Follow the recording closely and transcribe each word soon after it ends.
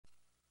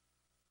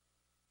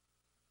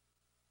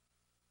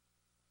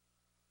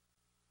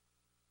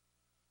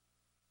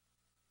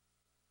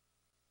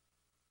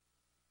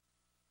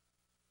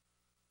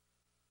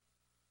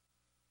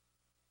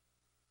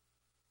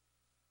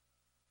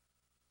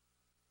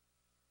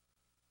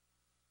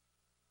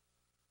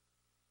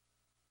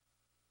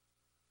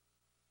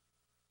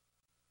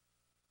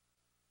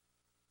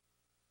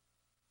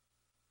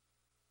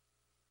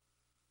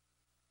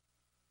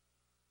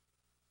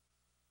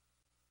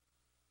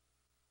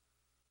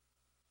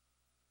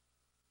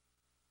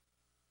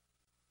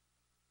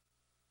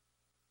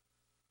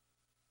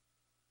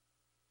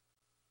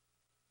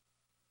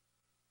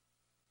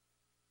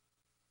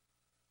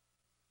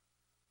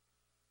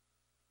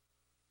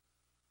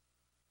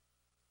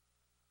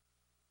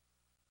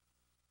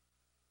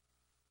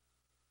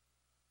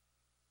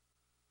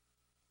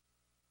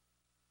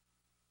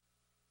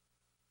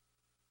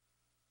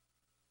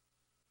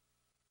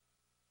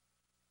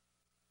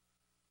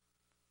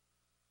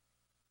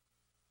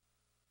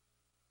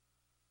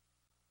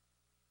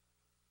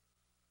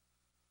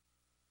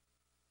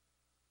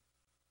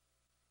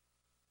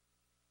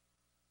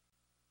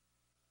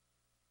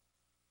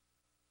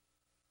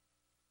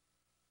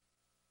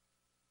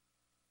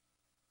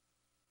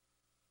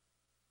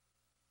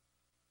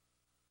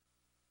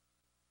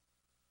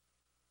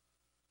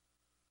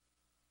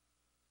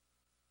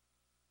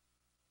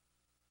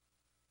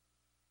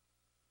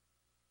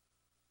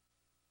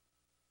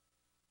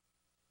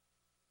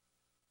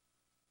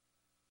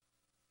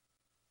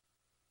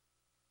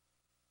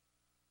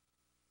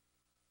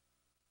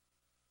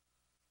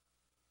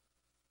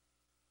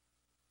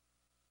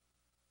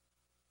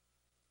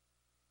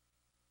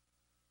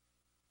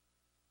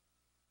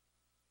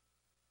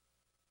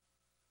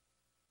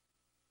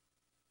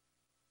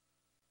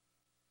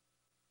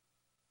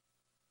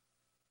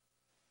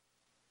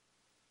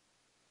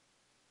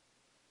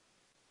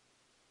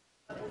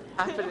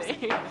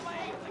happening.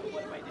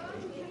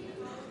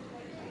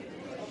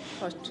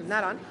 I'll turn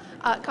that on.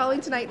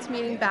 Calling tonight's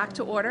meeting back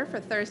to order for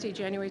Thursday,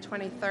 January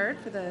 23rd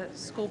for the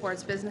school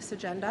board's business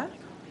agenda.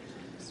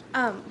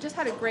 Just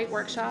had a great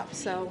workshop,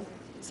 so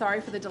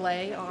sorry for the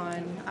delay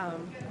on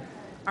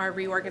our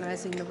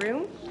reorganizing the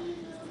room.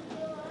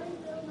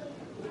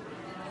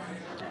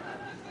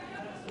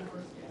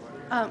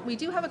 We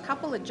do have a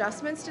couple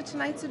adjustments to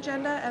tonight's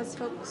agenda as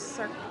folks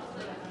are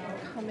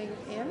coming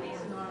in.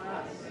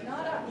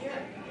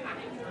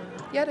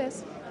 Yeah, it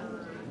is.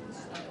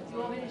 You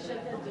want me to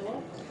shut that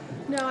door?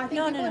 No, I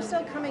think people are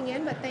still coming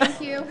in, but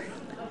thank you.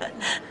 I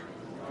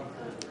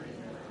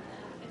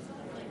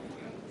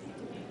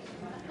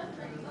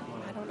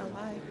don't know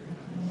why.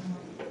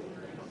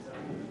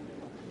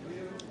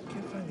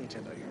 Can't find the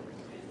agenda here.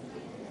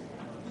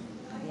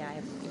 Yeah,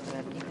 you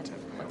can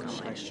click on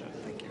Nice job,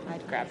 thank you.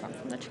 I'd grab one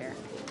from the chair.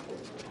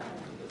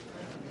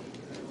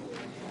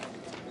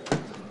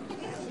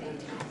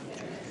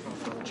 Oh,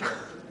 from the chair.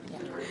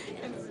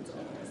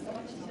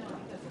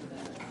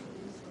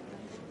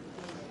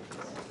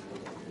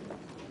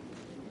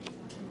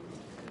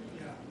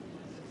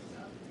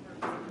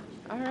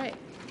 All right.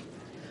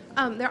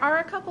 There are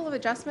a couple of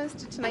adjustments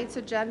to tonight's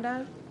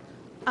agenda.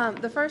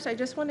 The first, I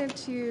just wanted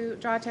to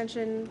draw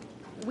attention.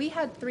 We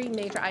had 3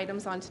 major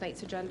items on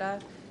tonight's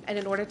agenda, and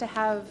in order to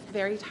have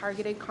very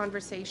targeted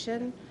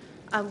conversation,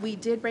 we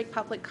did break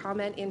public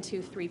comment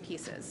into 3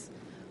 pieces.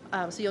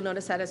 So you'll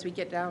notice that as we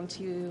get down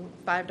to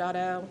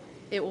 5.0,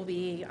 it will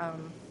be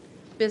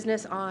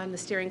business on the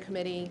steering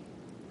committee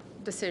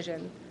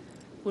decision.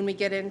 When we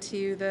get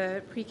into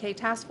the pre-K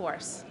task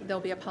force,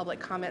 there'll be a public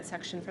comment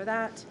section for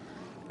that,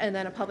 and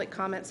then a public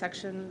comment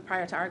section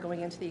prior to our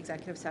going into the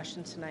executive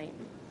session tonight.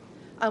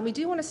 We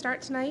do want to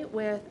start tonight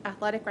with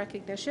athletic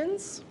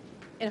recognitions,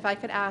 and if I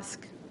could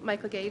ask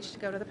Michael Gage to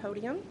go to the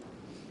podium,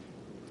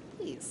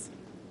 please.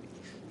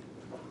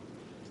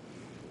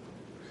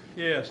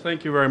 Yes,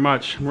 thank you very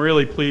much. I'm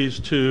really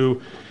pleased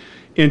to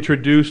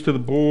introduce to the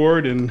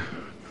board and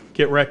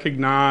get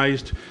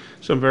recognized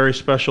some very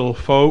special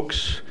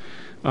folks.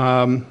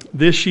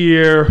 This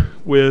year,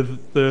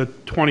 with the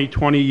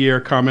 2020 year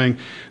coming,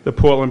 the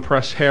Portland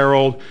Press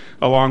Herald,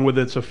 along with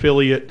its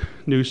affiliate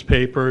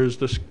newspapers,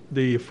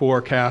 the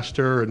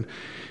Forecaster, and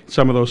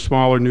some of those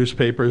smaller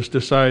newspapers,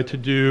 decided to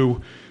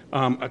do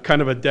a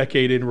kind of a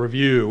decade in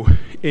review.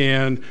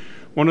 And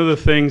one of the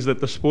things that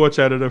the sports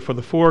editor for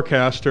the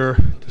Forecaster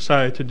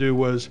decided to do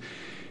was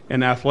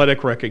an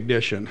athletic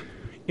recognition.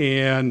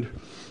 And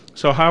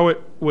so how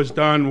it was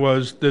done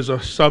was there's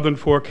a southern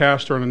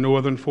forecaster and a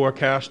northern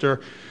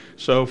forecaster.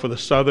 So for the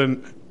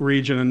southern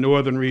region and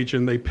northern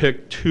region, they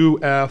picked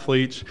 2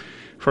 athletes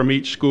from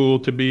each school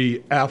to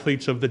be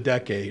athletes of the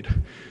decade.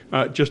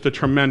 Just a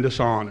tremendous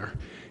honor.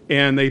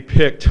 And they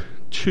picked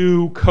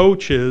 2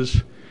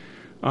 coaches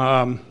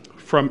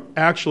from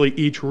actually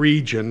each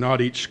region,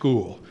 not each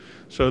school.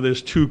 So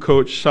there's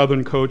 2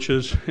 southern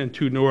coaches and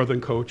 2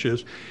 northern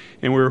coaches.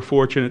 And we were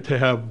fortunate to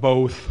have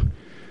both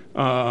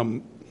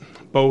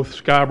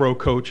Scarborough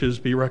coaches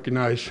be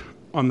recognized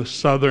on the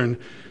southern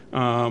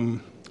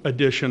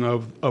edition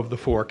of the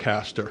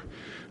Forecaster.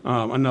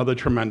 Another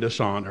tremendous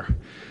honor.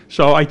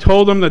 So I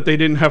told them that they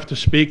didn't have to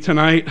speak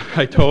tonight.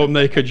 I told them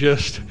they could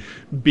just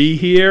be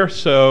here.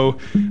 So,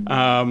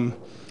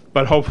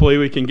 but hopefully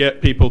we can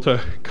get people to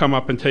come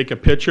up and take a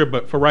picture.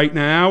 But for right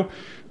now,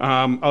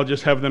 I'll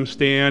just have them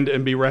stand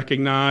and be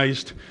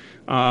recognized.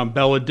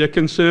 Bella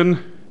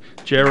Dickinson,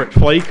 Jarrett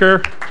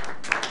Flaker,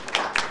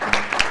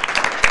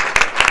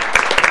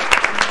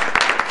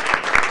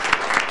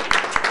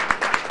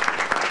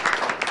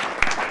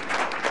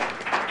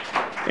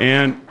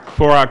 and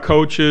for our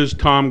coaches,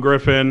 Tom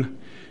Griffin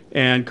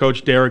and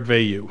Coach Derek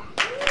Vayu.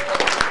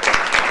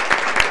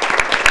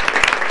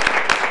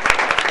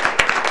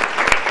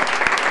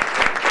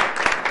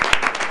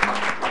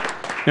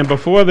 And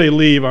before they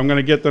leave, I'm going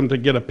to get them to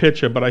get a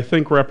picture, but I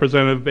think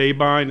Representative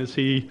Babine, is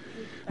he?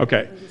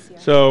 Okay.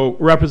 So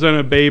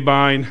Representative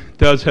Babine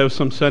does have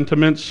some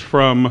sentiments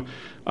from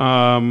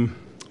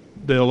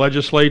the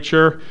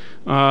legislature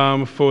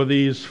for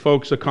these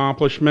folks'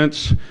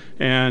 accomplishments,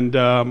 and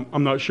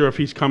I'm not sure if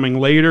he's coming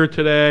later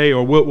today,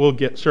 or we'll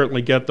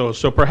certainly get those.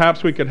 So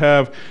perhaps we could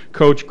have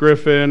Coach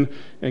Griffin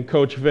and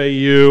Coach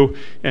Vayu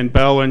and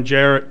Bell and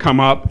Jarrett come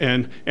up,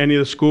 and any of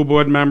the school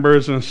board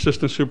members and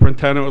assistant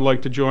superintendent would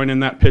like to join in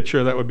that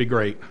picture. That would be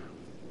great.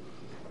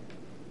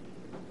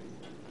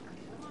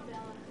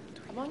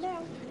 Come on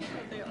down.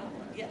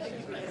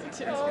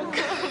 Oh,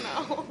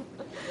 no.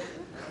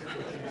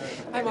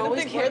 I'm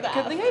always good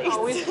thing I'm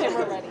always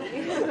camera ready.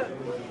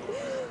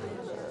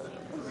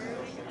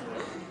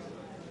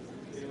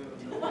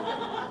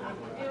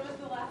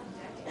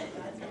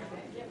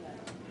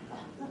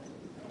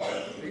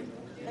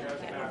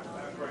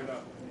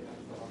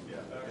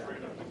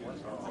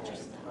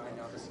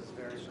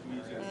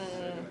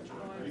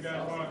 You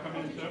guys want to come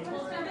in too?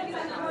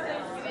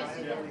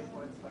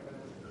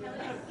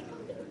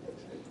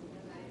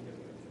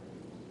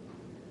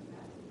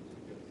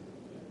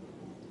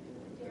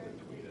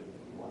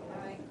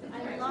 I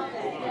love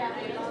it. Yeah,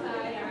 I love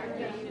it.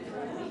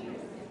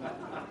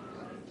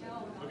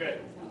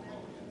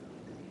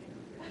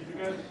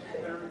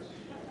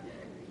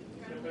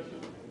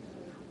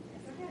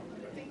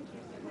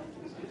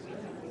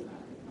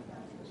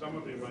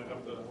 Some of you might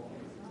have to.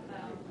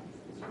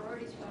 Some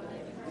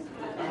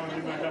of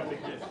you might have to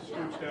get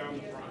scooch down the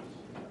front.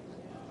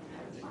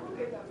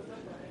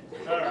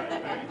 All right,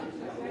 thanks.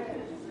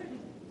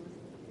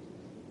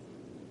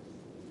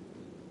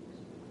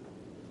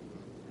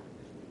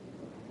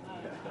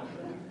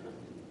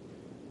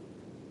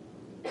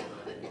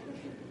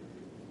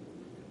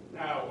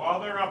 Now, while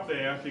they're up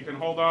there, if you can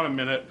hold on a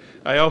minute,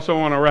 I also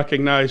want to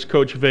recognize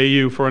Coach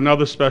Vayu for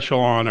another special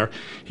honor.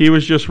 He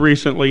was just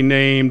recently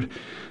named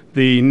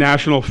the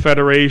National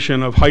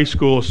Federation of High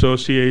School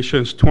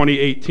Associations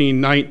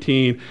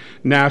 2018-19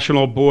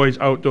 National Boys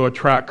Outdoor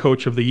Track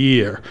Coach of the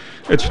Year.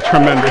 It's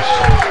tremendous.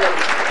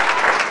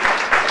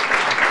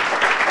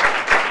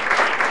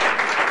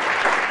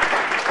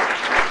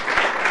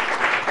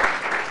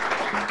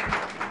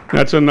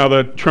 That's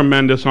another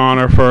tremendous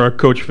honor for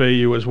Coach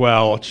Vayu as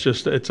well. It's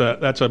just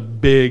that's a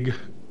big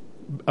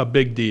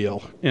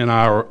deal in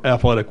our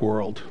athletic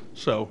world.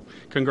 So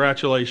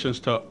congratulations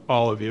to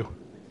all of you.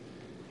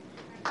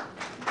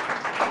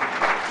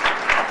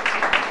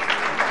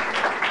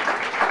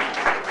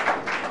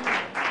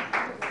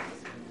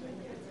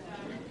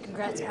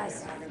 Congrats,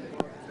 guys.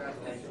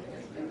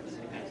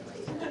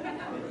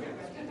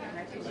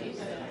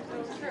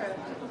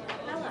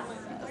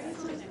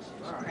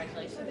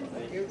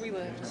 We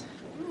lived.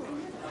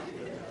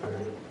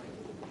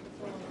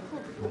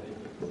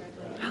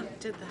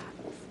 Did that.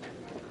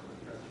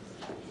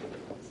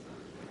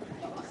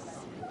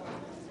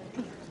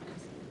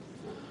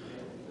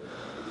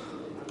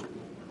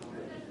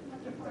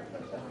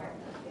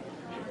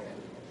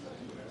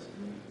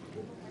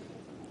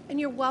 And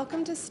you're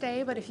welcome to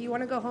stay, but if you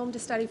want to go home to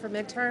study for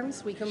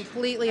midterms, we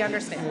completely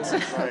understand.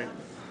 Right.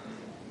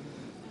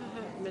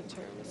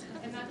 Midterms.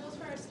 And that goes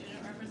for our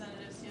student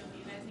representatives too.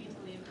 You guys need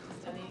to leave to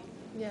study.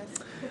 Yes.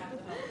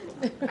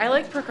 I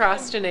like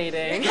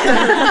procrastinating.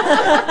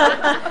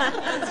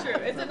 That's true.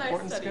 It's a nice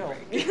Important study skill.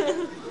 break.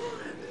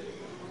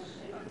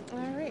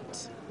 All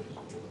right.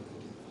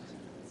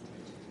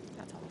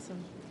 That's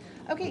awesome.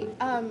 Okay,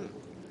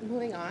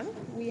 moving on.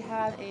 We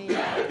have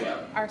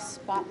our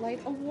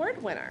Spotlight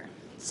Award winner.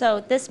 So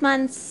this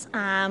month's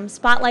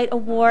Spotlight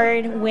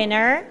Award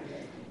winner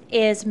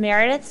is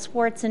Meredith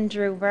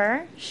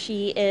Swartzendruber.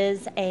 She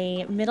is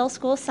a middle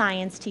school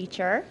science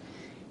teacher,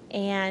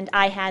 and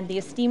I had the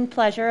esteemed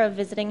pleasure of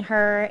visiting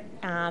her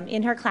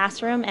in her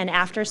classroom and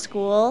after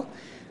school.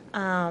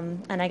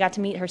 And I got to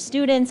meet her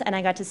students, and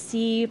I got to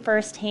see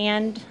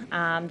firsthand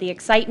the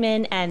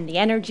excitement and the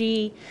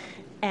energy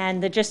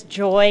and the just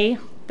joy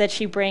that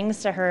she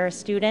brings to her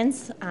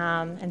students.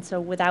 And so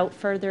without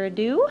further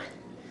ado,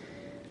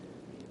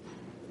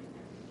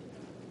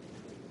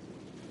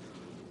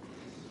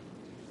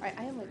 All right,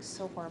 I am like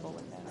so horrible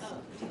with this.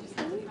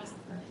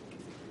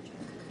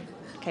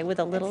 okay, with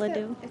a little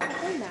ado. It's a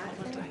whole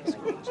math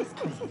thing. Just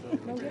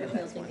don't get it.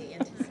 Building the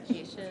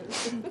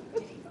anticipation.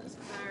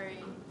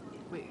 Sorry.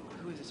 Wait,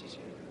 who is the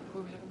teacher? Who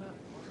are we talking about?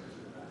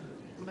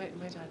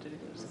 My dad didn't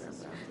go to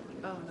Scarborough.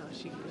 Oh no,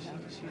 she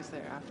was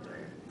there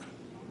after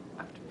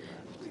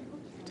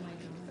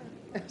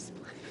we left.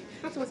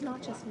 So it's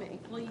not just me.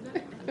 Well, you got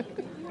it.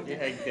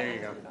 Yeah, there you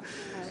go.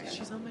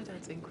 She's on my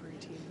dad's inquiry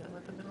team now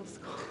at the middle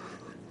school.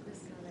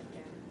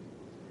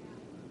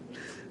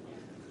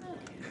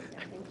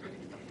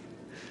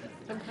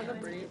 I'm kind of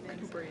brain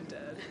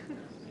dead.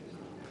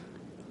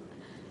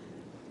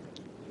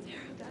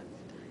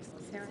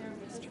 Sarah,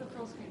 it's the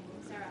full screen.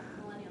 Sarah,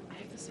 millennial. I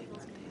have the same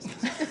birthday.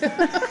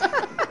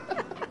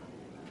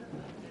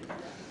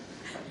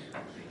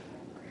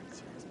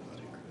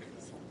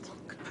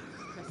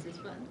 This is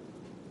fun.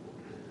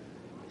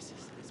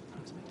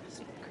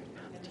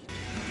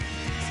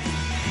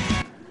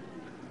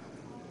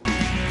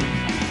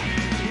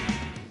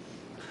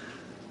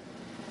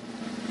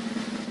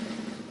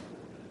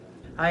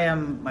 Hi,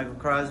 I'm Michael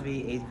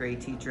Crosby, 8th grade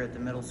teacher at the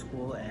middle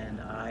school, and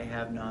I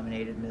have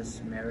nominated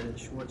Miss Meredith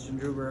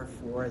Swartzendruber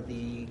for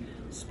the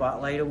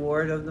Spotlight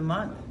Award of the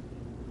month.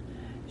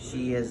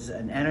 She is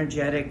an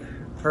energetic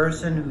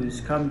person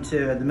who's come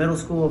to the middle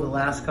school over the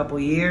last couple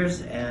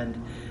years and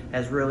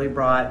has really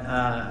brought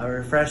a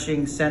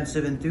refreshing sense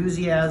of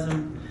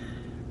enthusiasm.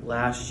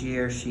 Last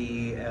year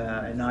she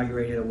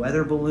inaugurated a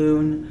weather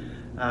balloon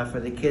for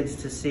the kids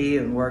to see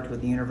and worked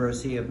with the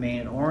University of Maine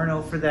at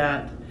Orono for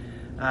that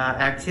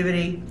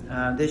activity.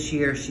 This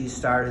year she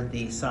started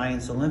the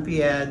Science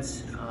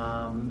Olympiads,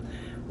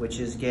 which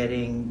is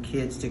getting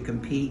kids to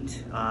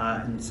compete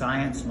in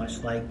science,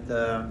 much like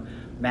the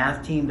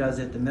math team does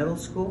at the middle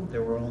school.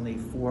 There were only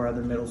 4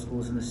 other middle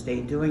schools in the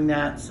state doing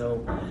that,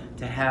 so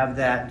to have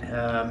that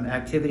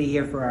activity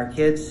here for our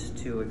kids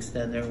to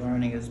extend their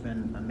learning has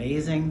been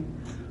amazing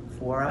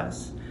for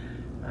us.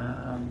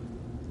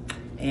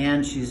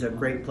 And she's a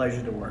great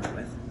pleasure to work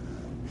with.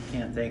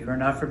 Can't thank her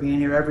enough for being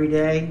here every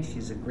day.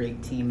 She's a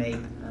great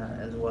teammate,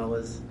 as well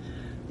as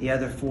the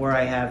other 4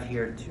 I have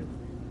here too.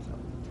 So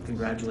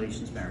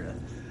congratulations, Meredith.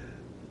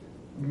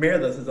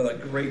 Meredith has done a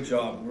great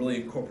job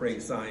really incorporating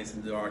science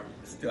into our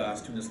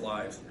students'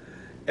 lives.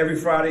 Every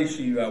Friday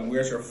she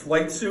wears her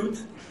flight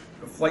suit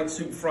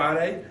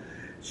Friday,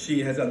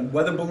 She has done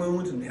weather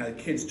balloons and had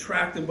kids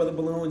track the weather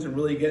balloons and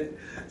really get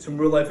some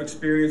real life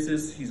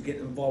experiences. She's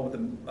getting involved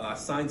with the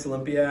Science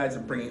Olympiads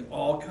and bringing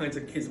all kinds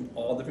of kids from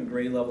all different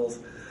grade levels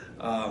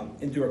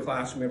into her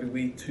classroom every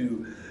week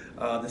to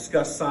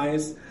discuss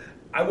science.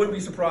 I wouldn't be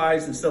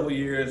surprised in several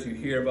years you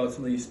hear about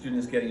some of these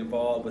students getting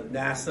involved with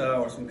NASA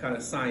or some kind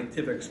of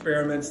scientific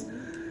experiments,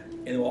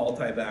 and it will all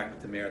tie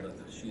back to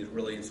Meredith. She is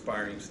really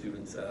inspiring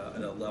students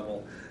at a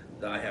level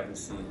that I haven't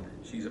seen.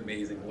 She's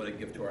amazing. What a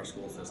gift to our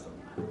school system.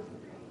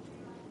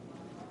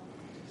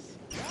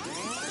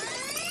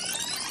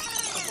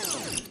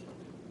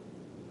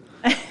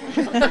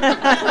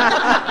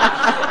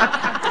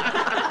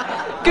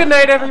 Good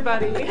night,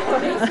 everybody. Be a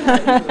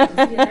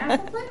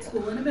national flag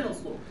school and a middle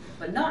school,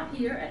 but not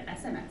here at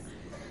SMS.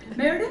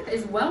 Meredith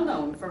is well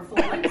known for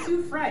Flight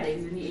to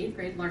Fridays in the 8th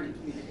grade learning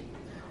community.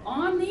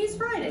 On these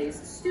Fridays,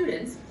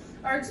 students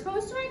are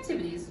exposed to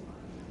activities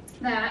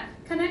that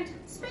connect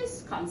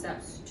space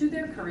concepts to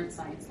their current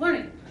science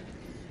learning.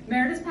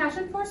 Meredith's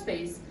passion for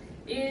space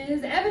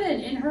is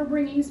evident in her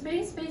bringing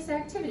space-based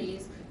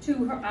activities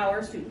to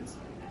our students.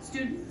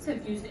 Students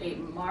have used a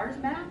Mars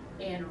map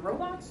and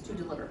robots to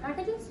deliver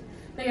packages.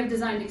 They have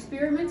designed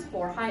experiments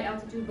for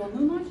high-altitude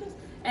balloon launches,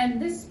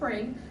 and this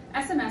spring,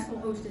 SMS will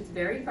host its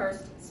very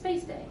first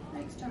Space Day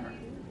next to her.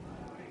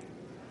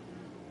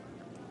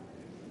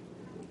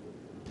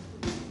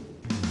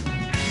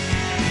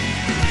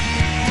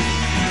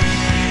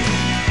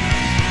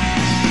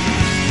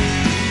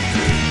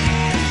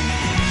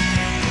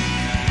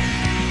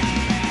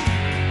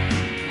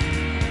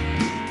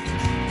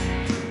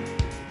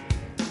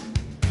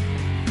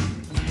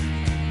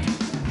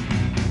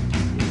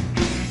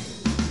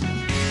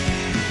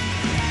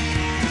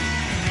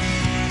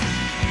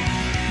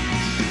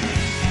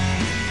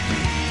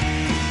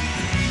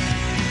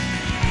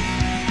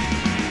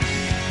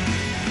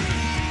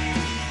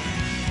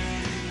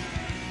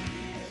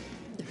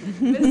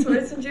 Ms.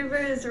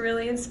 Schwarzenegger is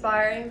really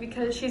inspiring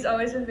because she's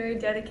always been very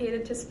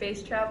dedicated to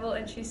space travel,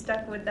 and she's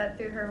stuck with that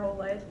through her whole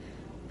life,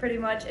 pretty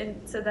much,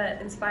 and so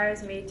that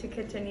inspires me to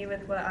continue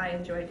with what I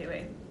enjoy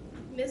doing.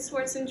 Ms.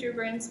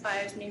 Schwarzenegger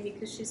inspires me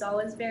because she's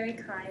always very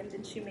kind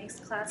and she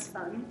makes class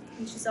fun,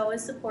 and she's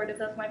always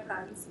supportive of my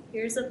puns.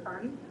 Here's a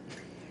pun.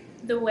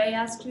 The way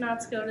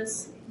astronauts go to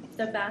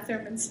the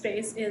bathroom in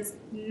space is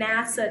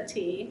NASA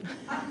tea.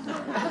 I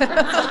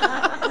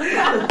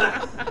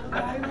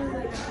really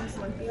like Science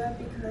Olympia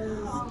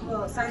because,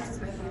 well, science is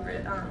my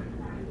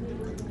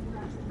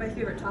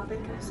favorite topic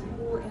in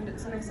school, and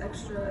it's a nice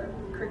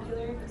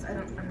extracurricular because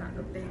I'm not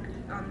a big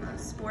on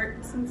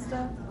sports and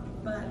stuff,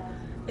 but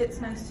it's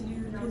nice to do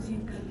because you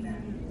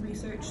can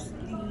research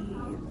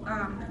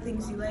the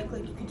things you like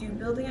you could do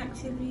building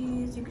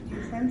activities, you could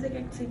do forensic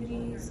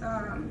activities,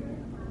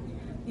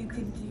 you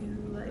could do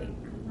like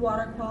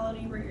water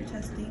quality where you're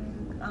testing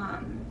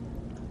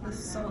the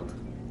salt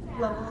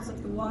levels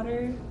of the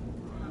water.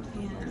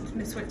 And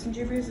Ms.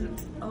 Schwarzenegger is an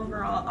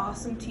overall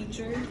awesome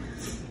teacher,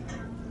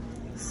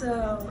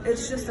 so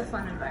it's just a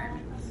fun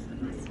environment.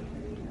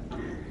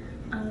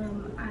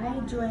 I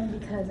joined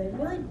because I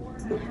really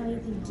didn't have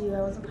anything to do.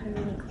 I wasn't part of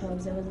any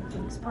clubs. I wasn't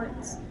doing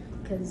sports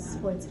because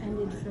sports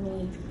ended for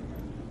me,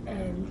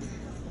 and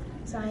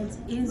science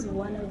is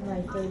one of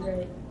my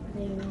favorite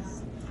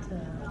things to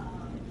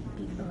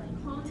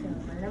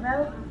learn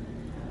about,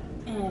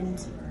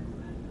 and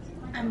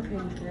I'm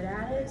pretty good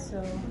at it,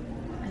 so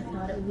I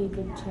thought it would be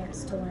a good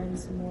chance to learn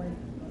some more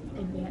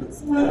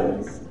advanced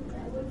things.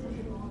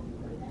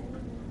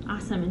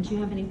 Awesome. And do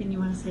you have anything you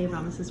want to say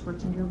about Mrs.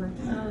 Schwarzenegger?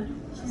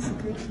 She's a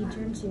great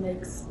teacher and she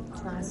makes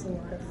class a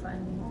lot of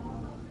fun.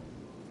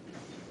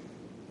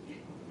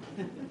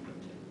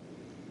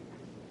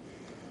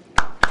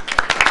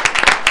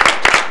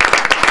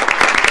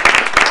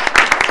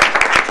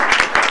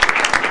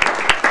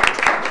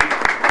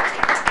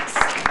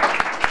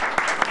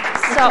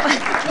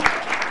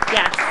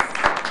 Yes.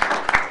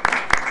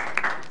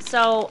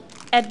 So,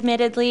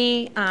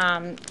 admittedly,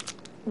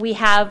 we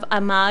have a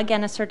mug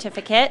and a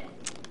certificate,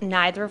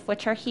 neither of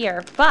which are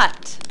here,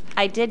 but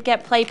I did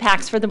get play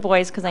packs for the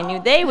boys because I knew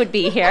they would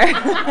be here. I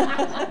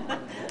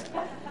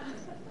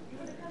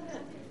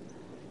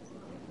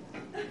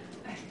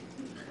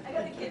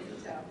got the kids and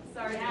stuff.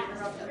 Sorry to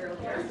interrupt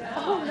earlier.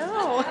 Oh,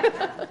 no.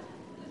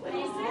 What do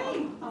you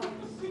say?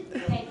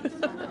 Thank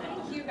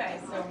you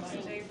guys so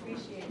much. I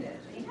appreciate it.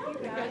 Thank you guys.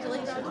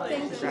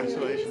 Congratulations.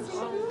 Congratulations.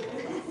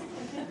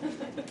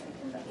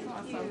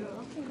 Awesome.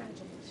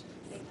 Congratulations.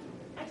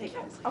 I take it.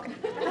 Okay.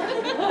 I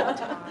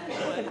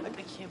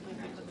can't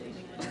believe people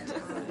dating it.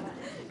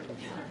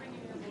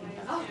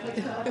 Oh,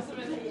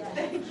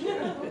 thank you.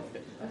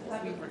 I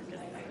know.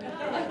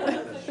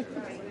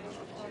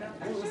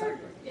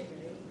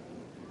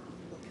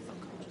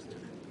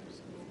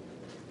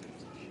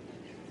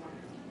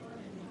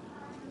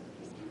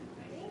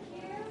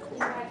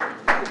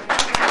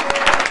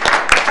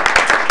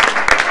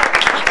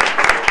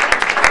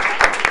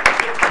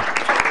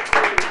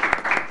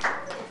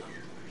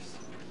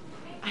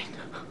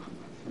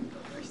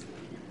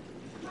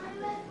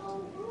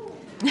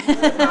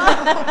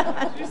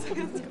 I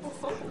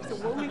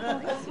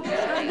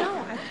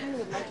know, I kind of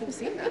would like to have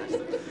seen that.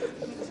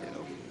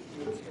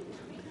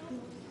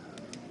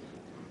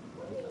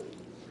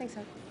 Thanks,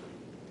 Ed.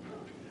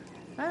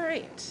 All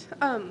right,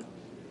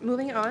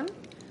 moving on.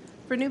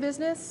 For new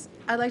business,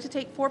 I'd like to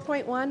take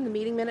 4.1, the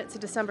meeting minutes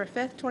of December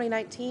 5th,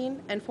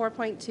 2019, and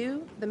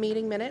 4.2, the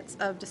meeting minutes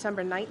of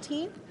December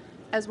 19th,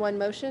 as one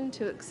motion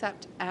to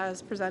accept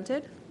as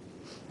presented.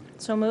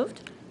 So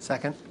moved.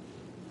 Second.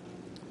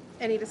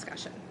 Any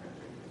discussion?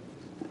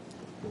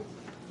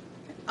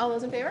 All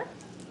those in favor?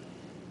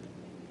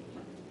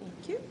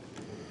 Thank you.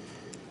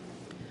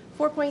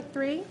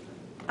 4.3,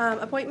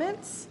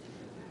 appointments.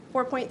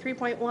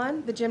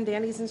 4.3.1, the Gym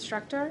Dandies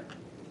instructor.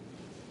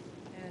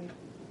 And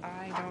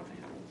I don't have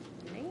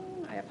the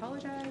name, I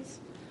apologize.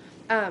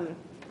 I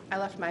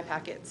left my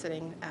packet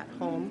sitting at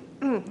home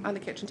on the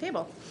kitchen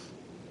table.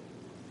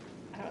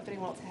 I don't know if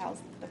anyone else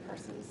has the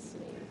person's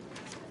name.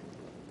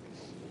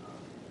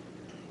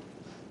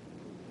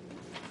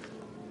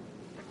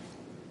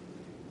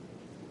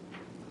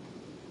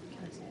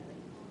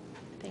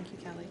 Thank you,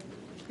 Kelly.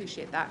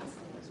 Appreciate that.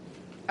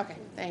 Okay,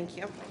 thank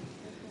you.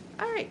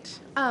 All right,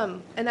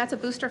 and that's a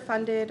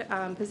booster-funded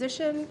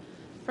position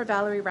for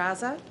Valerie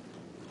Raza.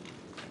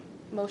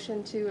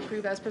 Motion to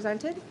approve as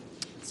presented.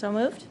 So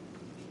moved.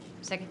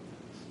 Second.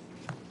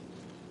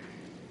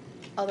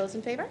 All those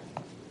in favor?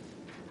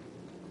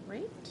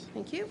 Great,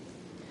 thank you.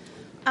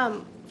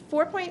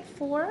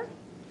 4.4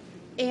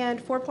 and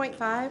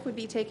 4.5 would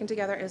be taken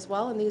together as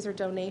well, and these are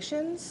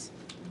donations.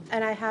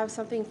 And I have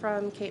something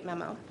from Kate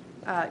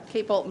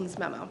Bolton's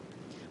memo.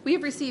 We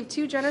have received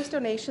 2 generous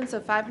donations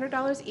of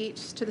 $500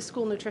 each to the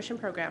school nutrition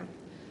program.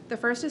 The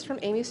first is from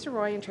Amy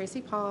Steroy and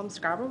Tracy Palm,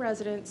 Scarborough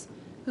residents,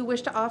 who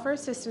wish to offer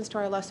assistance to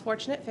our less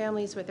fortunate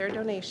families with their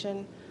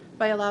donation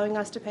by allowing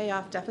us to pay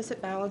off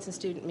deficit balance and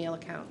student meal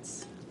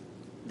accounts.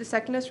 The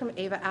second is from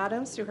Ava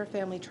Adams through her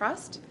family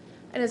trust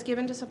and is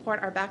given to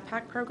support our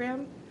backpack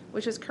program,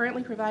 which is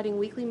currently providing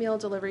weekly meal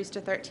deliveries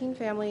to 13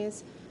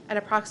 families and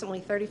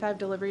approximately 35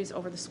 deliveries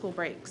over the school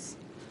breaks.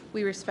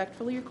 We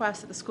respectfully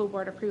request that the school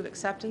board approve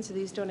acceptance of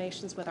these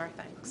donations with our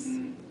thanks.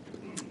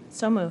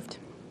 So moved.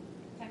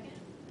 Second.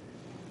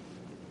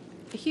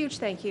 A huge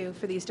thank you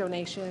for these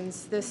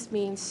donations. This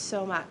means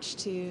so much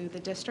to the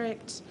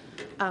district.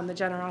 The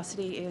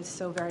generosity is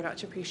so very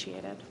much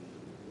appreciated.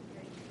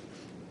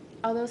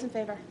 All those in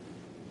favor?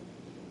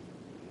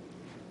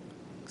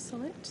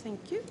 Excellent,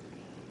 thank you.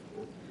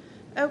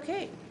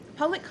 Okay,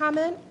 public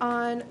comment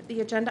on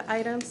the agenda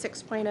item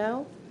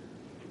 6.0.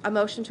 A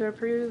motion to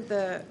approve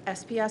the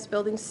SPS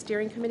Building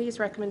Steering Committee's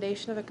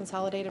recommendation of a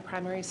consolidated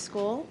primary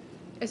school.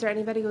 Is there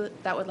anybody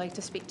that would like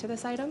to speak to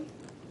this item?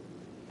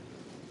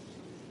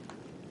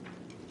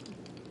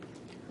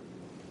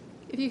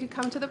 If you could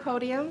come to the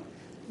podium,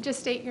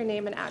 just state your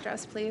name and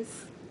address,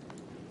 please.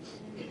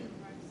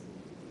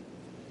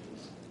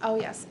 Oh,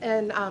 yes,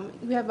 and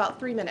we have about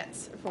 3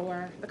 minutes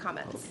for the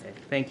comments. Okay,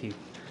 thank you.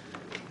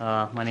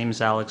 My name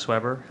is Alex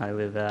Weber. I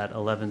live at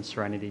 11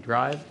 Serenity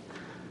Drive.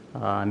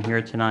 I'm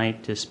here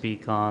tonight to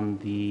speak on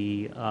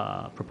the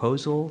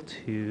proposal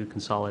to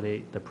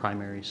consolidate the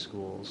primary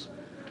schools.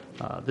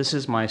 This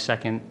is my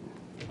second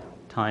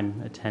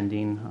time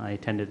attending. I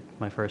attended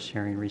my first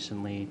hearing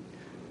recently,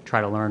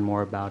 try to learn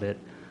more about it.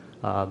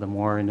 The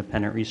more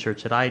independent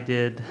research that I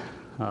did,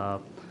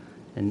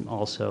 and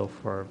also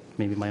for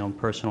maybe my own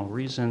personal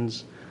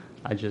reasons,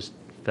 I just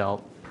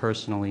felt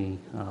personally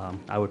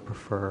I would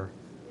prefer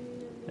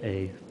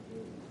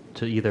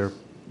to either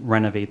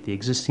renovate the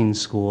existing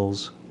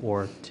schools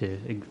or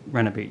to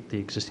renovate the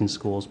existing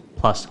schools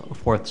plus a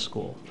 4th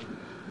school.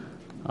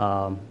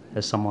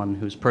 As someone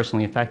who's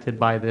personally affected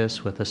by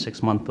this with a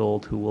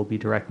 6-month-old who will be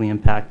directly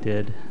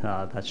impacted,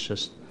 that's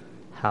just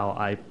how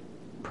I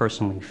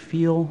personally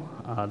feel.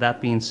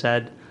 That being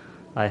said,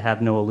 I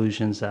have no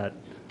illusions that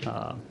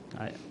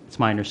it's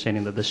my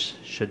understanding that this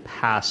should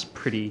pass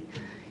pretty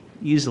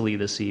easily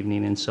this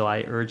evening, and so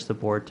I urge the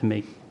board to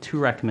make 2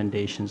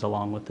 recommendations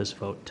along with this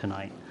vote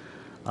tonight.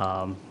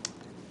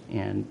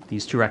 And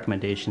these 2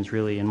 recommendations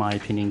really, in my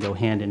opinion, go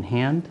hand in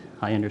hand.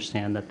 I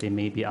understand that they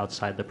may be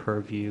outside the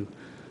purview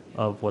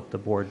of what the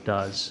board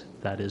does.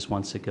 That is,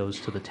 once it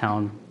goes to the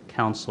town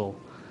council,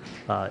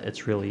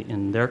 it's really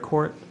in their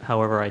court.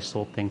 However, I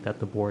still think that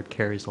the board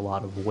carries a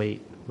lot of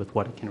weight with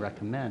what it can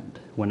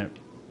recommend when it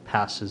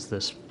passes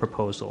this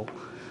proposal.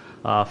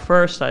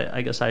 First,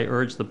 I guess I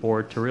urge the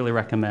board to really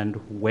recommend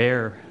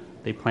where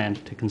they plan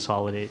to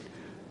consolidate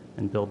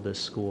and build this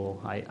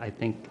school. I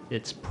think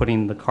it's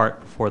putting the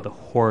cart before the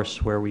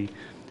horse where we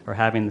are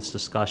having this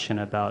discussion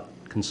about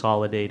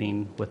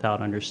consolidating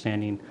without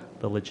understanding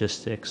the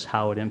logistics,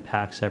 how it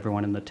impacts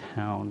everyone in the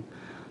town.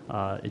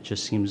 It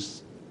just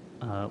seems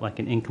like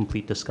an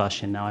incomplete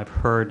discussion. Now, I've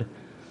heard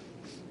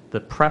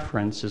the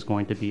preference is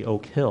going to be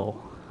Oak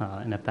Hill,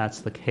 and if that's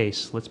the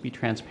case, let's be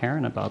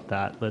transparent about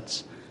that.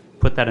 Let's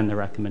put that in the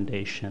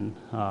recommendation.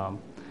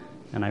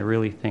 And I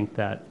really think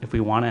that if we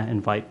want to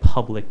invite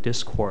public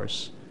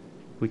discourse,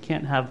 we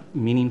can't have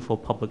meaningful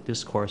public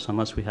discourse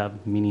unless we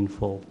have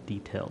meaningful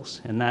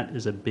details, and that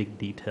is a big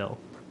detail: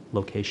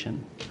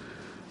 location.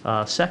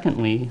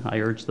 Secondly, I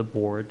urge the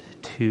board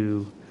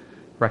to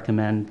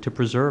recommend to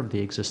preserve the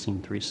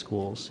existing 3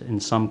 schools in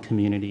some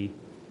community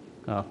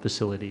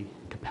facility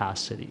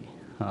capacity.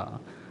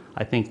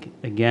 I think,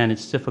 again,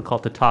 it's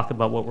difficult to talk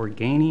about what we're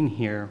gaining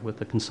here with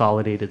the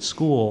consolidated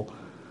school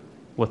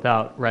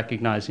without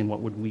recognizing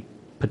what would we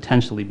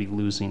potentially be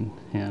losing.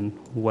 And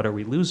what are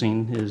we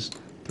losing is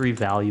 3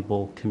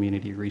 valuable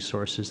community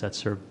resources that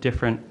serve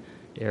different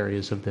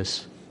areas of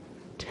this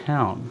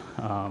town,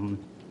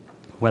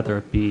 whether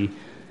it be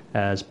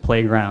as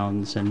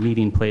playgrounds and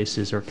meeting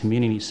places or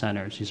community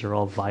centers. These are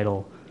all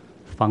vital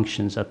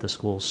functions that the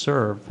schools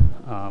serve.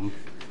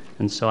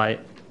 And so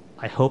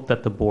I hope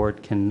that the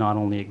board can not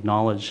only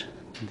acknowledge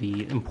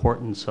the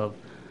importance of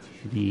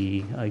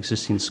the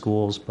existing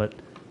schools, but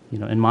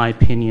in my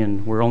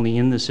opinion, we're only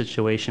in this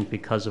situation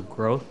because of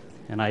growth,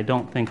 and I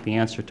don't think the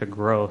answer to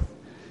growth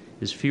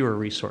is fewer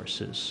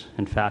resources.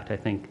 In fact, I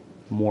think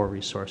more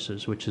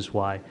resources, which is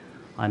why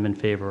I'm in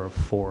favor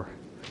of or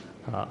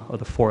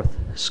the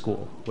 4th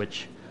school,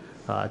 which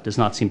does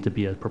not seem to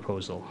be a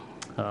proposal.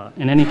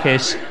 In any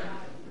case,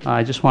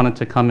 I just wanted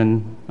to come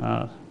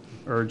and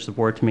urge the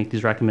board to make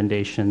these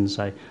recommendations.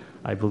 I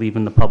believe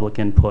in the public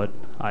input.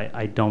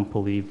 I don't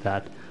believe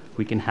that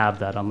we can have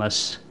that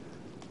unless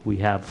we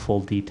have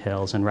full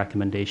details and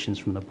recommendations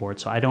from the board.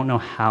 So I don't know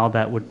how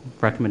that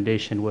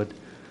recommendation would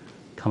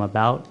come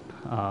about.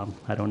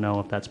 I don't know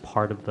if that's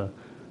part of the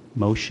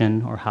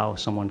motion or how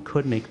someone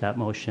could make that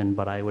motion,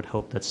 but I would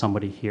hope that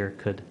somebody here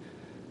could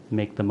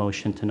make the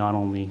motion to not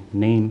only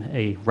name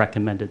a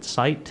recommended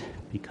site,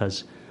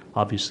 because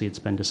obviously it's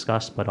been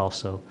discussed, but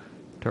also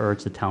to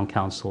urge the town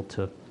council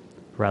to,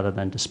 rather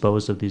than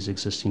dispose of these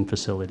existing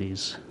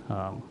facilities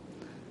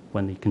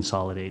when they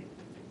consolidate,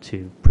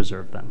 to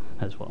preserve them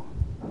as well.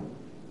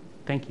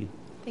 Thank you.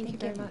 Thank you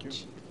very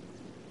much.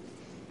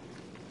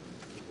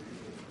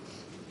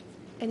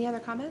 Any other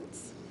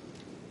comments?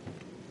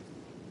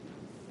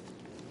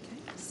 Okay.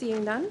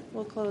 Seeing none,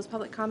 we'll close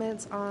public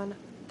comments on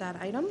that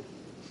item.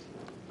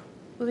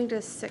 Moving to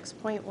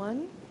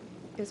 6.1,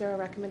 is there a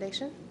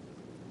recommendation?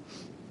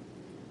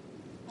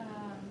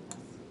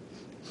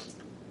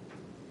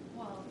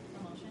 Well,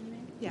 a motion, you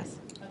mean? Yes.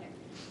 Okay.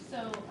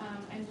 So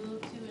I move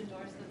to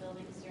endorse the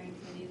building steering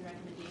committee's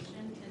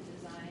recommendation to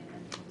design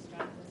and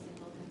construct a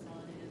single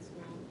consolidated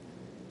school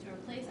to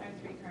replace our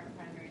 3 current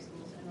primary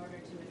schools in order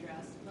to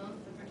address both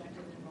the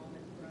projected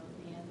enrollment growth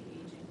and the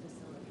aging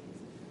facilities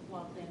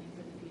while planning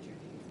for the future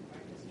needs of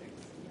our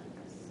district's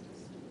youngest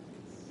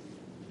students.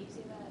 Can you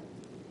say that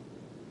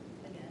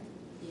again?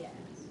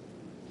 Yes.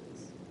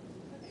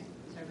 Okay.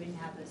 So we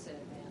didn't have this in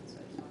advance, so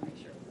I just want to make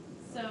sure.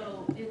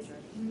 So it's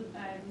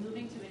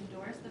moving to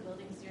endorse the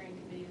building steering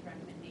committee's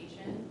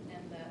recommendation,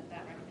 and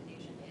that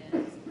recommendation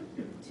is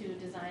to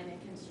design and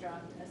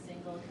construct a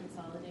single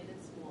consolidated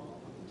school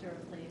to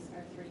replace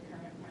our 3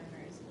 current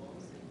primary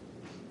schools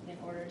in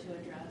order to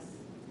address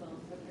both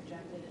the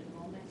projected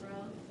enrollment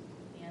growth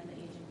and the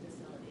aging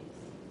facilities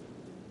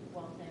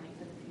while planning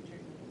for the future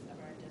needs of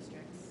our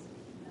district's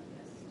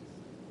youngest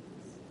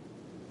students.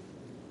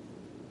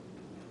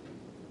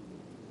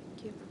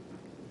 Thank you.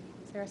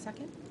 Is there a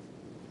second?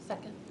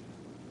 Second.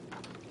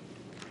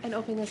 And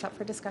opening this up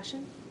for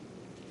discussion.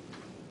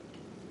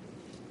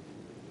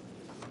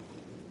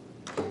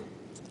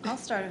 I'll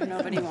start if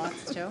nobody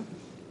wants to.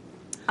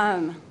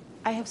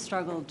 I have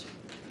struggled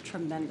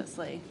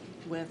tremendously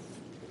with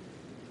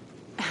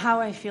how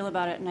I feel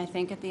about it, and I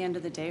think at the end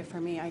of the day, for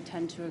me, I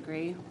tend to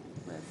agree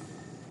with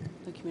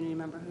the community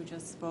member who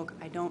just spoke.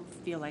 I don't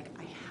feel like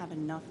I have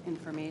enough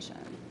information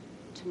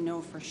to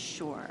know for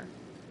sure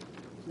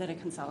that a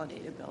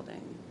consolidated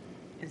building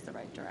is the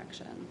right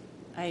direction.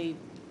 I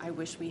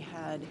wish we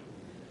had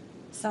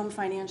some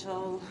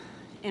financial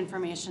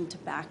information to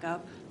back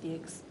up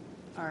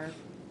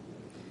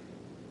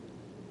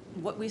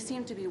what we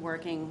seem to be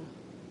working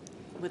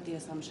with the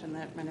assumption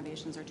that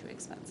renovations are too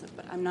expensive,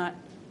 but I'm not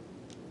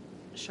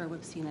sure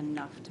we've seen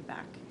enough to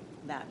back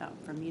that up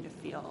for me to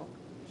feel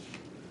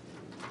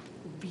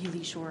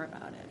really sure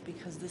about it,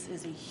 because this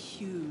is a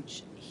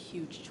huge,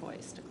 huge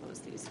choice to close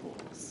these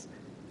schools.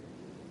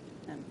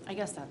 And I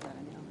guess that's that.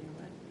 I mean, I'll hear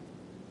what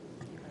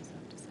you guys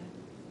have to say.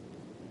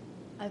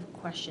 I have a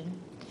question.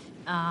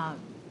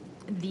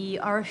 The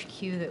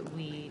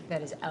RFQ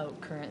that is out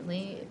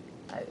currently,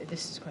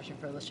 this is a question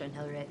for Alicia and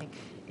Hillary, I think,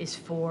 is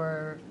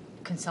for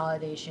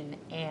consolidation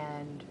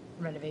and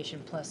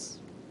renovation plus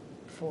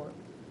 4.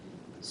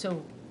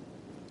 So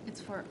it's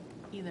for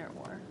either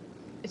or.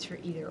 It's for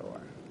either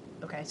or.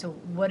 Okay, so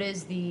what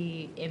is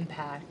the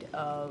impact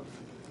of,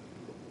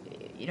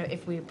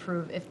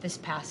 if this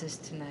passes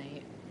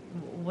tonight,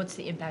 what's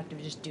the impact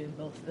of just doing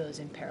both of those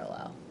in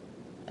parallel?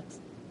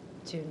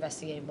 To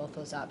investigating both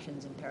those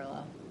options in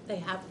parallel? They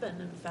have been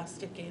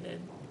investigated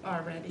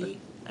already.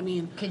 I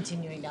mean,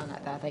 continuing down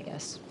that path, I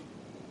guess.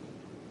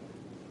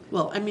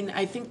 Well, I mean,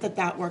 I think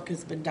that work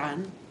has been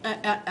done,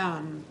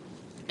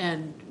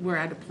 and we're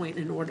at a point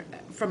in order,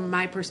 from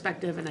my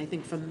perspective, and I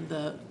think from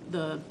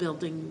the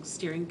building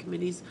steering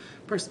committee's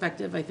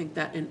perspective, I think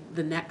that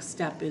the next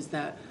step is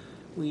that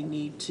we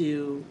need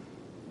to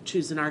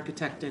choose an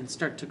architect and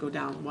start to go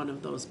down one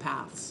of those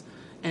paths.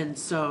 And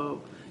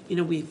so, you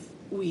know,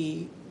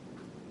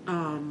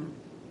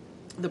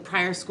 the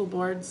prior school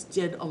boards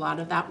did a lot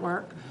of that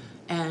work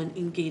and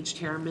engaged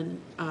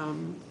Harriman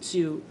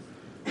to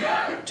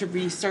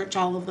research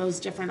all of those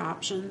different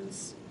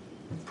options,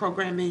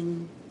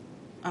 programming,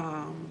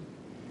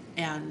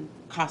 and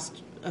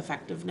cost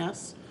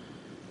effectiveness.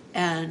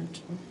 And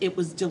it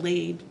was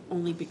delayed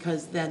only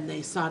because then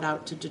they sought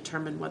out to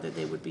determine whether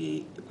they would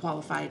be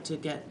qualified to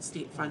get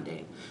state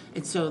funding.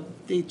 And so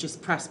they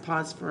just pressed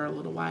pause for a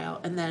little while.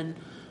 And then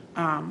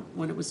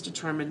when it was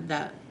determined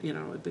that, you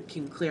know, it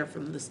became clear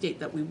from the state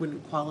that we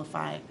wouldn't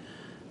qualify,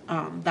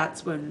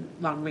 that's when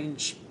Long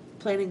Range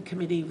Planning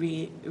Committee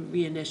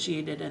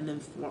reinitiated and then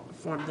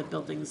formed the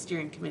Building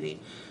Steering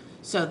Committee.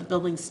 So the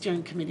Building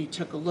Steering Committee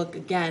took a look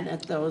again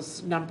at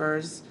those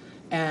numbers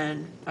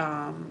and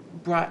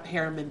brought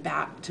Harriman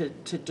back to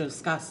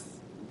discuss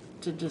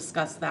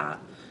that.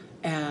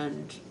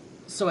 And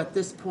so at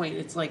this point,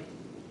 it's like,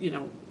 you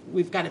know,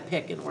 we've got to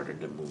pick in order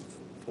to move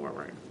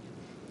forward.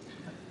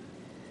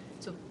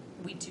 So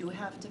we do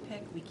have to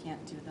pick. We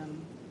can't do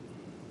them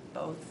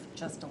both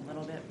just a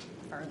little bit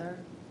further.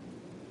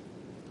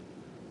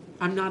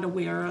 I'm not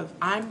aware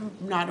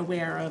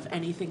of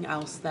anything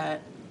else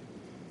that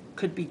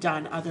could be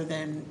done other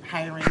than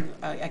hiring,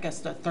 I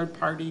guess, a third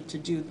party to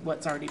do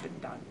what's already been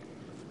done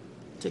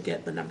to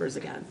get the numbers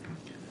again.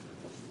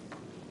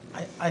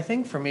 I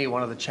think for me,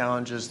 one of the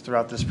challenges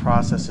throughout this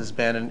process has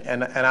been,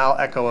 and I'll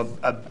echo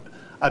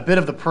a bit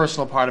of the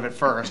personal part of it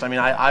first. I mean,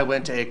 I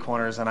went to Eight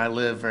Corners and I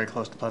live very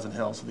close to Pleasant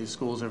Hill, so these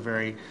schools are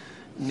very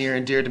near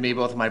and dear to me,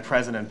 both in my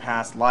present and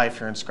past life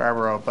here in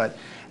Scarborough. But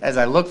as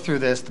I looked through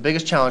this, the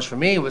biggest challenge for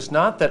me was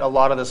not that a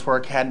lot of this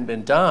work hadn't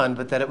been done,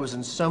 but that it was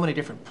in so many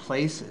different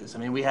places. I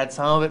mean, we had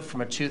some of it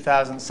from a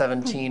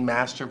 2017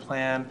 master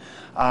plan.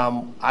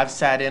 I've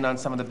sat in on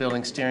some of the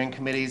building steering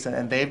committees,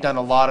 and they've done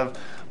a lot of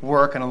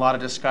work and a lot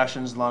of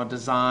discussions, a lot of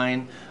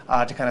design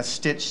to kind of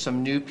stitch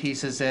some new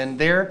pieces in.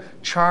 Their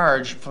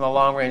charge from the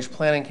Long Range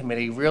Planning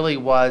Committee really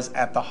was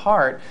at the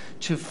heart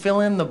to fill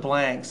in the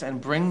blanks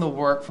and bring the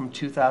work from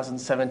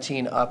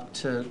 2017 up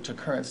to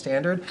current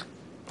standard.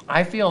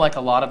 I feel like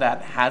a lot of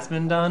that has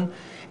been done,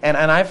 and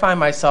I find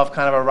myself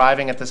kind of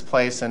arriving at this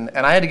place, and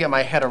I had to get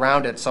my head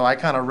around it, so I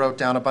kind of wrote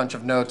down a bunch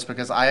of notes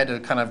because I had to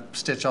kind of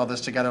stitch all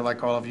this together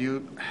like all of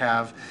you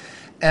have.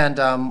 And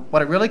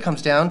what it really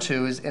comes down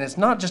to is, and it's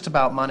not just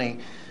about money,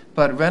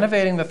 but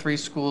renovating the 3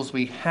 schools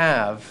we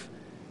have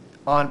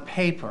on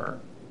paper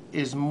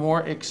is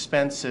more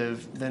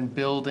expensive than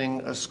building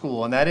a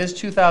school. And that is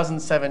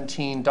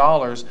 2017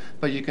 dollars,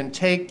 but you can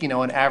take, you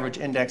know, an average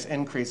index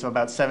increase of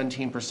about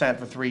 17%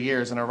 for 3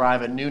 years and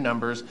arrive at new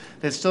numbers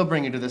that still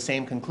bring you to the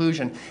same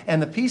conclusion.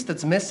 And the piece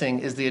that's missing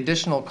is the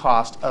additional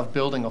cost of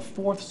building a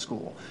 4th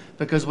school,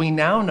 because we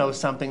now know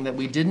something that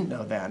we didn't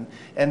know then,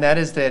 and that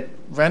is that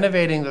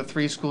renovating the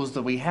 3 schools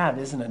that we have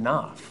isn't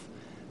enough.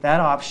 That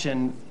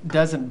option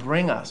doesn't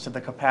bring us to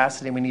the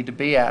capacity we need to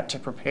be at to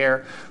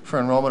prepare for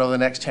enrollment over the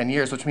next 10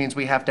 years, which means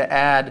we have to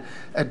add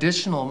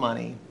additional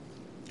money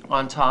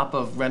on top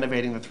of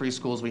renovating the 3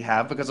 schools we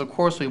have, because of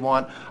course we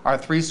want our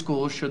 3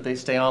 schools, should they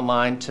stay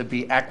online, to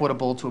be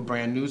equitable to a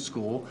brand new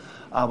school.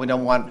 We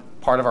don't want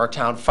part of our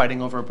town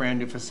fighting over a brand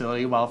new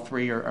facility while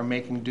 3 are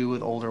making do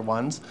with older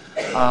ones.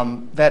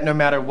 That no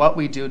matter what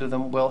we do to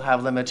them, will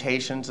have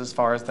limitations as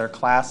far as their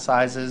class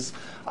sizes,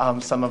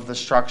 some of the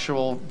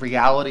structural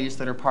realities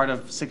that are part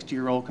of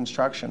 60-year-old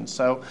construction.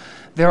 So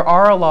there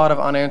are a lot of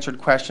unanswered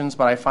questions,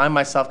 but I find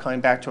myself coming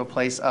back to a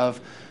place of,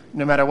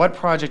 no matter what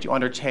project you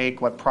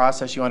undertake, what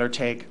process you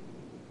undertake,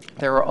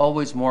 there are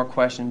always more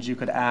questions you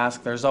could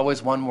ask. There's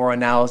always one more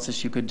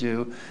analysis you could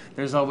do.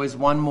 There's always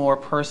one more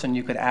person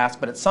you could ask.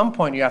 But at some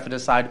point you have to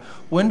decide,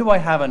 when do I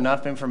have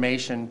enough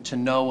information to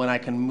know when I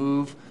can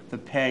move the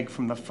peg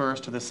from the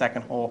first to the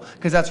second hole?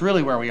 Because that's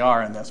really where we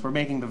are in this. We're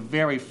making the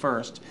very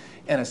first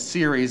in a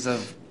series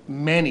of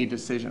many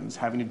decisions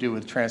having to do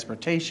with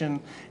transportation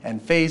and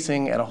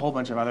phasing and a whole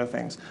bunch of other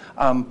things.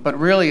 But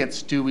really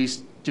it's, do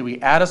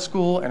we add a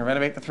school and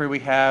renovate the 3 we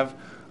have,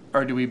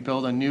 or do we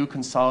build a new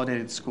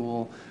consolidated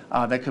school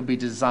that could be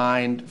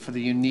designed for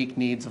the unique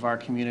needs of our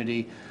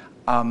community?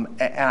 And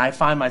I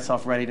find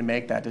myself ready to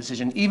make that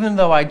decision, even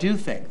though I do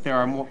think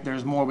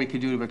there's more we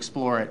could do to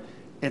explore it.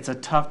 It's a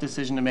tough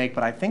decision to make,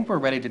 but I think we're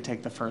ready to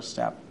take the first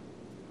step.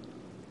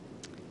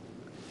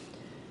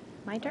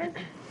 My turn?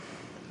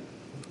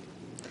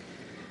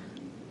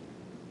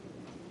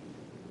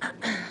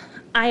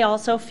 I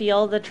also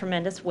feel the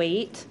tremendous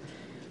weight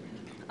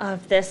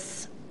of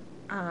this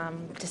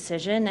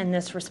decision and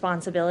this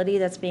responsibility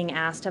that's being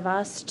asked of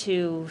us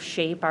to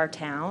shape our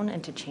town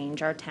and to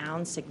change our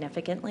town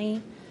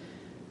significantly.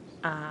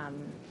 I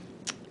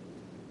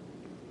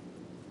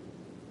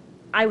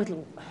would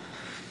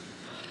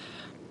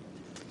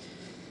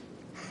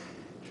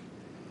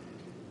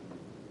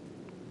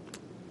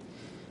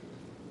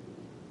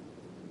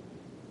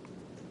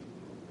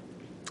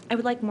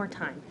like more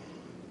time.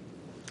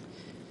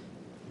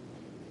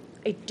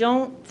 I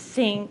don't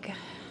think,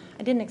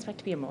 I didn't expect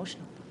to be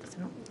emotional about this.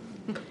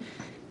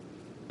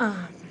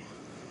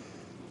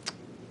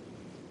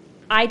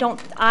 I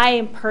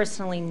am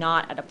personally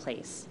not at a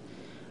place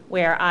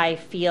where I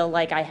feel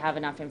like I have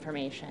enough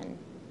information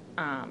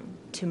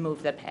to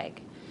move the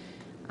peg.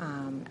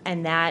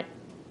 And that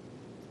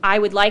I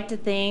would like to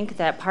think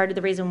that part of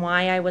the reason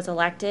why I was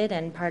elected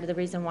and part of the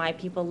reason why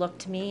people look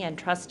to me and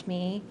trust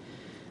me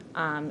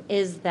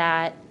is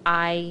that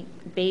I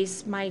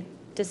base my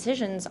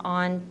decisions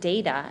on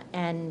data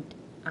and,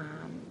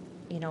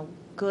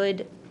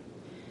 good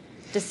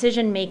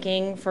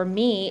decision-making for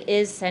me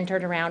is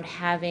centered around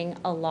having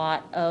a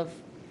lot of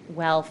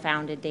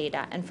well-founded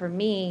data. And for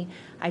me,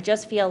 I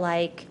just feel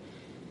like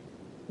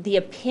the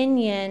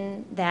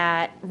opinion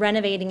that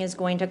renovating is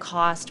going to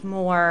cost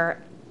more,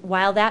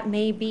 while that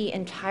may be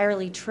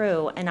entirely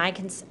true, and I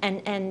can,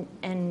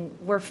 and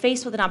we're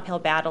faced with an uphill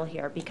battle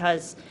here,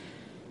 because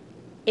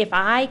if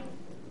I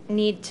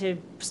need to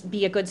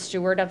be a good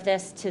steward of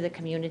this to the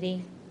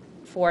community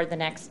for the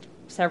next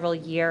several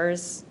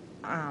years,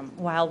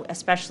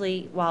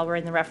 especially while we're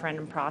in the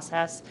referendum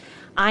process,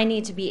 I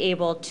need to be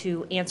able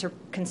to answer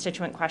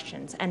constituent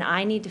questions. And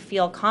I need to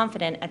feel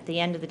confident at the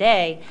end of the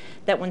day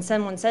that when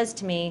someone says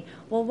to me,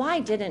 well,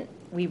 why didn't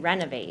we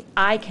renovate?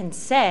 I can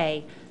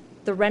say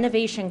the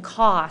renovation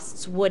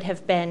costs would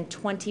have been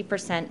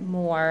 20%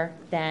 more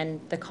than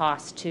the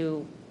cost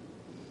to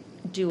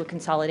do a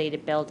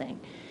consolidated building.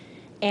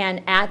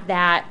 And at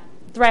that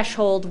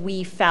threshold,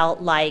 we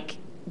felt like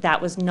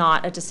that was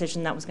not a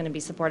decision that was going to be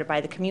supported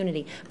by the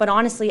community. But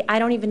honestly, I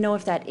don't even know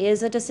if that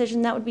is a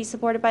decision that would be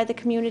supported by the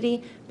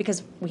community,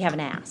 because we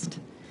haven't asked.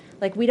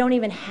 Like, we don't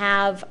even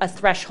have a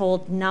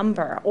threshold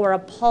number or a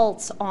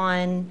pulse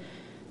on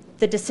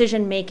the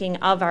decision-making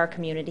of our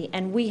community.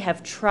 And we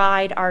have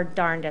tried our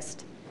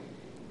darndest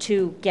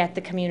to get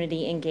the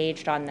community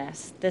engaged on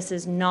this. This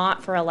is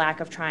not for a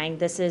lack of trying.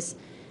 This is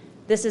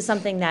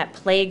something that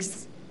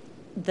plagues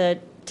the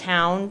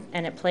town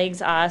and it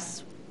plagues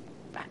us.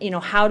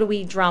 How do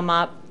we drum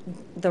up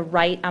the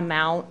right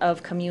amount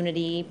of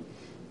community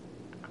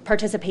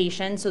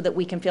participation so that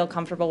we can feel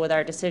comfortable with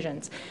our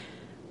decisions?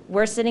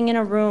 We're sitting in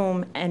a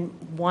room and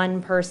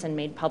one person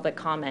made public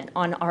comment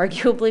on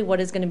arguably what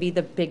is going to be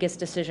the biggest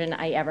decision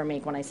I ever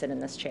make when I sit in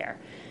this chair.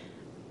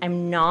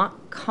 I'm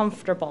not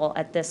comfortable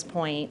at this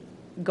point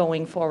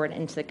going forward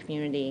into the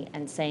community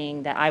and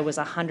saying that I was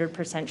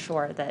 100%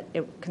 sure that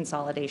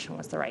consolidation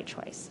was the right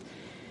choice.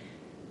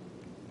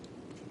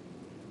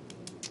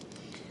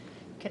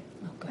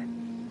 Go ahead.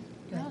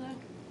 No. Do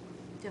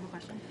you have a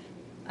question?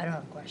 I don't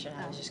have a question.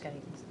 I was just going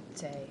to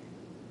say,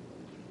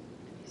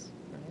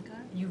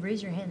 you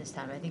raised your hand this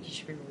time. I think you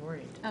should be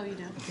rewarded. Oh, you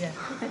do? Yeah.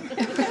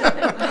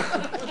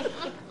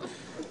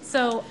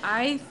 So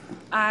I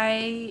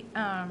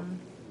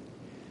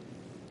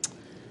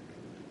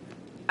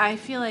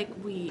feel like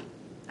we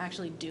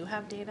actually do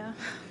have data,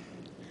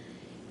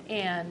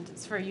 and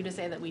for you to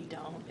say that we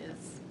don't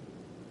is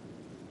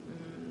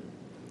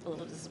a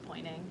little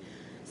disappointing.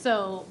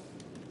 So,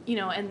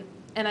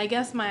 and I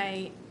guess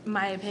my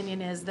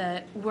opinion is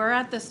that we're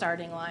at the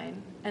starting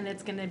line, and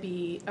it's going to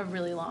be a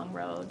really long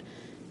road,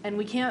 and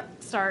we can't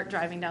start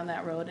driving down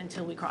that road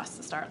until we cross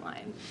the start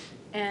line.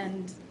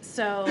 And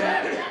so,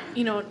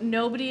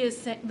 nobody is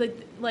saying,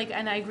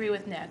 and I agree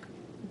with Nick,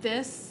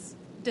 this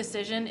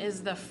decision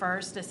is the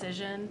first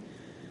decision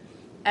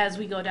as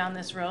we go down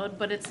this road,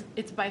 but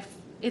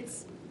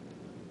it's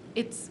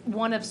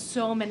one of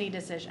so many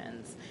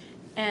decisions.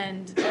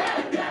 And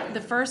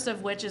the first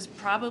of which is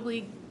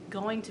probably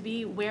going to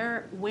be,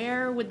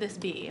 where would this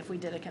be if we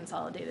did a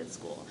consolidated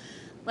school?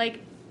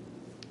 Like,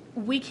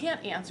 we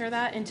can't answer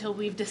that until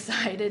we've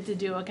decided to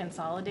do a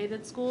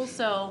consolidated school.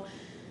 So,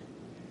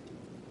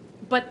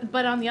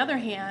 but on the other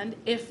hand,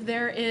 if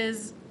there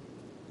is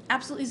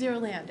absolutely zero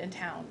land in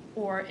town,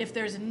 or if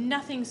there's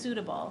nothing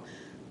suitable,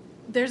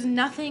 there's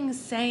nothing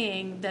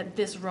saying that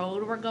this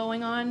road we're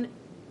going on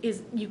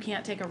you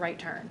can't take a right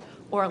turn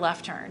or a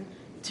left turn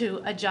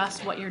to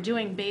adjust what you're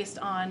doing based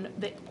on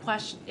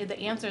the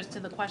answers to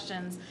the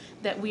questions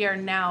that we are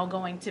now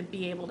going to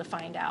be able to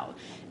find out.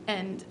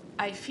 And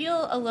I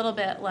feel a little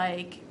bit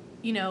like,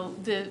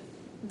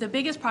 the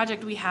biggest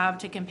project we have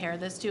to compare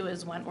this to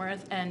is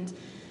Wentworth, and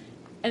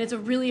it's a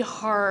really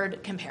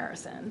hard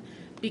comparison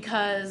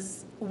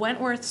because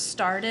Wentworth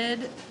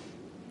started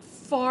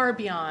far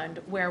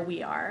beyond where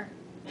we are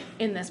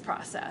in this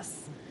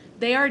process.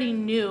 They already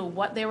knew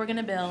what they were going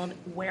to build,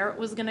 where it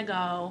was going to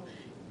go,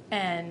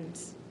 and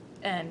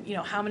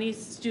how many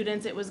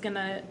students it was going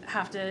to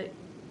have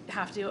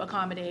to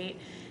accommodate.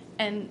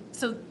 And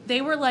so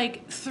they were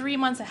like 3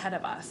 months ahead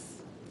of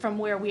us from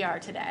where we are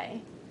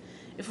today.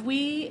 If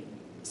we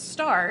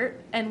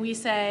start and we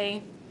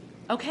say,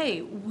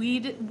 okay,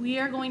 we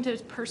are going to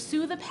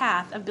pursue the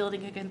path of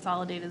building a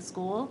consolidated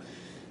school,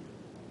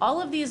 all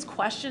of these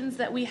questions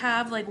that we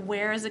have, like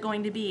where is it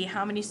going to be,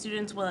 how many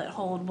students will it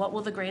hold, what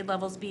will the grade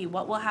levels be,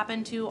 what will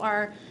happen to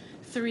our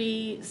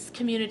 3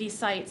 community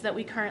sites that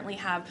we currently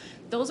have,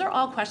 those are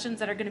all questions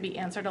that are going to be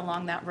answered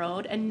along that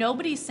road, and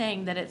nobody's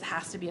saying that it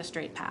has to be a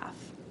straight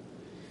path.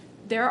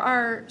 There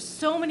are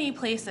so many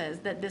places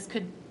that this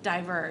could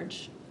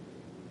diverge,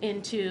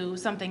 into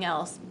something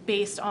else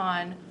based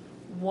on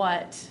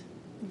what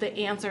the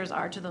answers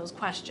are to those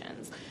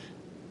questions.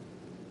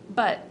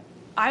 But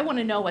I want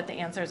to know what the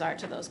answers are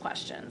to those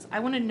questions. I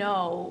want to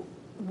know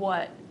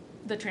what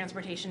the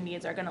transportation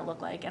needs are going to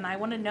look like, and I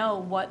want to know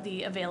what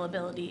the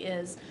availability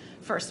is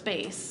for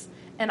space,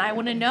 and I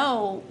want to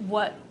know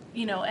what,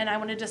 and I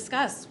want to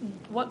discuss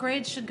what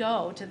grades should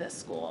go to this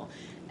school.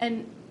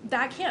 And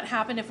that can't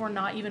happen if we're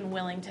not even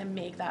willing to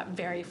make that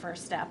very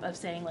first step of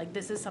saying, like,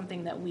 this is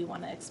something that we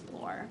want to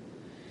explore.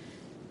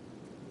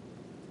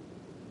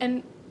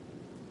 And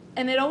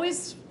it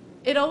always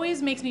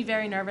makes me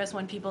very nervous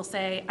when people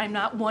say, I'm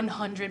not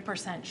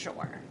 100%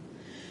 sure.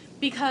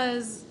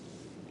 Because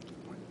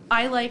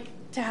I like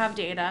to have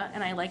data,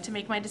 and I like to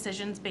make my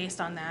decisions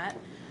based on that.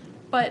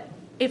 But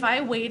if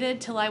I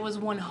waited till I was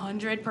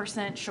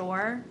 100%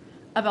 sure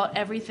about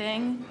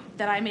everything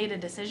that I made a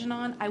decision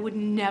on, I would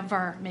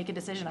never make a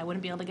decision. I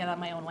wouldn't be able to get out of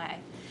my own way.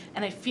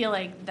 And I feel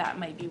like that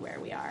might be where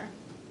we are.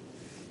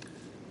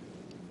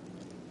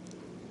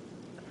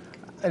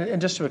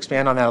 And just to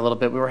expand on that a little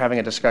bit, we were having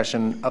a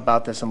discussion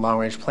about this in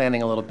long-range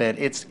planning a little bit.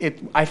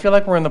 I feel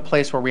like we're in the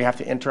place where we have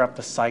to interrupt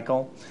the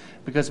cycle,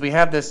 because we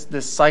have this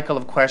cycle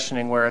of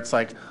questioning where it's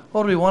like,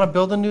 well, do we want to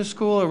build a new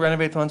school or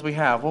renovate the ones we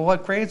have? Well,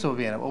 what grades will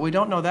be in it? Well, we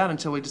don't know that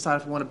until we decide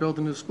if we want to build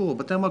a new school.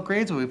 But then what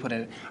grades will we put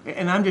in it?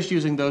 And I'm just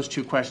using those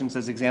two questions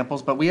as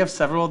examples, but we have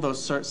several of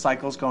those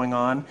cycles going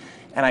on,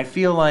 and I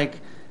feel like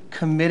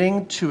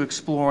committing to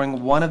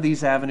exploring one of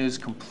these avenues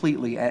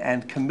completely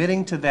and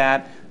committing to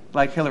that,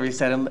 like Hillary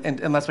said,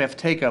 unless we have to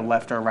take a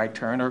left or a right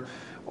turn,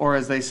 or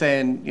as they say,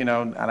 and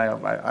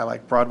I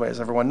like Broadway, as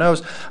everyone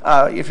knows,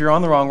 if you're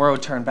on the wrong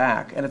road, turn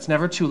back. And it's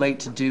never too late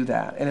to do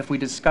that. And if we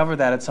discover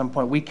that at some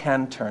point, we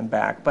can turn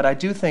back. But I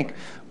do think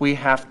we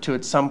have to,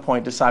 at some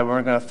point, decide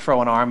we're going to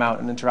throw an arm out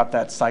and interrupt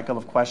that cycle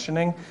of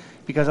questioning,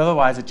 because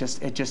otherwise it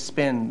just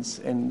spins.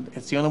 And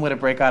it's the only way to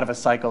break out of a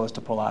cycle is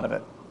to pull out of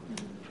it.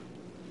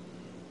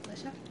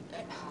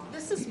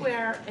 This is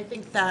where I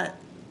think that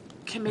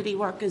committee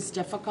work is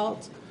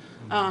difficult.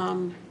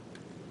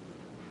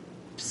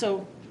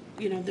 So,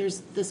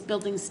 there's this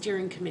building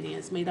steering committee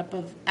is made up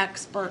of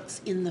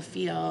experts in the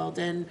field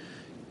and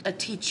a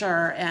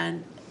teacher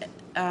and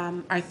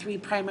our 3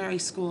 primary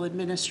school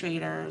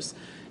administrators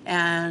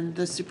and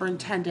the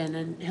superintendent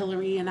and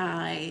Hillary and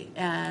I,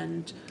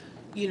 and,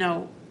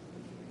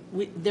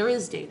 there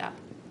is data.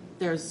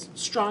 There's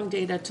strong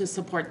data to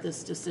support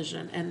this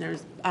decision, and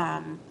there's,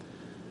 and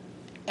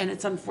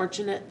it's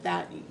unfortunate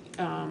that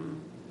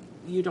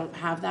you don't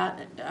have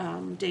that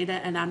data,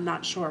 and I'm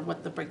not sure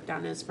what the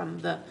breakdown is from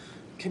the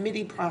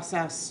committee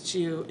process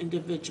to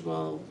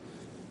individual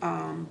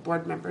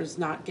board members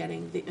not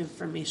getting the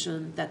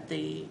information that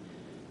they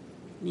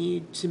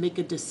need to make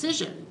a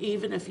decision,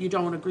 even if you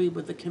don't agree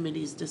with the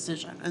committee's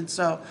decision. And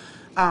so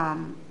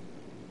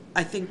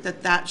I think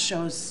that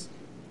shows,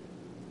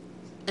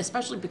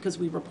 especially because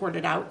we report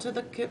it out to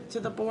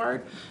the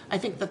board, I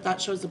think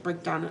that shows a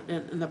breakdown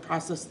in the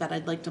process that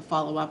I'd like to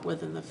follow up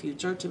with in the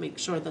future to make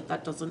sure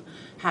that doesn't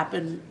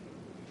happen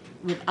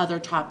with other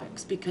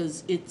topics,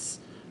 because it's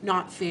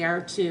not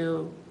fair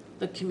to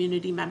the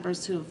community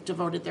members who've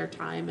devoted their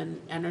time and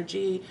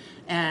energy,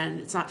 and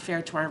it's not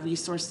fair to our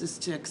resources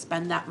to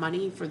expend that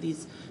money for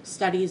these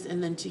studies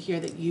and then to hear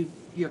that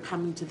you're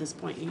coming to this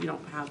point and you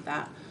don't have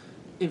that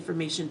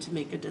information to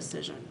make a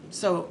decision.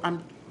 So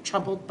I'm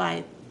troubled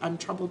by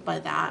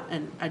that,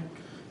 and I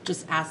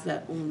just ask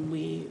that when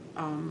we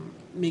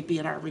maybe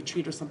at our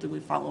retreat or something,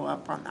 we follow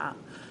up on that.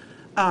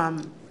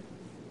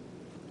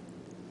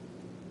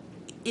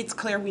 It's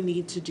clear we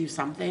need to do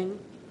something,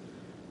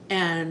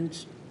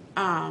 and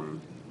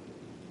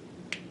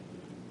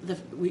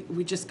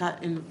we just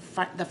got in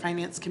the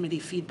finance committee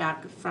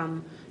feedback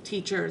from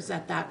teachers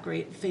at that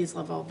grade phase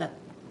level that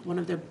one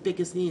of their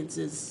biggest needs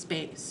is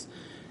space.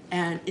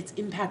 And it's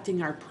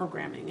impacting our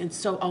programming. And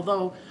so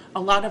although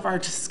a lot of our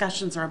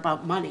discussions are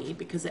about money,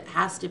 because it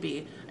has to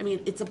be,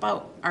 it's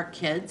about our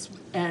kids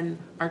and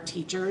our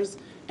teachers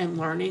and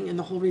learning and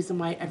the whole reason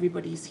why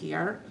everybody's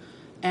here.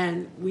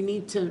 And we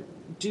need to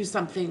do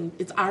something.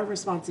 It's our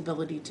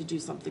responsibility to do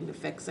something to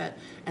fix it.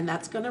 And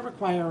that's going to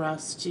require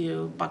us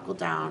to buckle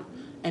down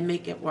and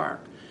make it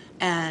work.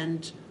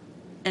 And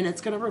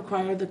it's going to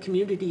require the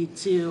community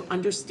to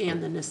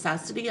understand the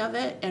necessity of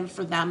it, and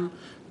for them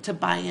to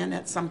buy in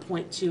at some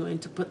point too,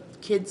 and to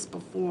put kids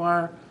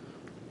before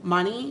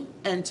money,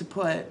 and to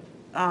put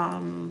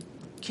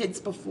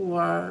kids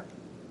before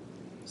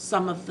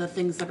some of the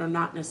things that are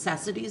not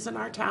necessities in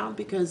our town,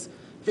 because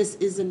this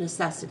is a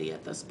necessity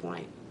at this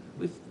point.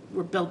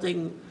 We're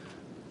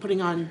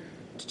putting on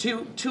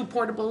two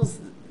portables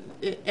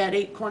at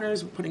 8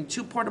 Corners. We're putting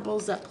 2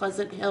 portables at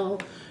Pleasant Hill.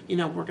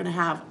 We're going to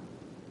have,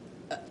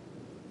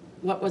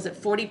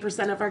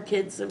 40% of our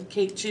kids in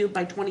K2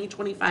 by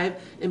 2025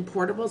 in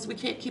portables. We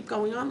can't keep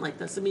going on like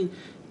this. 45%.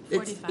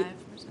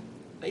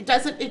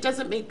 It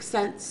doesn't make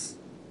sense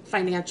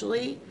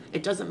financially.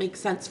 It doesn't make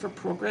sense for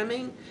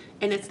programming,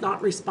 and it's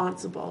not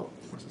responsible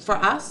for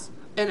us,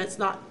 and it's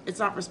not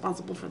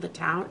responsible for the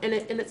town, and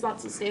it's not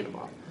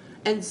sustainable.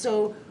 And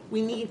so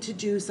we need to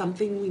do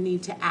something, we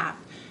need to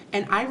act.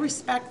 And I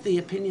respect the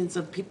opinions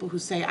of people who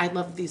say, I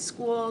love these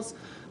schools,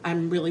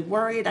 I'm really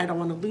worried, I don't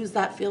want to lose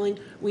that feeling.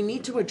 We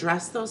need to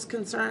address those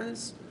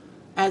concerns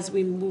as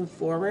we move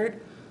forward.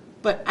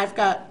 But I've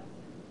got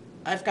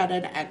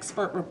an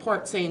expert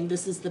report saying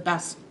this is the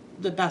best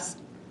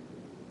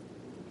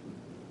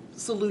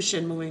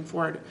solution moving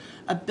forward.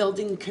 A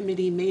building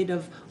committee made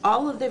of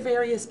all of the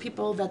various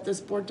people that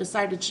this board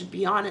decided should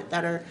be on it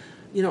that are,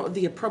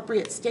 the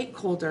appropriate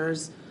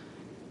stakeholders,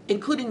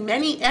 including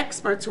many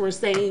experts who are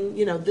saying,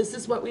 this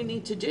is what we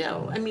need to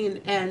do. I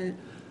mean, and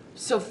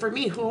so for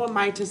me, who am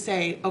I to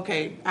say,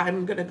 okay,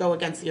 I'm going to go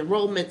against the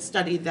enrollment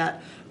study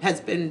that has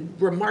been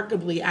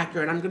remarkably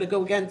accurate. I'm going to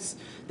go against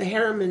the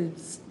Harriman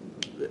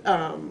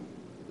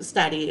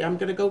study. I'm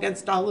going to go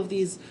against all of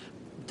this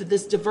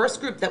diverse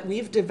group that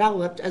we've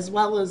developed, as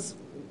well as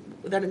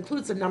that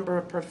includes a number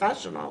of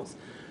professionals,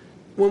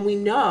 when we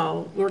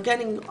know we're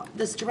getting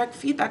this direct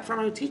feedback from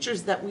our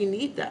teachers that we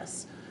need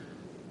this.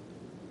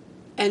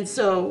 And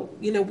so,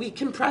 we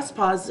can press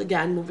pause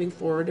again moving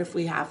forward if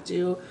we have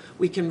to.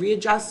 We can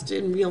readjust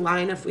and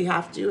realign if we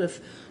have to. If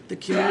the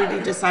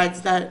community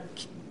decides that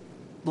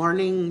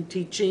learning,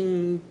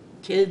 teaching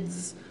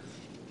kids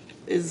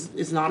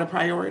is not a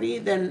priority,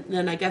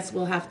 then I guess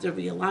we'll have to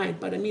realign.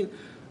 But I mean,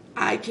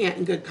 I can't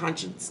in good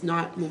conscience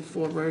not move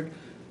forward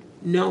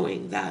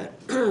knowing that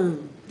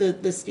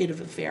the state of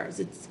affairs,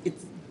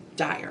 it's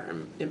dire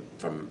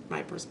from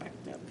my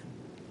perspective.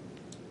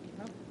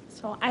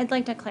 So I'd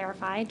like to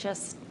clarify,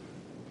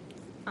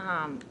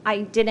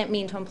 I didn't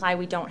mean to imply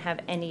we don't have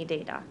any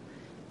data.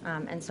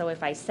 And so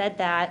if I said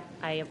that,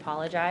 I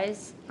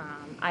apologize.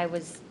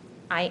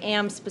 I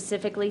am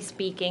specifically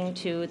speaking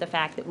to the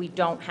fact that we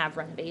don't have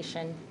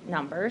renovation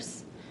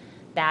numbers.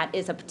 That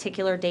is a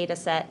particular data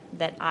set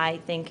that I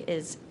think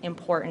is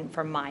important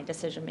for my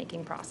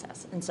decision-making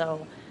process. And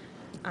so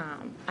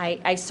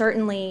I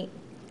certainly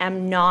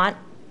am not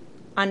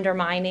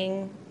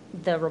undermining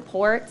the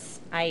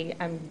reports.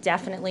 I'm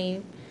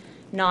definitely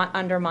not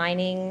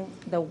undermining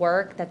the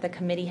work that the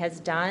committee has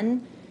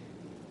done.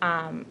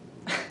 I'm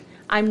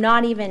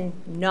not even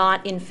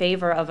not in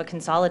favor of a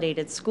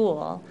consolidated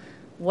school.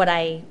 What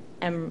I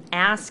am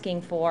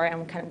asking for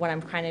and what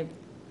I'm kind of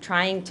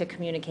trying to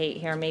communicate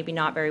here, maybe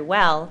not very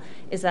well,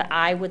 is that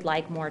I would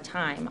like more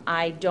time.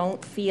 I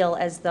don't feel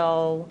as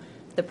though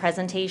the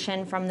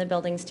presentation from the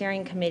Building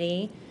Steering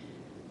Committee,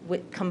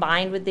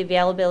 combined with the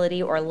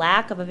availability or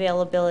lack of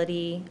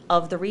availability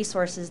of the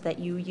resources that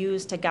you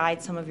use to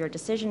guide some of your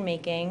decision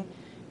making,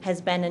 has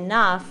been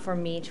enough for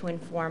me to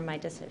inform my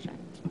decision.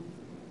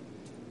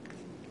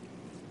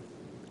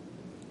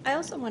 I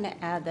also want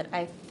to add that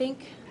I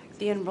think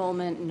the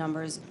enrollment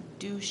numbers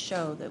do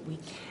show that we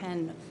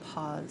can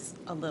pause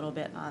a little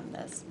bit on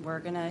this. We're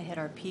going to hit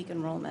our peak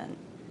enrollment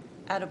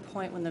at a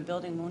point when the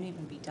building won't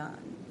even be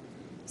done.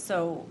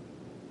 So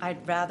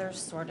I'd rather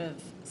sort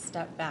of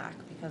step back,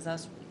 because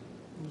us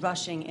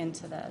rushing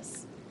into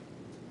this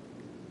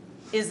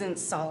isn't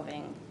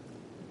solving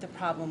the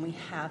problem we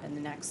have in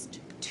the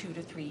next 2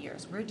 to 3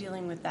 years. We're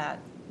dealing with that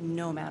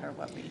no matter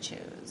what we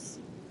choose.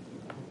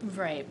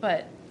 Right,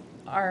 but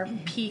our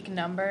peak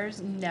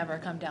numbers never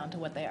come down to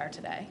what they are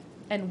today.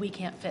 And we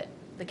can't fit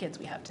the kids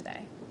we have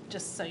today,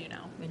 just so you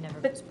know. We never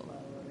goes below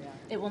where we are.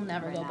 It will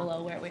never Right go now.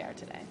 below where we are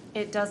today.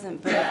 It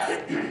doesn't, but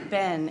it's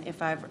been,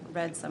 if I've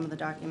read some of the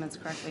documents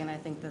correctly, and I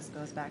think this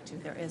goes back to,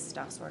 there is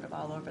stuff sort of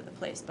all over the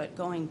place, but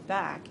going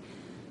back,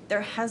 there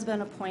has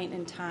been a point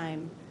in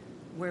time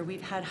where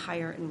we've had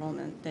higher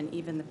enrollment than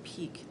even the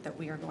peak that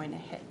we are going to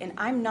hit. And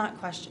I'm not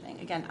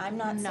questioning, again, I'm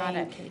not saying. Not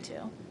at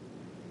K2.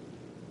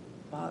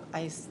 Well,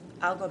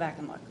 I'll go back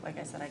and look. Like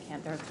I said, I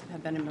can't. There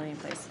have been a million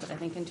places, but I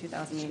think in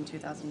 2008 and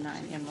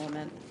 2009, the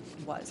enrollment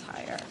was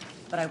higher.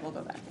 But I will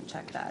go back and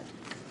check that.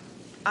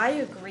 I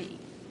agree,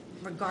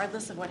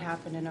 regardless of what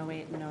happened in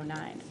 08 and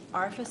 09,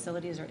 our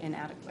facilities are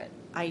inadequate.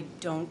 I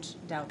don't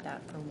doubt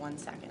that for 1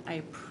 second. I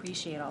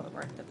appreciate all the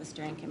work that the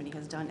steering committee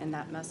has done, and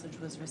that message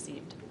was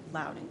received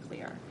loud and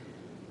clear.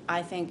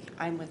 I think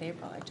I'm with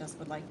April. I just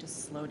would like to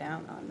slow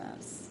down on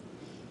this.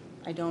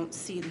 I don't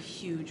see the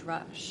huge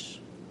rush.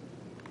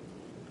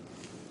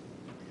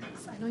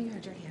 I know you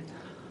had your hand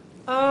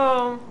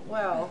up.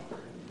 Well,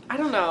 I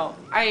don't know.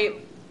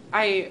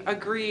 I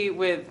agree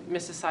with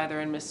Mrs. Seither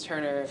and Ms.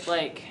 Turner.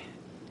 Like,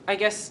 I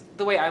guess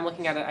the way I'm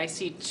looking at it, I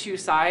see two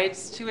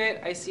sides to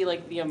it. I see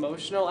like the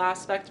emotional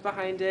aspect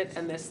behind it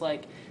and this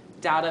like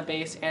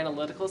database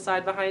analytical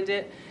side behind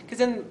it.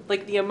 Because in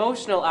like the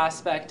emotional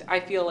aspect,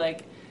 I feel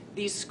like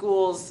these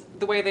schools,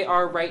 the way they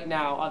are right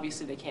now,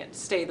 obviously they can't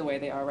stay the way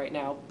they are right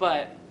now,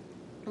 but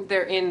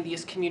they're in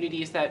these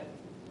communities that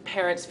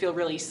parents feel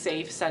really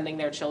safe sending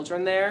their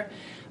children there.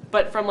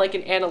 But from like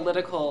an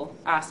analytical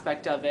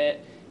aspect of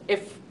it,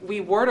 if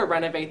we were to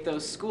renovate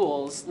those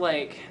schools,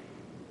 like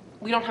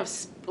we don't have,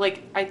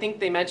 like I think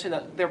they mentioned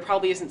that there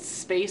probably isn't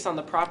space on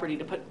the property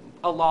to put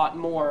a lot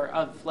more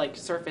of like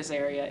surface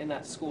area in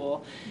that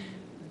school.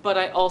 But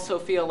I also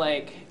feel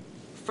like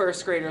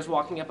first graders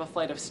walking up a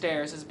flight of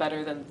stairs is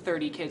better than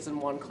 30 kids in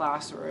one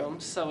classroom.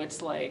 So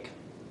it's like,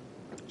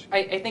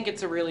 I think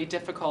it's a really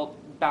difficult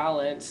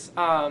balance.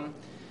 I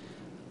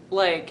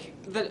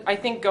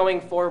think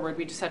going forward,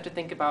 we just have to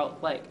think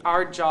about like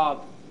our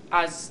job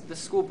as the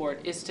school board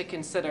is to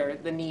consider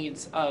the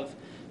needs of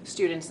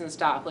students and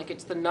staff. Like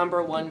it's the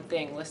 #1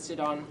 thing listed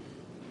on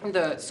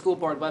the school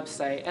board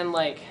website, and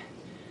like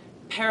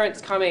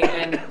parents coming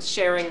and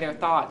sharing their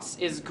thoughts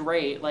is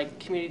great. Like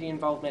community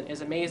involvement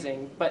is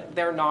amazing, but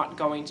they're not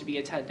going to be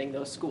attending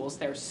those schools.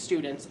 Their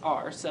students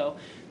are. So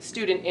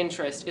student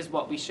interest is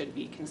what we should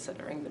be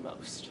considering the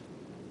most.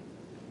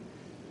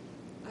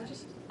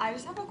 I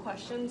just have a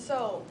question.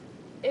 So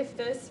if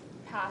this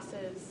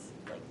passes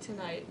like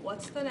tonight,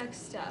 what's the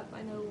next step?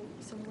 I know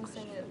someone was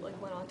saying it like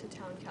went on to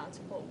town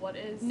council, but what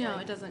is No,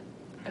 like, it doesn't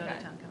go to Okay.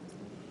 town council.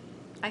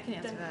 I can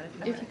answer Then- that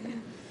if you okay.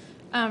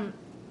 want.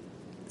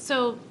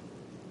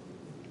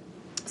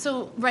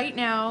 So right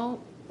now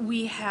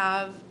we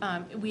have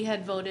we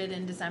had voted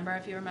in December,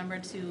 if you remember,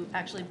 to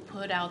actually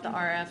put out the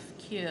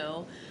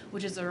RFQ,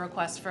 which is a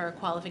request for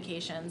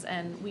qualifications,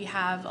 and we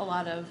have a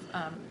lot of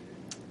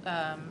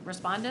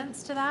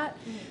respondents to that.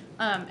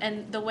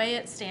 And the way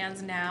it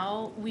stands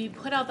now, we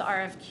put out the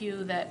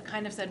RFQ that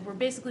kind of said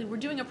we're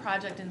doing a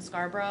project in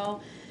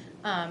Scarborough,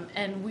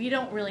 and we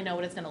don't really know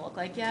what it's going to look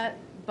like yet,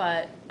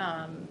 but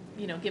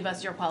give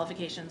us your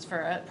qualifications for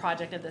a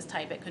project of this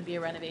type. It could be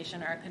a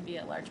renovation or it could be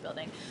a large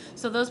building.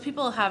 So those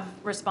people have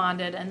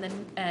responded,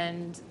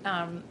 and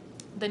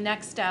the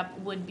next step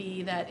would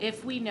be that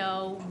if we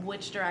know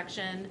which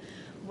direction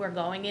we're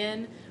going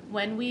in,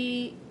 when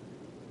we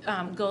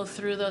go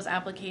through those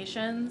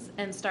applications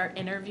and start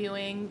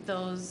interviewing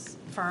those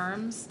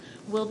firms,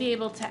 we'll be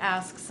able to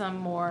ask some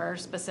more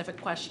specific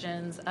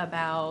questions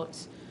about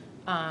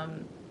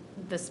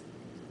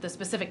the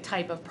specific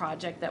type of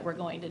project that we're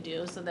going to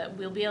do, so that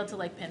we'll be able to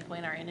like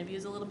pinpoint our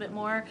interviews a little bit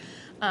more.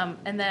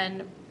 And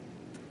then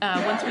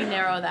once we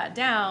narrow that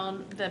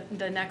down,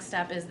 the next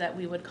step is that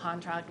we would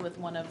contract with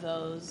one of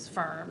those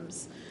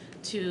firms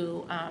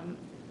to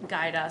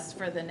guide us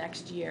for the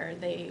next year.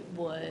 They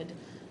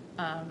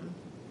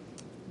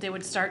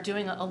would start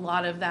doing a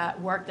lot of that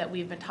work that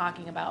we've been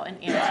talking about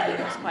and answering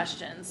those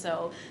questions.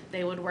 So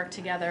they would work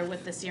together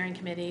with the steering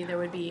committee. There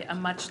would be a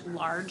much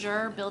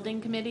larger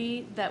building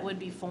committee that would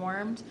be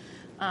formed,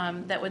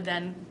 that would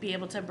then be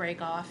able to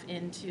break off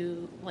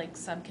into like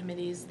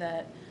subcommittees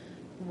that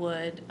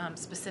would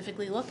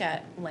specifically look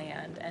at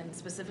land and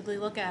specifically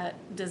look at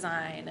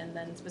design and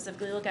then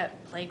specifically look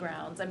at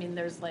playgrounds. I mean,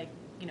 there's like,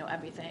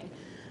 everything.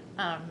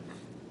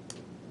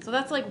 So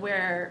that's like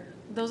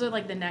those are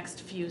like the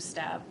next few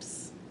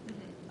steps.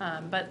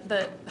 But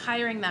the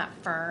hiring that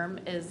firm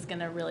is going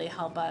to really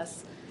help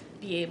us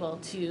be able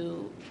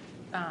to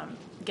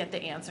get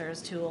the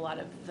answers to a lot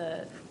of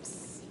the,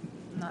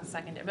 not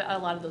secondary, but a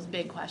lot of those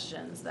big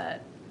questions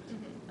that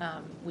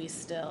we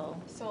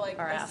still So like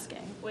are this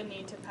asking. would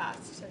need to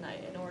pass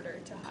tonight in order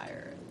to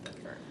hire the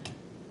firm.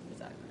 Is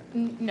that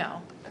correct?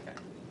 No, Okay.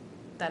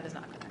 that is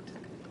not correct.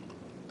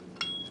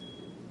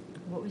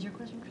 What was your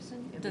question,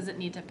 Kristen? Does it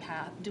need to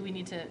pass? Do we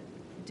need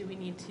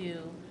to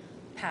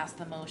pass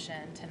the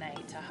motion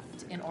tonight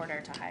in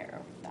order to hire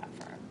that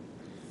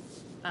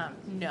firm?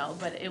 No,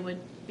 but it would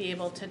be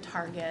able to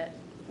target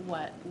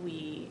what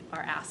we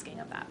are asking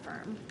of that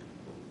firm.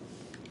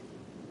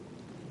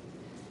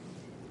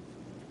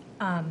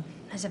 I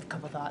just have a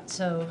couple thoughts.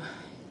 So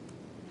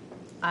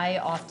I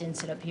often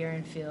sit up here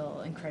and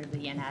feel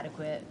incredibly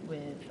inadequate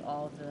with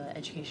all of the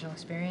educational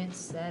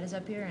experience that is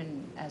up here,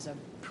 and as a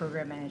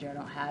program manager, I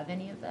don't have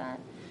any of that.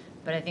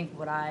 But I think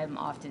what I'm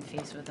often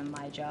faced with in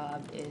my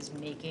job is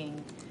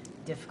making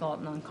difficult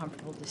and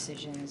uncomfortable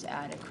decisions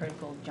at a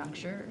critical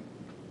juncture,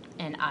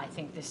 and I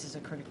think this is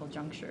a critical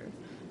juncture.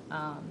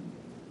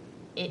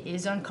 It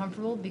is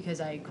uncomfortable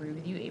because I agree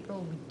with you, April,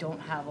 we don't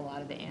have a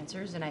lot of the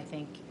answers, and I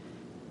think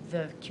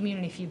the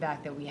community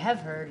feedback that we have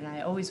heard, and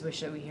I always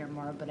wish that we hear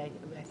more, but I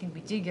think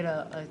we did get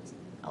a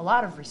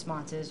lot of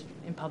responses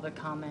in public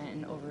comment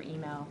and over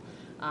email,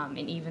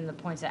 and even the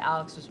points that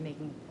Alex was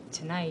making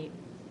tonight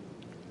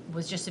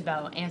was just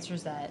about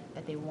answers that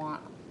they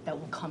want that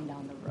will come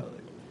down the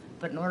road.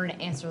 But in order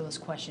to answer those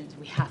questions,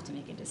 we have to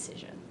make a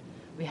decision.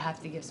 We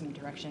have to give some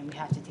direction. We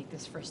have to take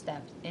this first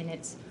step. And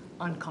it's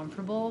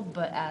uncomfortable,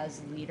 but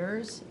as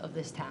leaders of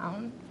this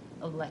town,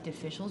 elected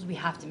officials, we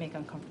have to make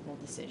uncomfortable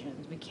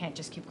decisions. We can't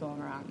just keep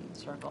going around in a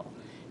circle.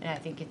 And I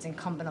think it's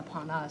incumbent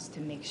upon us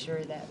to make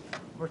sure that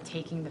we're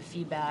taking the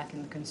feedback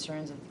and the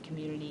concerns of the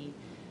community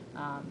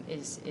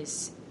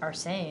are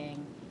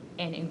saying,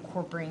 and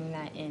incorporating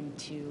that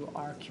into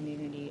our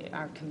community,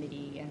 our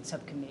committee and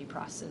subcommittee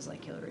process,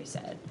 like Hillary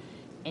said,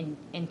 and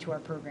into our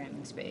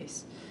programming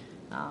space.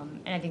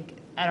 And I think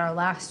at our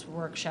last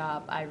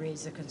workshop, I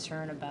raised a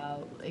concern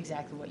about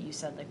exactly what you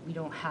said, like we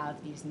don't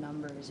have these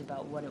numbers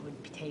about what it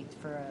would take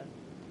for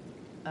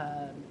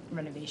a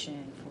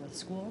renovation for the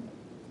school.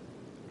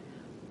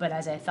 But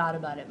as I thought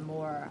about it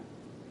more,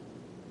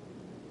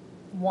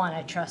 one,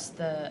 I trust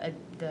the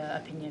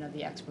opinion of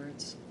the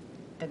experts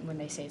that when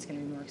they say it's going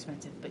to be more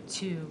expensive. But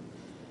two,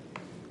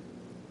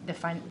 the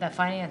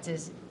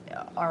finances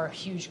are a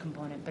huge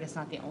component, but it's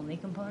not the only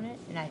component.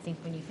 And I think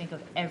when you think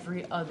of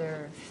every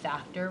other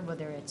factor,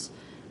 whether it's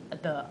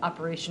the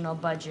operational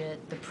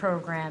budget, the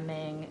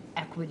programming,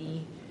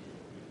 equity,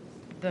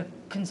 the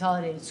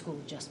consolidated school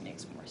just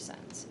makes more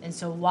sense. And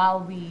so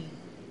while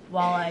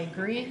I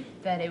agree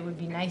that it would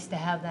be nice to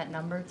have that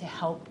number to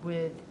help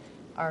with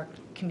our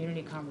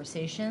community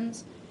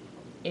conversations,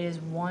 it is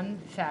one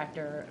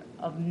factor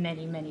of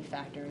many, many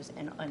factors,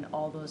 and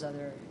all those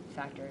other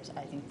factors,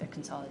 I think the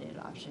consolidated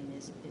option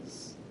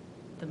is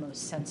the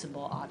most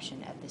sensible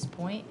option at this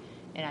point.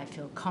 And I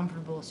feel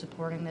comfortable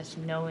supporting this,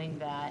 knowing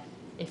that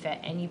if at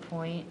any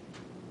point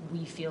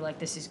we feel like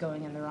this is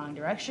going in the wrong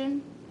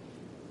direction,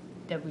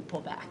 that we pull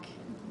back.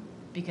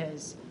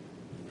 Because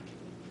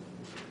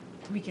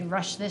we can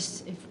rush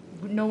this. If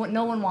no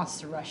one wants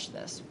to rush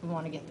this. We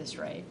want to get this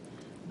right.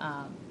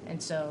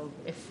 And so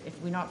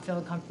if we're not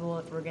feeling comfortable,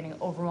 if we're getting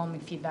overwhelming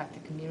feedback to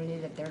the community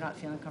that they're not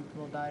feeling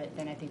comfortable about it,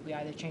 then I think we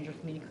either change our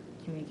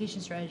communication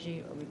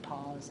strategy or we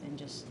pause and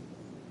just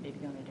maybe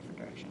go in a different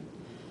direction.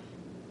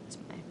 That's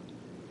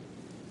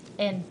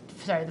and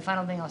sorry, the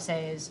final thing I'll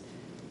say is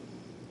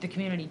the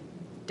community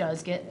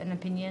does get an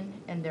opinion,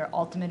 and their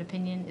ultimate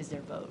opinion is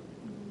their vote.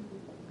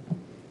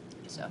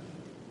 So.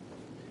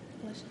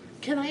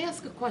 Can I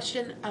ask a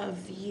question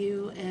of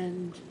you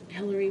and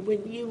Hillary?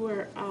 When you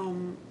were,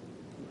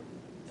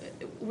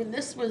 when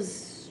this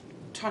was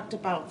talked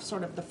about,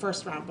 sort of the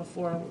first round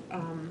before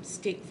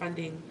state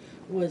funding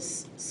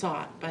was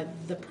sought by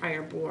the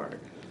prior board,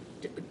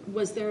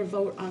 was there a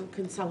vote on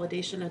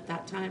consolidation at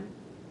that time?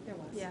 There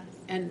was. Yes.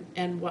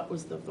 And what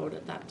was the vote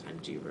at that time?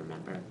 Do you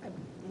remember? I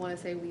want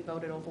to say we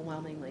voted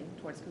overwhelmingly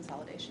towards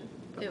consolidation.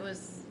 It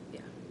was,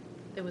 yeah,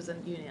 it was a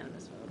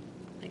unanimous vote.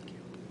 Thank you.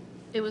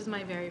 It was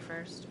my very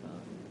first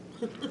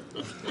vote.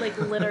 Like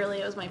literally,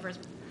 it was my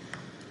first.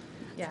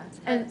 Yeah,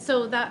 and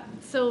so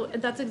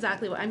that's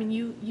exactly what, I mean,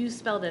 you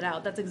spelled it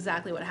out. That's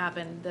exactly what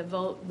happened. The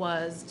vote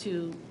was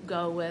to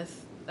go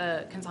with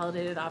a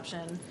consolidated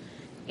option,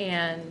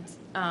 and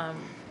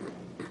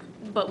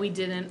but we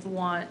didn't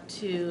want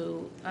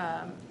to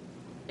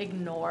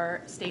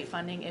ignore state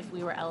funding if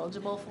we were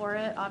eligible for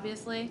it,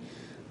 obviously.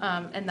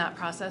 And that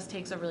process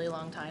takes a really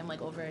long time,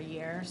 like over a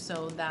year.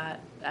 So that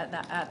at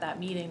that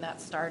meeting,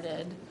 that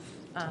started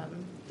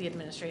the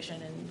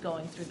administration and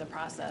going through the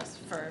process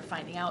for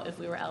finding out if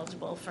we were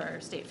eligible for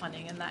state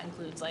funding, and that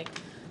includes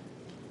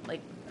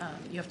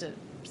you have to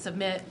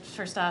submit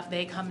for stuff.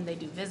 They come and they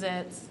do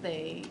visits.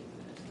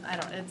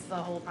 It's the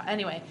whole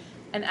anyway.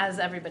 And as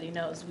everybody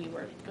knows, we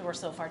were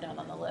so far down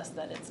on the list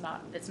that it's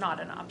not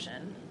an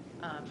option,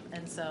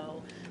 and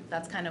so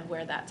that's kind of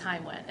where that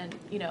time went. And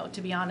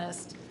to be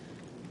honest,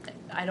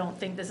 I don't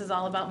think this is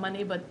all about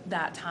money, but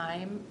that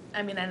time,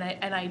 I mean,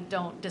 and I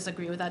don't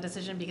disagree with that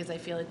decision, because I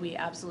feel like we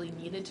absolutely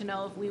needed to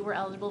know if we were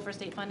eligible for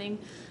state funding.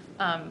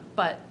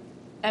 But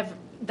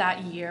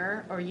that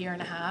year or year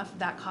and a half,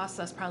 that costs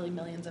us probably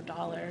millions of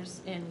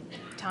dollars in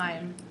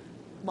time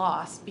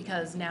lost,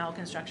 because now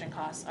construction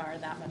costs are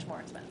that much more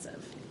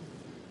expensive.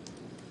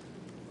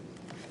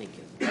 Thank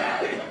you.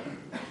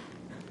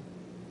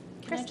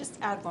 Can I just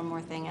add one more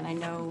thing? And I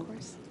know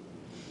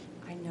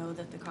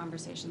that the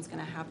conversation's going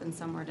to happen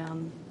somewhere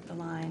down the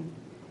line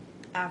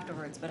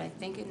afterwards, but I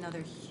think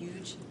another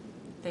huge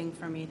thing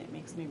for me that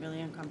makes me really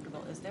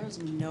uncomfortable is there's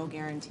no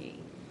guarantee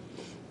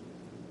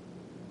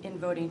in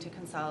voting to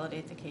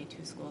consolidate the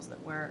K-2 schools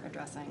that we're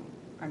addressing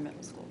our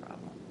middle school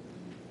problem.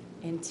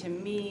 And to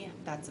me,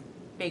 that's a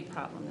big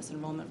problem. This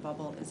enrollment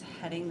bubble is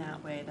heading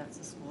that way. That's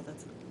a school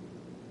that's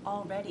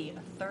already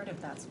a third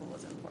of that school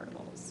is in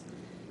portables.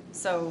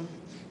 So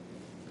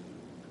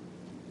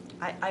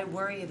I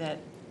worry that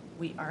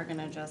we are going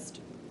to just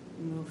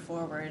move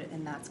forward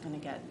and that's going to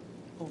get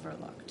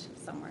overlooked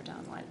somewhere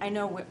down the line. I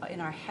know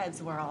in our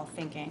heads we're all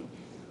thinking,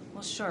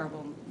 well, sure,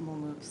 we'll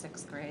move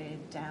 6th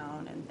grade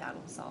down and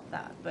that'll solve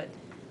that. But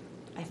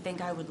I think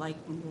I would like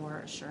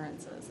more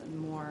assurances and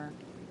more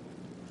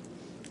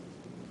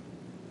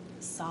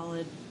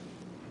solid,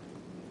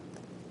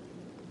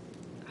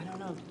 I don't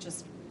know,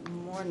 just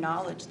more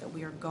knowledge that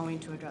we are going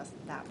to address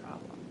that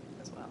problem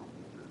as well.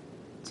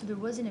 So there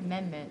was an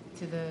amendment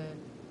to the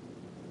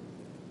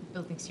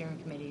Building Steering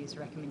Committee's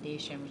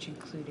recommendation, which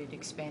included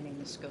expanding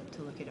the scope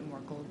to look at it more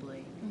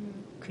globally. Mm-hmm.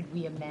 Could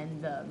we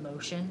amend the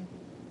motion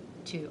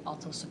to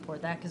also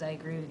support that? Because I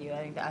agree with you.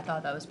 I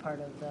thought that was part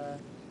of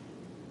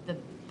the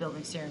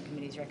Building Steering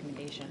Committee's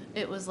recommendation.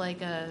 It was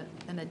like an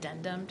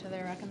addendum to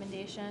their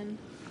recommendation.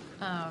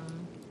 I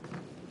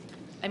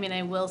mean,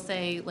 I will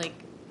say,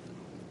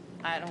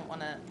 I don't want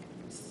to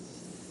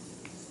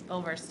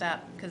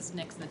overstep because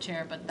Nick's the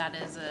chair, but that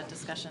is a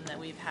discussion that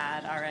we've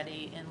had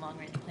already in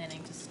long-range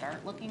planning to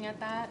start looking at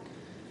that.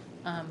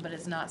 But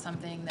it's not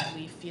something that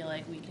we feel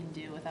like we can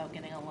do without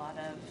getting a lot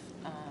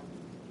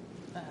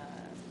of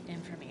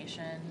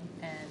information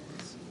and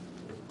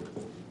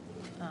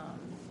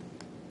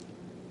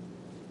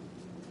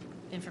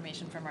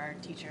information from our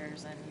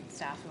teachers and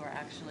staff who are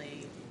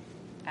actually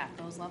at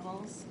those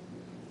levels.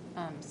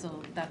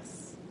 So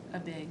that's a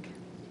big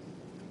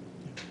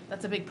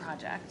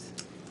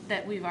project.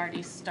 that we've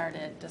already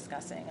started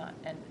discussing on,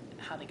 and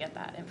how to get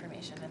that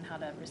information and how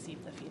to receive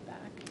the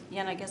feedback.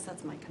 Yeah, and I guess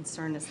that's my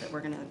concern, is that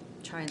we're gonna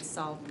try and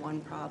solve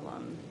one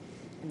problem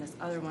and this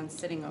other one's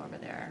sitting over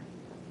there,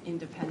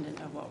 independent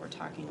of what we're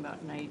talking about,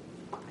 and I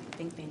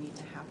think they need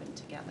to happen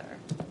together.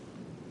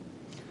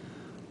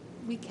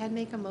 We can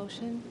make a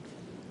motion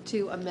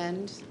to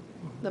amend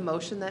the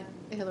motion that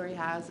Hillary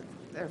has,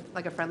 or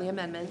like a friendly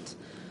amendment,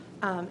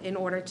 in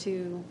order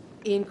to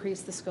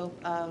increase the scope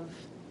of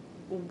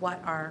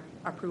what our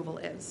approval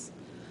is.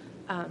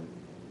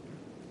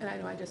 And I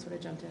know I just sort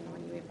of jumped in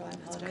on you, April, I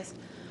apologize.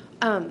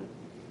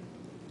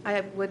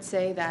 I would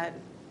say that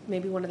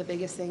maybe one of the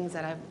biggest things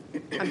that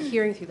I'm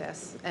hearing through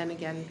this, and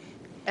again,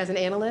 as an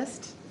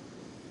analyst,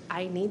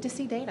 I need to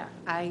see data.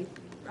 I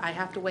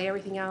have to weigh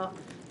everything out.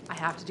 I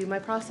have to do my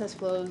process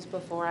flows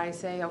before I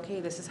say, okay,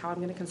 this is how I'm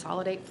going to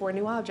consolidate 4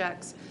 new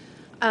objects.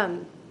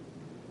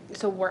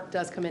 So work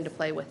does come into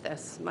play with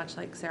this, much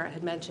like Sarah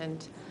had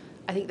mentioned.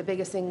 I think the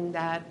biggest thing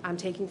that I'm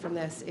taking from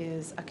this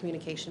is a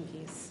communication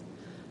piece.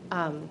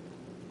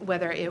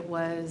 Whether it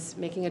was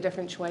making a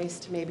different choice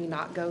to maybe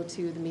not go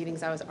to the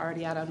meetings I was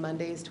already at on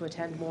Mondays, to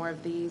attend more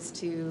of these,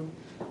 to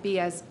be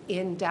as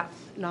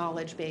in-depth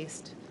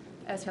knowledge-based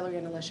as Hillary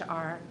and Alicia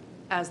are,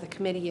 as the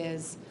committee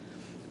is.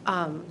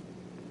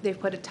 They've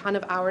put a ton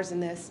of hours in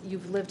this.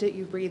 You've lived it,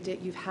 you've breathed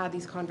it, you've had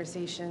these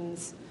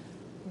conversations.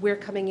 We're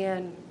coming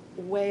in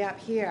way up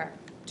here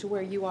to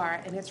where you are,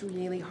 and it's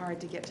really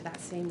hard to get to that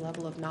same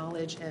level of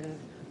knowledge and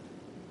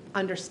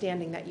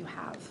understanding that you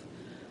have.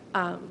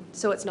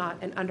 So it's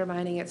not an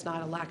undermining, it's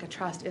not a lack of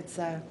trust, it's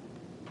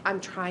I'm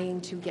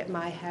trying to get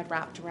my head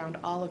wrapped around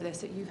all of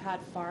this, that you've had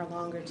far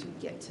longer to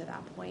get to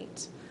that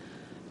point.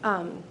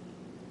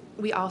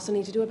 We also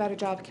need to do a better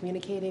job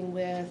communicating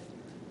with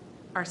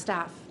our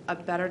staff, a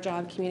better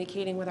job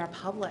communicating with our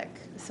public,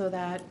 so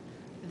that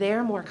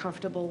they're more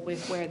comfortable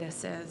with where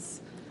this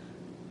is.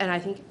 And I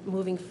think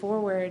moving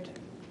forward,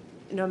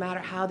 no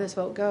matter how this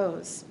vote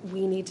goes,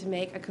 we need to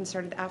make a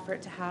concerted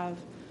effort to have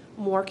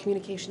more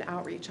communication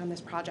outreach on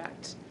this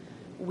project.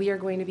 We are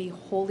going to be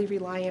wholly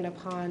reliant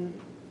upon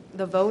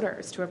the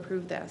voters to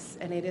approve this,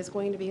 and it is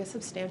going to be a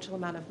substantial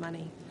amount of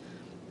money.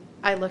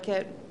 I look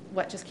at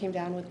what just came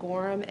down with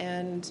Gorham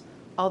and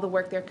all the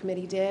work their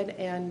committee did,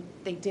 and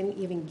they didn't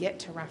even get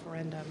to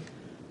referendum.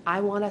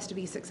 I want us to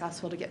be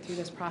successful to get through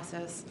this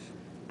process.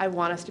 I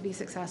want us to be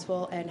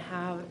successful and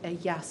have a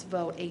yes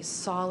vote, a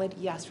solid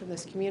yes from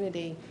this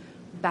community,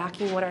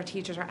 backing what our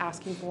teachers are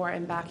asking for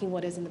and backing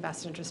what is in the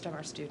best interest of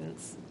our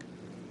students.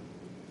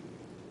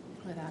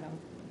 With that, I'll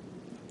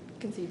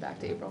concede back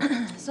to April.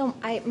 So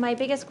my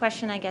biggest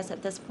question, I guess,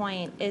 at this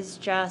point is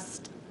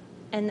just,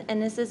 and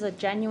this is a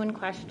genuine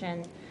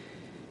question,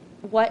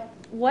 what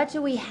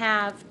do we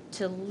have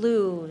to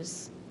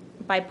lose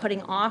by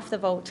putting off the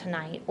vote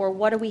tonight, or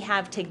what do we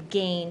have to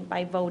gain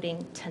by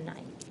voting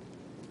tonight?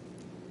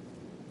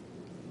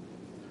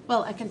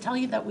 Well, I can tell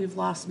you that we've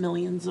lost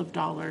millions of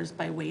dollars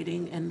by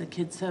waiting, and the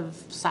kids have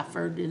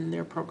suffered in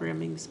their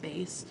programming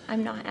space.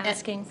 I'm not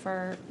asking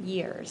for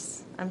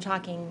years. I'm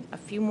talking a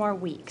few more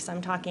weeks.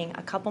 I'm talking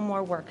a couple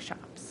more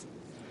workshops.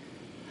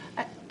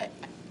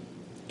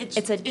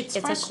 It's a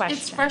question.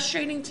 It's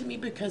frustrating to me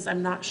because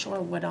I'm not sure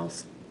what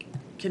else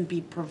can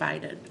be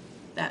provided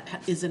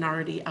that isn't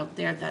already out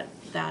there,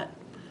 that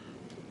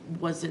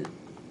wasn't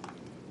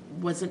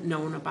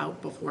known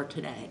about before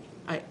today.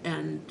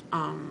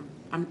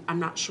 I'm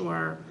not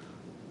sure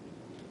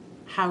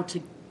how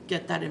to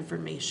get that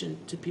information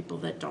to people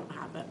that don't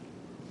have it.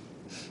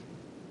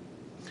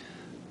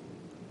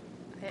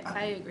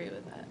 I agree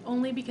with that,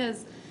 only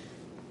because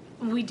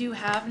we do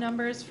have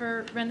numbers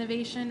for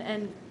renovation,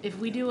 and if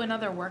we do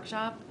another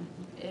workshop,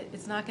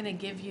 it's not going to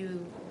give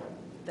you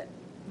the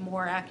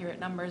more accurate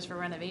numbers for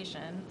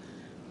renovation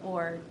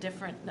or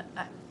different.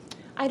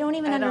 I don't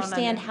even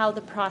understand how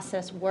the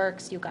process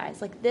works, you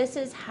guys. Like, this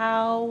is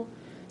how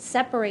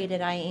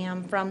separated I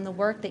am from the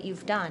work that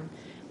you've done.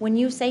 When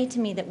you say to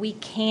me that we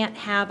can't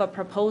have a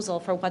proposal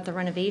for what the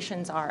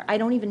renovations are, I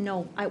don't even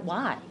know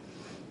why.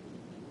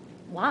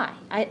 Why?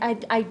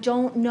 I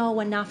don't know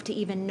enough to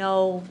even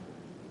know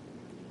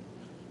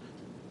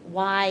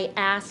why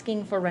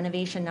asking for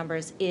renovation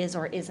numbers is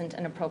or isn't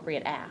an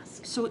appropriate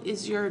ask. So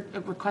is your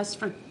request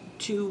for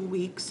 2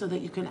 weeks so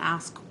that you can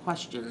ask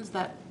questions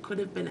that could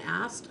have been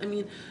asked? I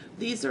mean,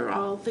 these are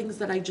all things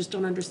that I just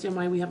don't understand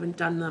why we haven't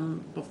done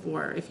them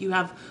before. If you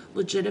have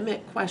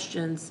legitimate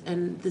questions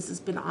and this has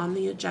been on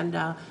the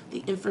agenda,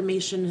 the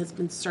information has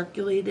been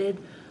circulated,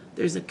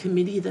 there's a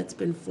committee that's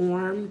been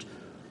formed,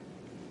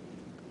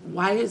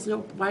 why is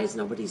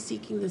nobody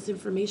seeking this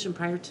information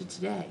prior to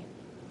today?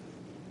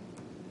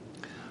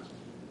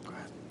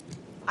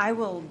 I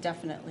will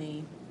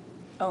definitely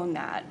own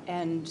that,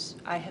 and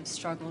I have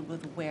struggled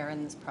with where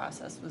in this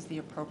process was the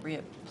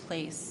appropriate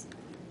place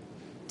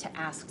to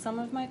ask some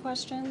of my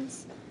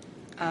questions.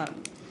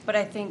 But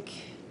I think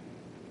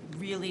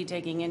really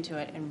digging into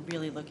it and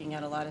really looking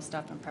at a lot of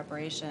stuff in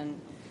preparation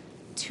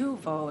to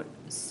vote,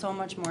 so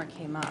much more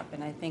came up,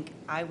 and I think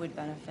I would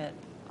benefit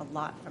a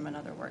lot from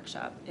another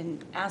workshop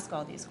and ask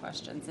all these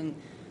questions and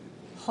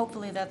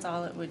hopefully that's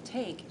all it would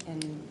take,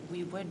 and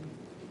we would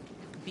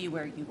be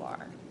where you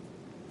are.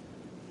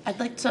 I'd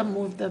like to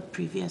move the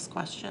previous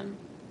question.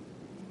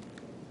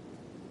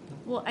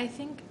 Well, I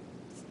think,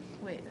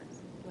 wait,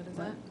 what is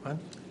that? What?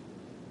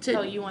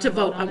 Oh, you want To to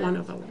vote, on I it? want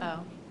to vote. Oh.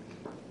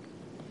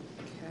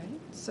 Okay,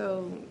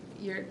 so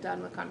you're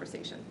done with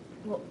conversation.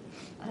 Well,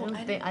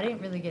 I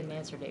didn't really get an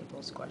answer to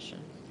April's question.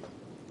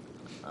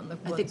 I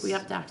think we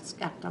have to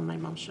act on my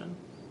motion.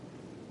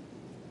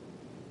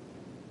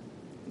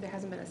 There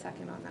hasn't been a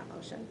second on that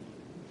motion.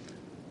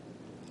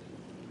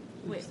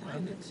 Wait, I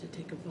need to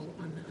take a vote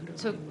on the underlying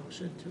So-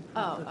 motion to approve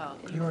Oh,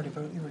 the. You already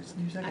voted, you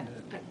seconded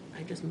it.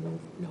 I just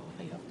moved, no,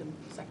 I have to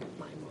second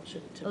my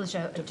motion to.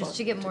 Alicia, to just vote,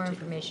 to get more take-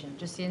 information,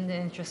 just in the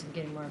interest of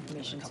getting more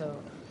information,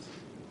 so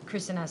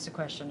Kristen asked a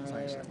question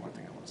earlier.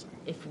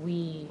 If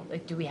we,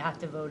 like, do we have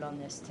to vote on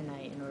this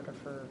tonight in order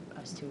for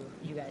us to,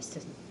 you guys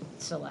to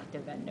select a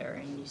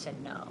vendor, and you said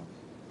no.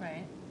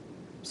 Right.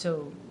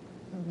 So,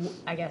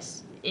 I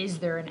guess, is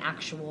there an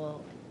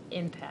actual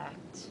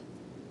impact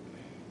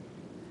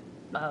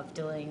of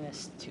delaying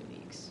this 2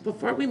 weeks?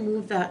 Before we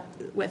move that,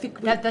 I think.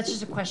 That's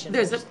just a question.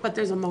 But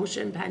there's a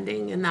motion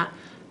pending, and that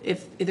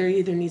if there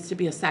either needs to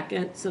be a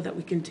second so that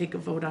we can take a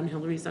vote on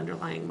Hillary's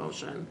underlying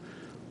motion,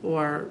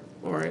 or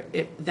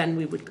then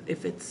we would,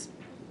 if it's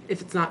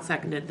not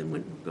seconded, then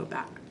we'd go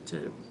back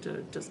to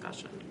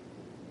discussion.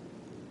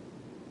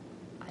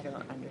 I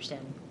don't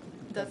understand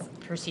the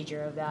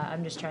procedure of that.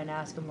 I'm just trying to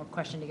ask a more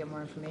question to get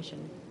more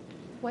information.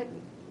 What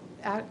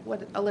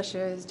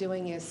Alicia is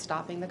doing is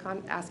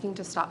asking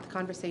to stop the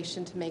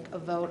conversation to make a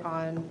vote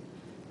on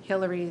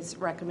Hillary's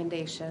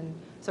recommendation.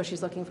 So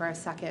she's looking for a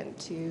second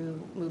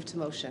to move to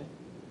motion.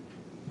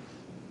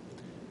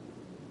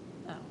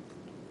 Oh.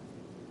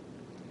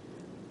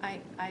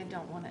 I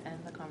don't want to end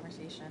the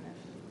conversation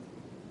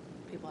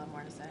if people have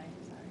more to say,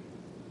 sorry.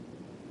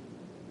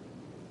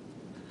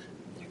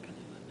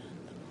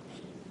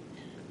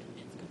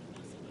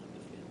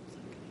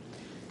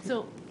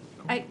 So,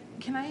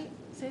 can I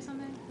say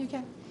something? You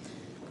can.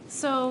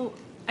 So,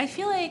 I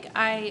feel like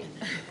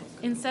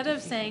instead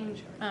of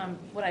saying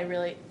what I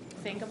really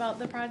think about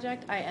the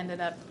project, I ended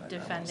up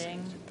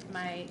defending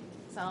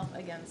myself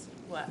against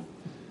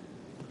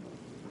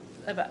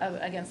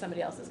against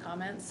somebody else's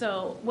comments.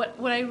 So, what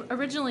I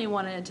originally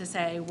wanted to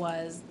say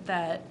was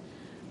that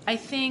I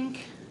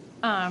think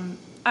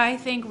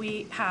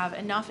we have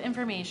enough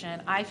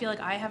information. I feel like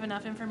I have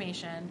enough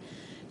information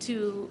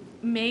to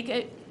make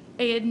a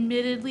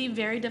admittedly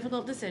very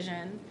difficult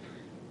decision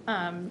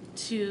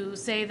to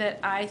say that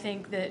I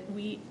think that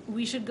we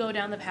should go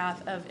down the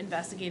path of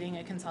investigating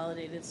a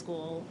consolidated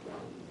school.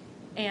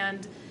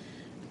 And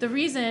the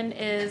reason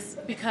is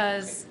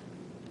because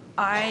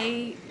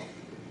I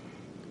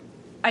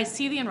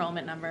see the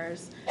enrollment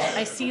numbers.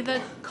 I see the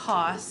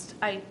cost.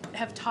 I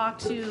have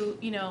talked to,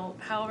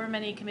 however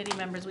many committee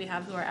members we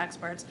have who are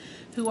experts,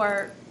 who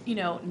are,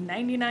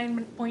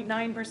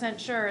 99.9%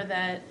 sure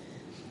that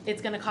it's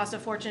going to cost a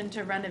fortune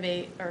to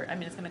renovate,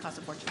 it's going to cost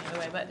a fortune either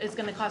way, but it's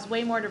going to cost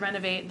way more to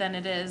renovate than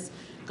it is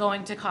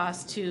going to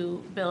cost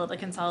to build a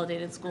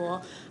consolidated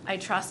school. I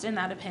trust in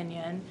that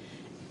opinion.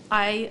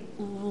 I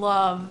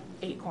love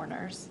Eight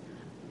Corners.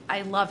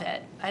 I love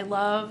it. I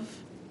love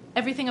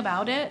everything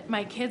about it.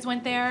 My kids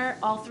went there,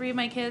 all three of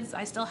my kids.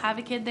 I still have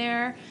a kid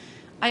there.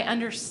 I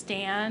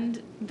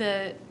understand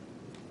the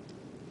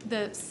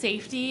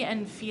safety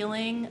and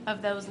feeling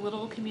of those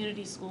little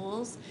community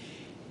schools,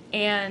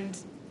 and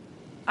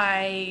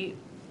I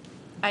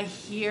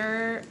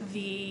hear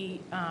the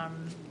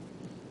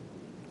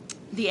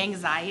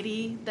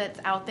anxiety that's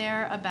out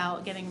there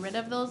about getting rid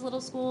of those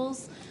little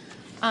schools,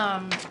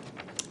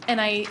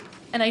 and I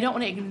don't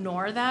want to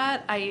ignore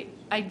that.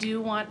 I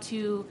do want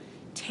to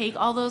take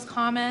all those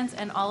comments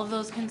and all of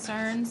those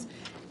concerns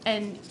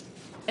and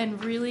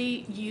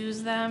really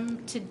use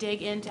them to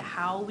dig into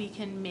how we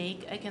can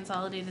make a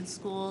consolidated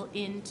school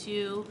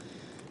into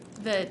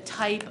the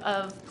type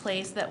of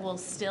place that will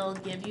still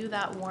give you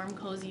that warm,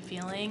 cozy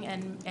feeling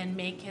and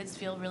make kids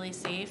feel really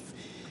safe.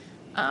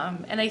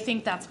 And I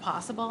think that's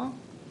possible.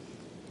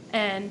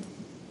 And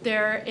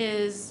there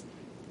is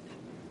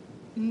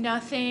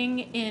nothing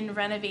in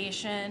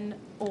renovation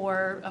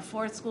or a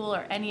fourth school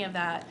or any of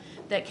that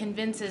that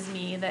convinces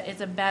me that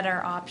it's a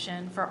better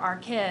option for our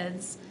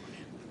kids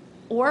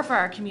or for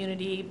our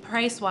community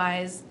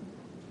price-wise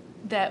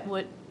that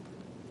would,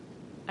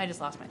 I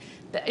just lost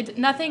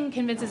nothing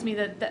convinces me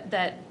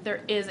that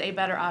there is a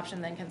better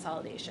option than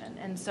consolidation.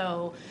 And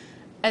so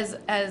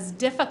as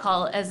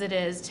difficult as it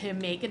is to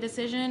make a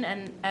decision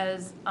and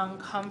as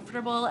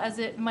uncomfortable as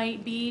it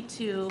might be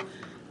to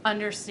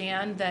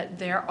understand that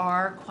there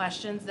are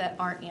questions that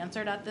aren't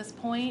answered at this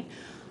point,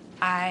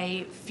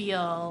 I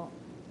feel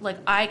like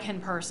I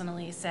can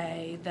personally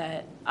say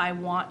that I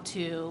want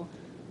to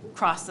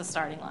cross the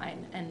starting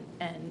line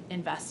and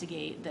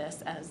investigate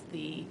this as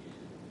the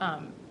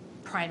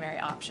primary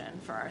option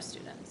for our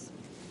students.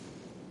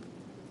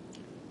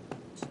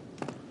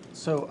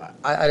 So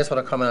I just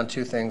want to comment on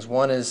two things.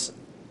 One is,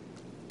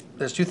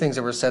 there's two things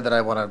that were said that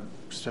I want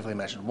to specifically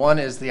mention. One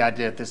is the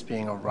idea of this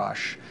being a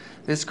rush.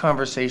 this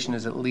conversation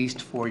is at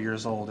least 4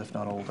 years old, if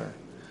not older.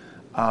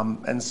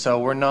 And so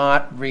we're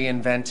not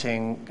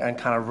reinventing and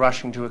kind of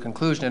rushing to a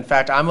conclusion. In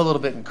fact, I'm a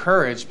little bit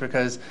encouraged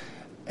because,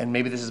 and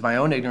maybe this is my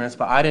own ignorance,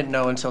 but I didn't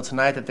know until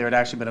tonight that there had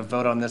actually been a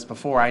vote on this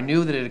before. I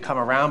knew that it had come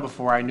around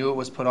before. I knew it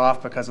was put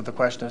off because of the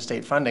question of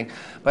state funding.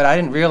 But I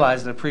didn't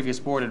realize that the previous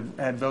board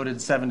had voted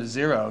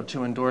 7-0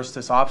 to endorse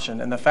this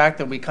option. And the fact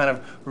that we kind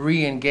of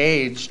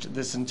re-engaged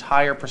this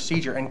entire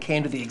procedure and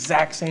came to the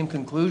exact same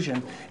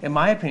conclusion, in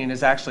my opinion,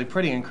 is actually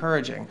pretty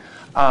encouraging.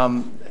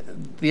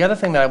 The other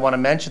thing that I want to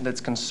mention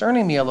that's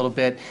concerning me a little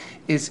bit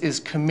is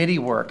committee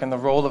work and the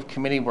role of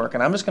committee work.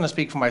 And I'm just going to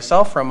speak for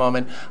myself for a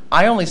moment.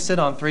 I only sit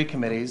on 3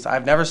 committees.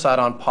 I've never sat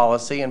on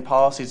policy, and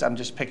policies, I'm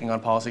just picking on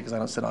policy because I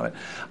don't sit on it,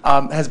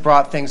 has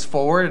brought things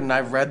forward, and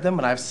I've read them,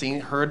 and I've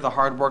heard the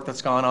hard work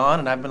that's gone on,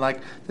 and I've been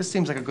like, this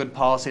seems like a good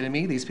policy to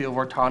me. These people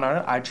worked hard on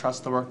it. I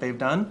trust the work they've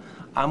done.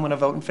 I'm going to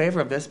vote in favor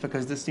of this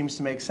because this seems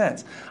to make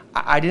sense.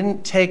 I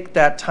didn't take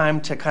that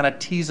time to kind of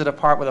tease it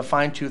apart with a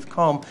fine-tooth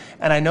comb,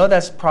 and I know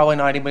that's probably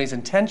not anybody's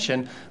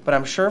intention, but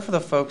I'm sure for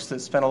the folks that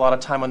spend a lot of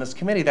time on this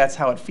committee, that's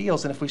how it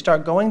feels. And if we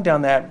start going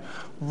down that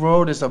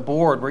road as a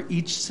board where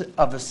each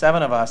of the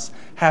 7 of us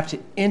have to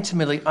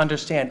intimately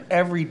understand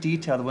every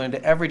detail that went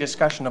into every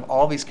discussion of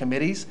all these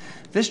committees,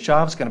 this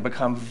job is going to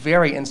become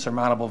very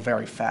insurmountable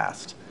very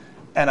fast.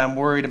 And I'm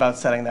worried about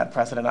setting that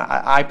precedent.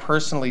 I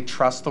personally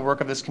trust the work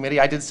of this committee.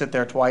 I did sit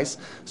there twice.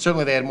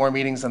 Certainly they had more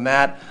meetings than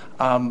that.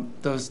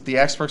 The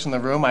experts in the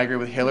room, I agree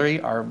with Hillary,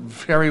 are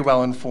very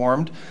well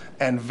informed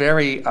and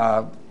very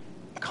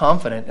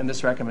confident in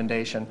this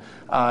recommendation.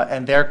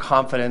 And their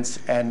confidence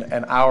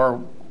and our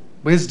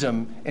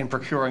wisdom in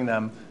procuring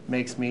them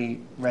makes me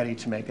ready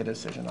to make a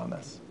decision on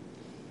this.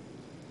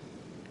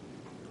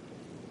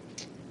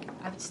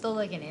 I would still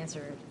like an answer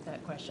to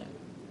that question.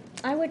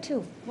 I would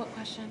too. What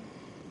question?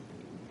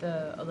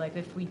 Like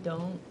if we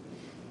don't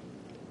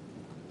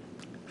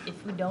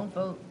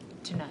vote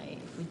tonight,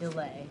 if we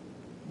delay,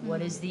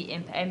 what is the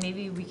impact? And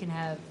maybe we can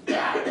have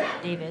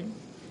David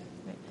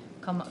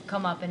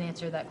come up and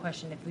answer that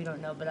question if we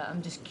don't know. But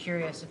I'm just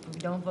curious, if we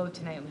don't vote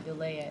tonight and we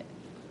delay it,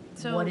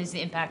 So- what is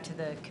the impact to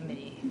the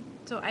committee?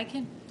 So I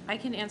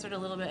can answer it a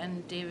little bit,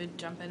 and David,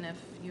 jump in if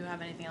you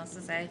have anything else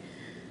to say.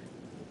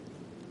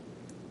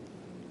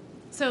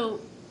 So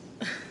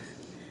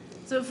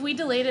if we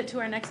delayed it to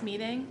our next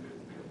meeting,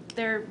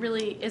 there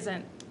really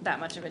isn't that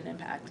much of an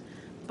impact.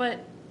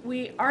 But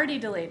we already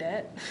delayed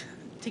it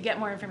to get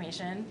more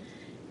information,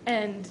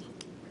 and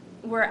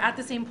we're at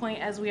the same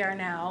point as we are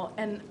now.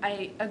 And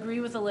I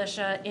agree with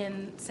Alicia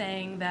in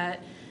saying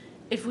that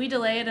if we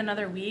delay it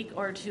another week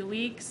or 2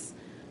 weeks,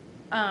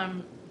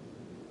 I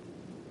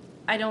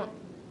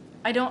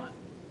don't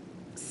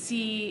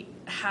see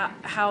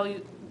how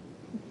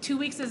 2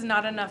 weeks is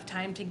not enough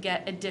time to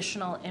get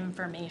additional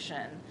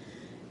information.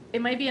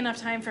 It might be enough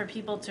time for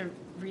people to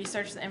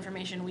research the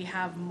information we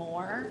have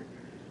more,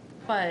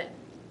 but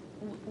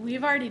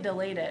we've already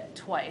delayed it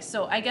twice.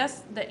 So I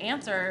guess the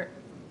answer,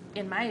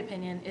 in my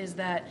opinion, is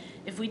that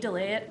if we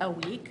delay it a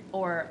week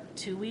or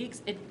 2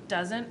 weeks, it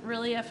doesn't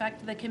really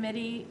affect the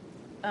committee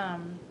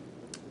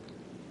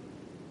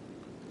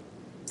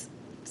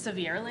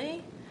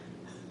severely.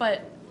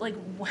 But like,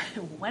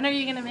 when are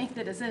you going to make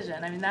the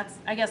decision? I mean,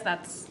 I guess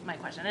that's my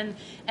question.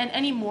 And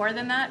any more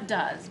than that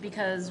does,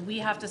 because we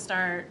have to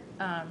start.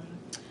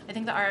 I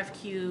think the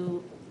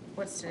RFQ,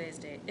 what's today's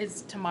date?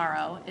 Is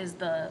tomorrow is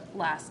the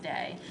last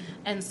day,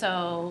 and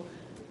so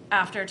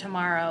after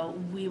tomorrow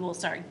we will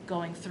start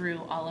going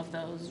through all of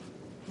those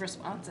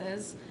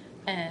responses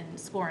and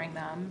scoring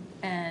them,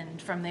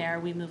 and from there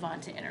we move on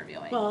to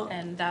interviewing.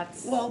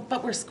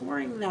 But we're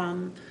scoring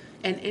them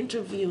and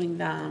interviewing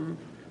them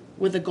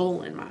with a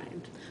goal in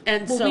mind.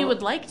 And well, so we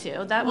would like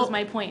to. That was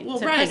my point. Well,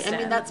 to right. Kristen. I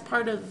mean, that's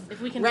part of if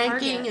we can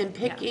ranking target, and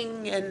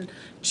picking and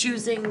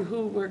choosing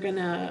who we're going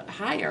to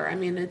hire. I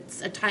mean,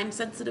 it's a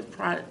time-sensitive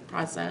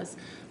process.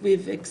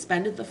 We've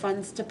expended the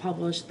funds to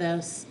publish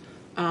this.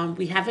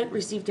 We haven't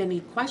received any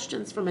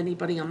questions from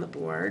anybody on the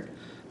board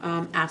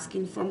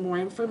asking for more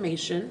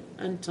information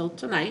until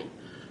tonight.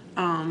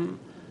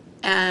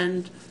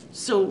 And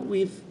so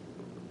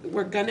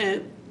we're going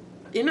to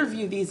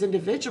interview these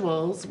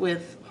individuals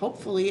with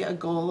hopefully a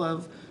goal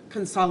of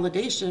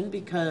consolidation,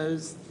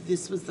 because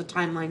this was the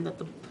timeline that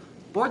the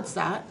board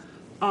set,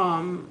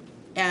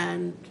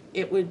 and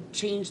it would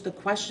change the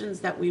questions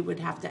that we would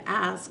have to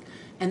ask.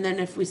 And then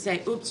if we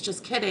say, "Oops,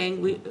 just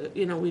kidding,"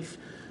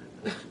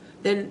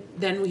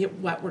 then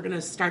we're going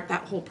to start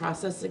that whole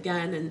process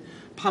again and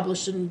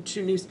publish in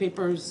 2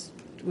 newspapers,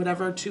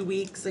 2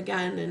 weeks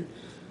again,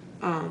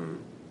 and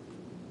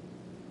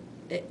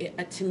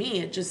to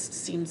me, it just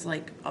seems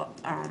like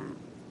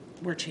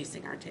we're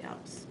chasing our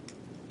tails.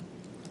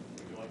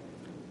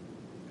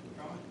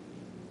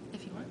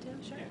 If you want to,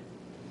 sure.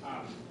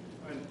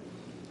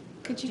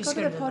 Could you Just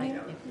go to go the to the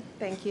podium? mic.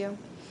 Thank you.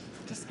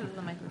 Just go to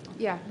the microphone.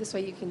 Yeah, this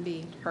way you can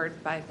be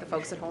heard by the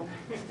folks at home.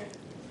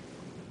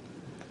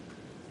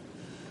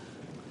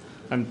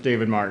 I'm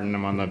David Martin.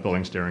 I'm on the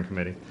Building Steering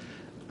Committee.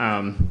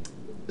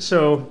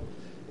 So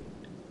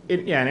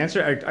Yeah, in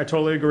answer, I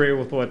totally agree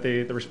with what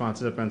the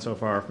responses have been so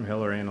far from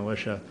Hillary and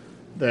Alicia,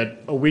 that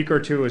a week or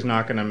two is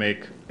not going to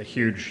make a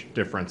huge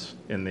difference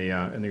in the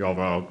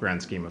overall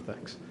grand scheme of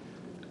things.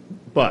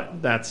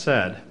 But that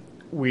said,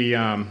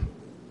 the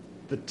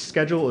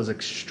schedule is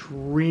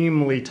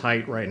extremely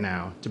tight right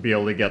now to be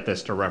able to get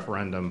this to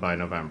referendum by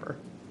November.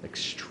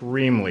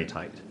 Extremely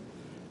tight.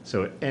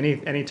 So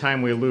any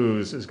time we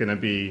lose is going to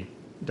be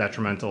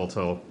detrimental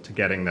to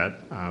getting that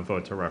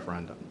vote to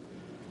referendum.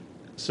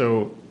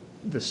 So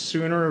the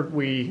sooner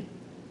we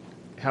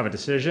have a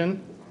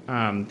decision,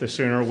 the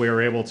sooner we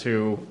are able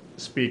to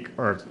speak,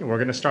 or we're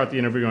going to start the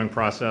interviewing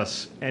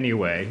process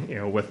anyway,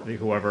 with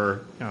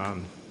whoever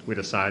we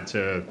decide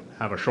to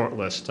have a short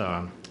list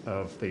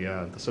of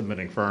the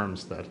submitting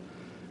firms that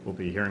we'll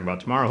be hearing about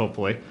tomorrow,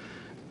 hopefully.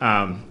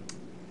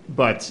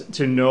 But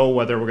to know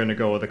whether we're going to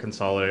go with a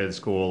consolidated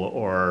school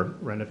or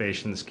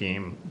renovation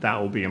scheme,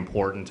 that will be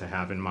important to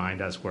have in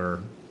mind as we're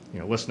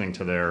listening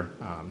to their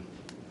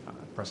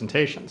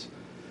presentations.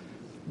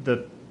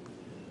 The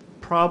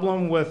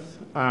problem with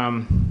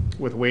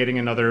waiting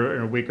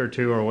another week or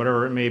two or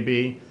whatever it may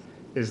be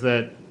is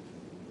that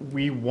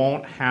we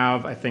won't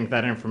have, I think,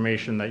 that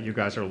information that you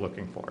guys are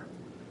looking for.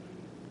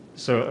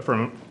 So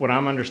from what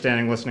I'm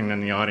understanding, listening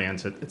in the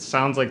audience, it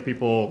sounds like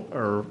people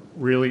are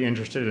really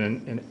interested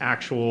in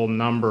actual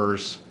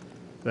numbers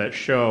that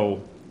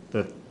show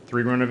the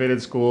 3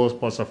 renovated schools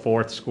plus a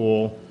 4th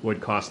school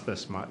would cost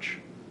this much,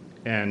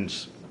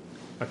 and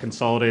a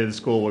consolidated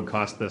school would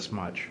cost this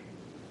much.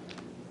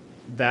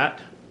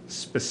 That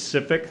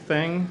specific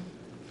thing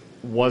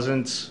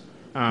wasn't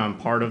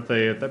part of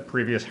the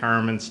previous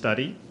Harriman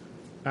study.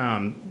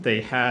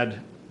 They had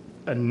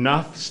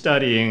enough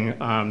studying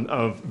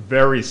of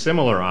very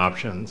similar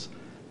options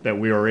that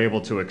we were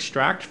able to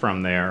extract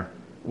from there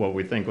what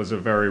we think was a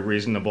very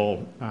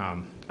reasonable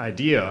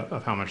idea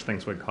of how much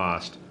things would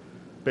cost.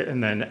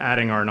 And then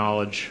adding our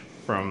knowledge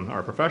from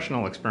our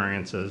professional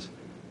experiences,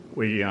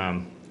 we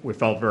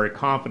felt very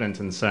confident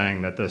in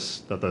saying that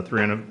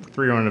the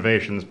three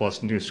renovations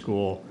plus new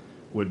school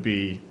would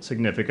be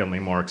significantly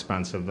more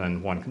expensive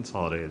than one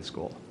consolidated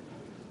school.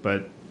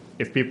 But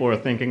if people are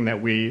thinking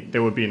that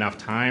there would be enough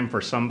time for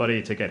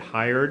somebody to get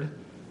hired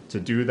to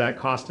do that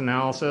cost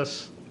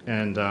analysis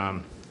and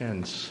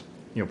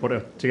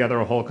put together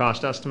a whole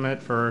cost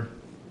estimate for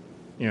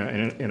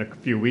in a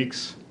few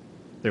weeks,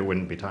 there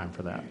wouldn't be time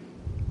for that.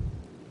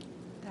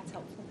 That's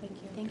helpful. Thank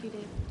you. Thank you,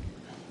 Dave.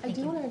 I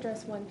do want to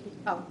address one piece.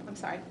 Oh, I'm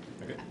sorry.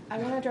 Okay. I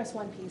want to address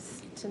one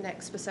piece to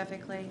Nick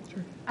specifically.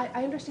 Sure.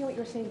 I understand what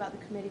you were saying about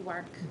the committee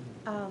work.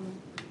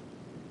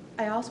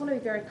 I also want to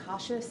be very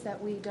cautious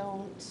that we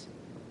don't,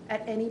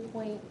 at any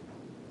point,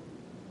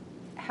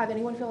 have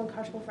anyone feel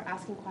uncomfortable for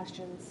asking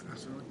questions.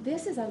 Absolutely.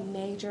 This is a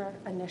major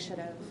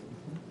initiative.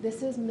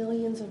 This is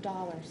millions of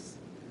dollars.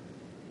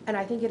 And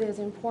I think it is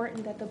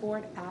important that the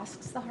board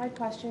asks the hard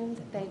questions,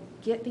 they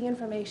get the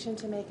information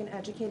to make an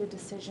educated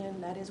decision.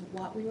 That is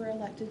what we were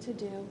elected to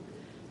do.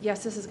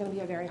 Yes, this is going to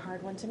be a very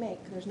hard one to make.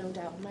 There's no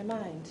doubt in my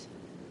mind.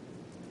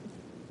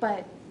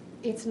 But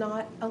it's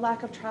not a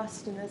lack of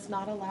trust, and it's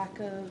not a lack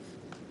of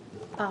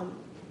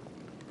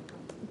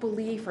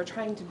belief or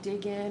trying to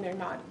dig in or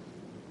not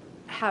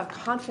have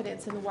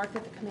confidence in the work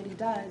that the committee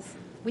does.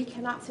 We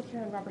cannot sit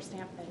here and rubber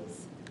stamp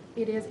things.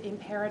 It is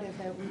imperative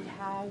that we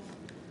have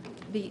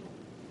the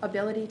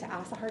ability to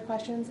ask the hard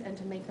questions and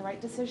to make the right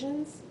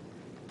decisions.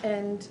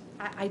 And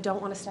I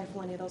don't want to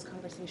stifle any of those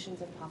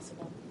conversations if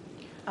possible.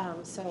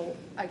 So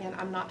again,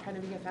 I'm not trying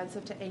to be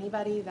offensive to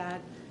anybody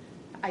that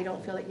I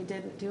don't feel that you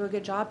didn't do a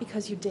good job,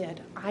 because you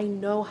did. I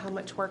know how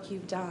much work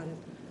you've done.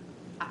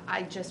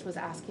 I just was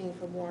asking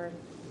for more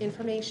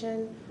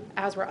information,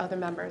 as were other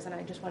members, and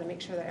I just want to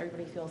make sure that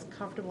everybody feels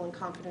comfortable and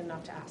confident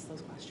enough to ask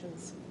those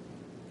questions.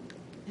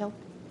 Hill?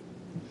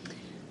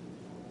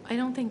 I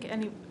don't think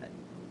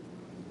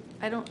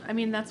I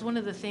mean, that's one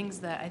of the things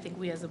that I think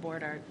we as a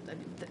board are,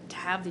 to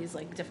have these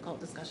like difficult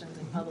discussions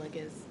in public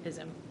is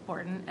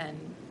important,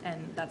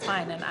 and that's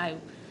fine. And I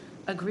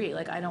agree,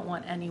 like I don't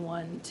want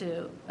anyone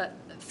to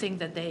think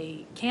that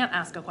they can't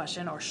ask a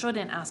question or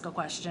shouldn't ask a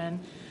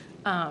question.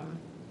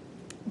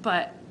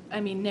 But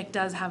I mean, Nick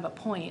does have a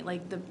point.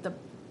 Like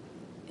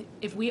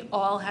if we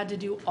all had to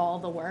do all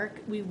the work,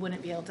 we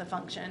wouldn't be able to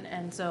function.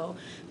 And so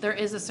there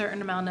is a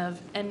certain amount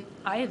of, and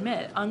I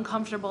admit,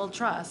 uncomfortable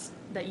trust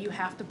that you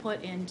have to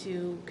put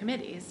into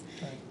committees.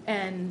 Right.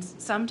 And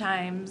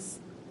sometimes,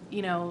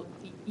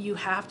 you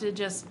have to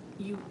just,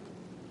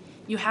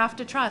 you have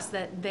to trust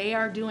that they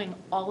are doing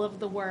all of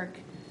the work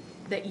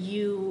that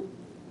you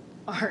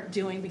aren't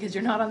doing because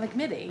you're not on the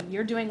committee.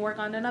 You're doing work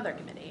on another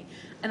committee.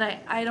 And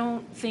I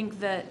don't think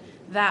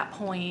that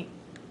point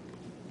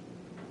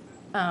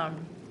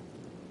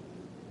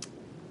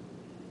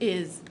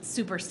is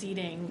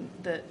superseding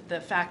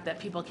the fact that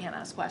people can't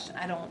ask questions.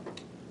 I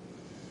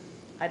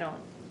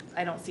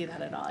don't see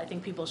that at all. I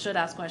think people should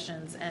ask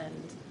questions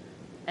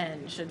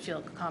and should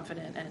feel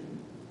confident and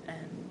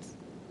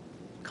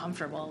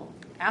comfortable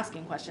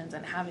asking questions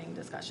and having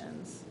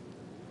discussions.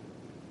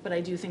 But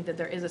I do think that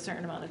there is a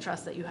certain amount of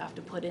trust that you have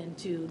to put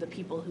into the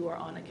people who are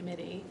on a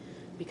committee,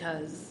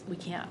 because we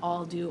can't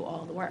all do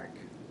all the work.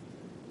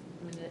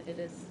 I mean, it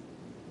is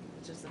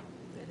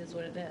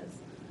what it is.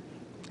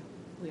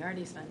 We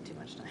already spend too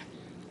much time.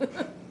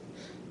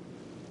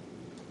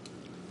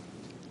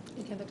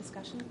 Any other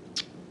discussion?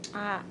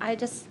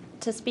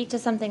 To speak to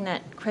something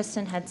that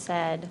Kristen had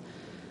said,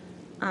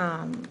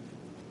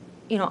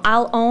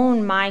 I'll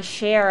own my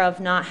share of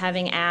not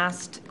having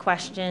asked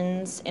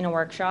questions in a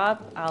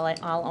workshop.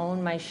 I'll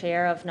own my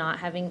share of not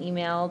having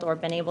emailed or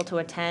been able to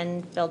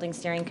attend building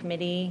steering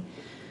committee.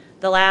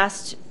 The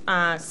last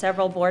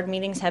several board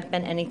meetings have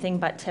been anything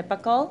but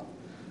typical.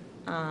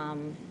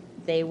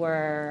 They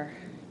were,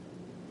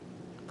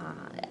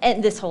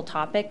 and this whole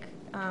topic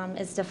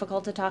is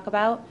difficult to talk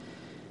about.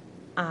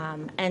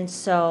 And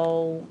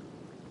so,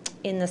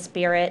 in the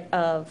spirit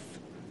of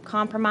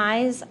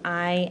compromise,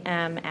 I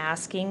am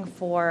asking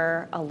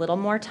for a little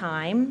more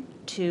time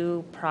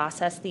to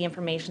process the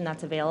information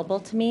that's available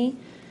to me,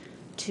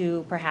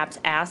 to perhaps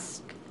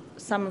ask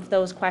some of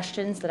those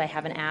questions that I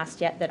haven't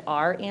asked yet that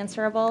are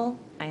answerable.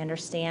 I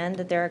understand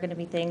that there are going to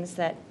be things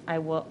that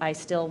I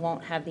still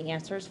won't have the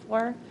answers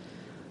for.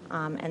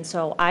 And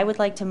so I would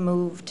like to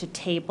move to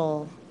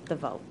table the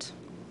vote.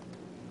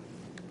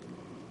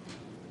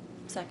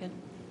 Second.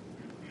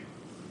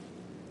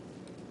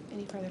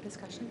 Any further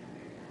discussion?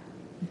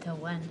 Until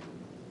when?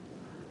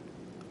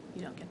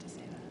 You don't get to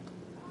say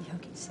that. You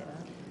don't get to say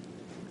that.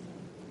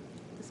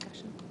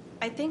 Discussion.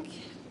 I think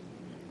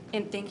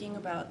in thinking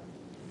about,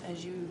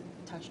 as you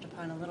touched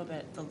upon a little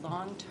bit, the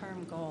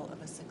long-term goal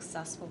of a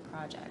successful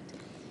project,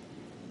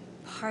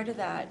 part of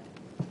that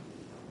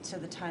to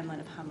the timeline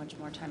of how much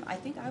more time, I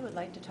think I would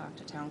like to talk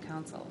to town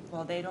council.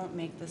 While they don't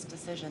make this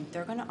decision,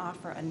 they're going to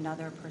offer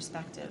another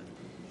perspective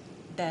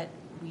that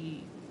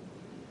we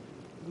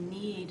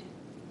need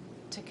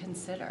to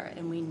consider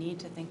and we need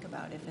to think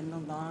about if in the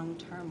long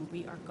term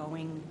we are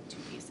going to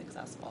be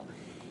successful.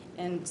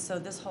 And so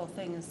this whole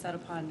thing is set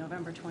upon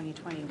November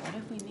 2020. What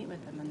if we meet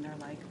with them and they're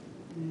like,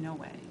 no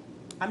way?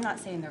 I'm not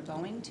saying they're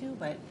going to,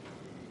 but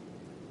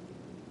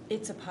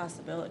it's a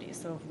possibility.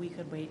 So if we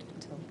could wait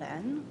until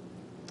then.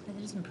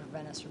 It doesn't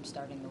prevent us from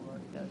starting the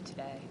work though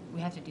today. We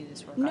have to do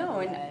this work No,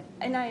 either way.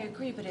 and I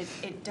agree, but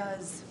it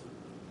does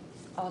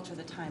alter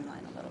the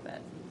timeline a little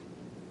bit.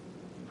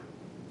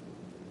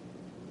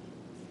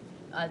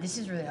 This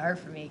is really hard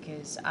for me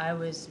because I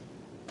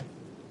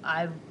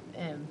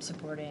am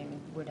supporting,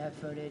 would have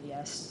voted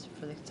yes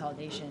for the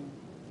consolidation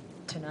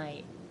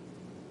tonight.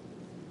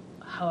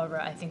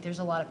 However, I think there's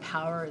a lot of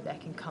power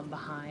that can come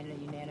behind a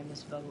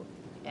unanimous vote,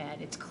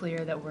 and it's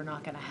clear that we're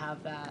not going to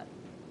have that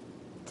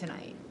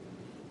tonight.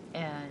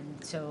 And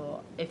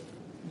so if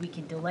we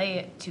can delay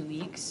it 2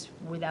 weeks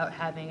without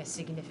having a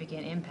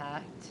significant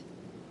impact,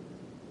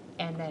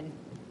 and then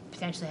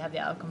potentially have the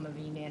outcome of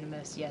a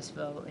unanimous yes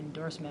vote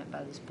endorsement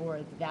by this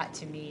board, that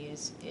to me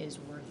is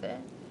worth it.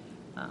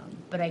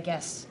 But I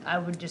guess I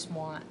would just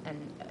want, and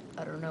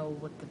I don't know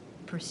what the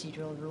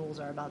procedural rules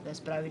are about this,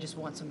 but I would just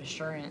want some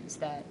assurance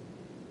that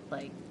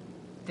like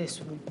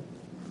this would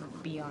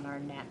be on our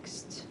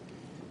next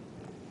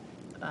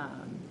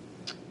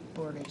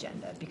board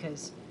agenda,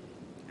 because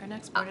our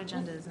next board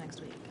agenda is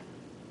next week.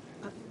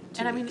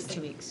 And I mean,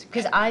 2 weeks.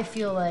 Because I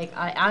feel like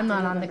I'm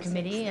not on the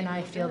committee, and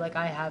I feel like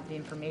I have the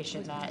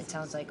information that it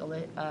sounds like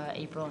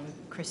April and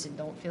Kristen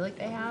don't feel like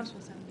they have.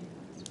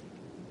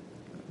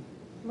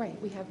 Right,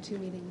 we have 2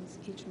 meetings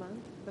each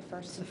month, the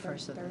first and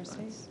third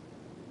Thursdays.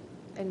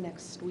 And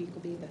next week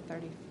will be the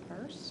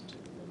 31st.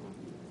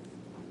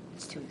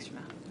 It's 2 weeks from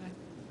now.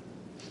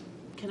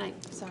 Can I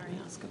Sorry.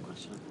 ask a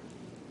question?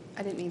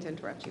 I didn't mean to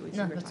interrupt you.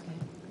 No, that's okay.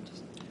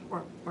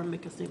 Or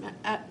make a statement.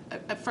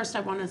 At first, I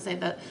want to say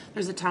that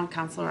there's a town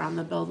councilor on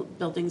the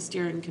building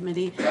steering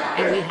committee,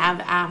 and we have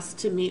asked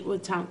to meet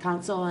with town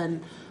council,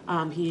 and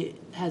he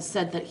has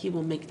said that he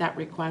will make that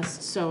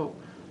request. So,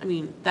 I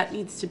mean, that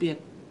needs to be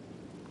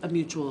a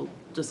mutual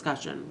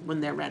discussion when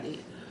they're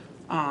ready.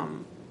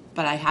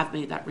 But I have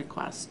made that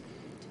request.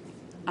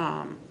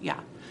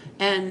 Yeah.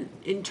 And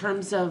in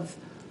terms of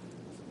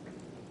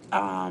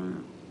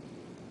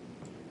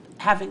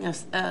having a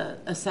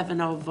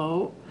 7-0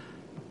 vote,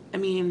 I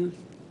mean,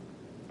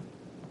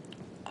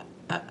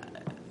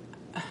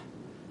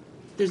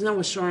 there's no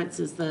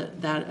assurances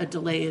that a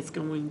delay is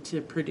going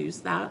to produce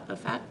that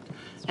effect.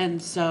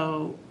 And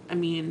so, I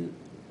mean,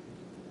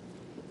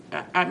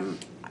 I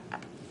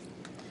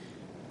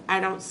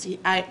don't see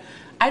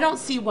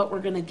what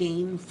we're going to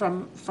gain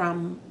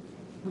from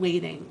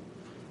waiting.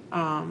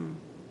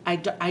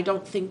 I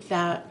don't think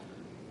that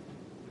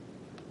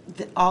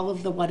all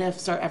of the what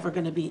ifs are ever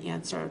going to be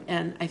answered.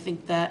 And I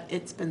think that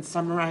it's been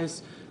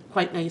summarized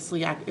quite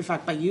nicely, in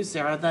fact, by you,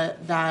 Sarah,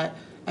 that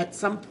at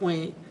some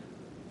point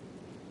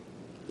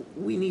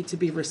we need to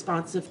be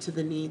responsive to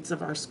the needs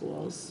of our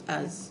schools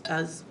as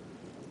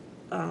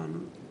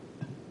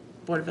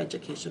Board of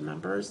Education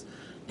members.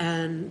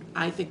 And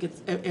I think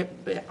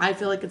I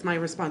feel like it's my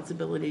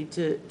responsibility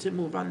to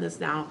move on this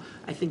now.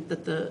 I think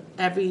that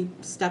every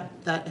step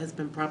that has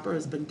been proper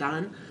has been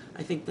done.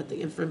 I think that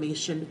the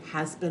information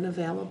has been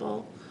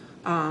available.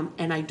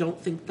 And I don't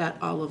think that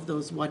all of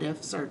those what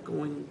ifs are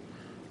going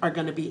are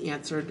gonna be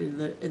answered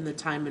in the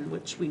time in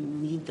which we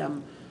need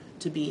them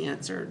to be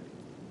answered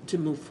to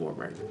move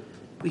forward.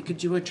 We could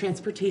do a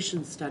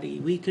transportation study,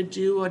 we could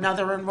do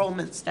another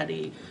enrollment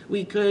study,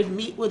 we could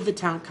meet with the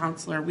town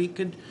councilor, we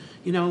could,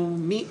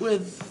 meet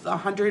with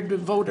 100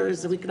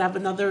 voters, and we could have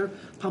another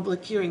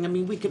public hearing. I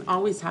mean, we can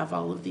always have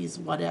all of these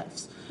what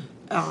ifs.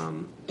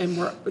 And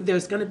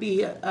there's gonna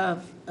be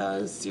a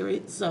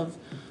series of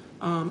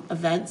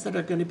events that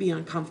are gonna be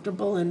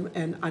uncomfortable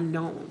and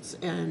unknowns,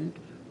 and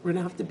we're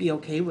gonna have to be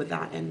okay with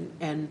that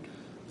and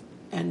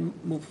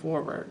move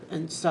forward.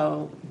 And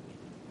so,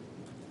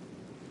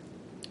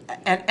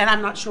 and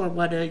I'm not sure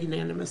what a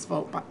unanimous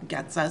vote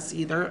gets us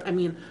either. I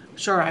mean,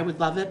 sure, I would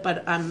love it,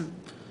 but I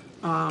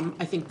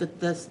think that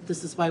this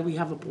is why we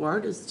have a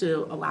board, is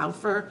to allow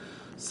for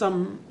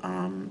some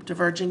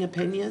diverging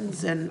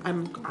opinions, and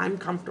I'm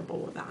comfortable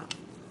with that.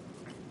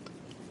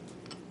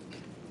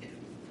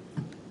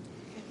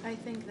 I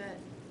think that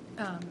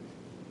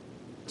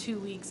 2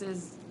 weeks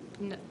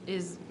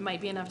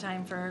might be enough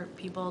time for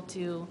people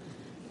to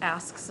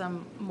ask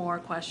some more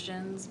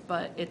questions,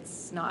 but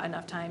it's not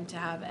enough time to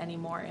have any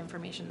more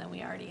information than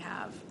we already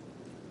have.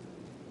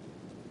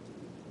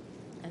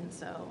 And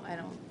so I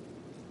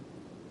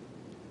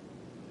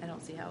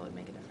don't see how it would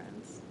make a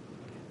difference.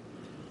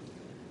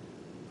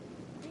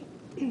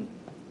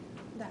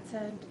 That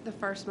said, the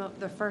first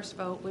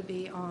vote would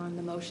be on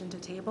the motion to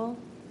table.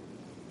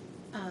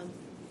 All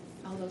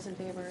those in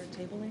favor of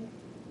tabling?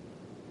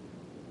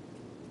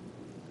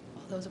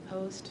 All those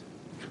opposed?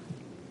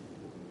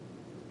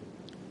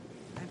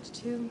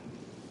 5-2,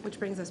 which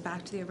brings us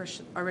back to the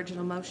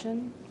original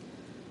motion.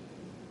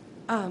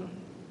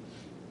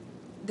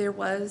 There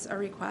was a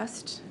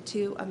request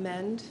to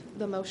amend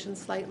the motion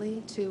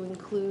slightly to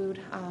include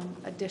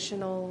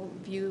additional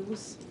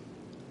views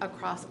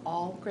across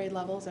all grade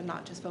levels and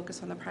not just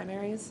focus on the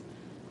primaries.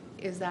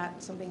 Is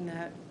that something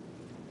that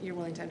you're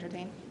willing to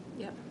entertain?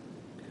 Yep.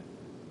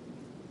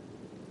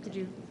 Did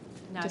you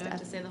Now just do I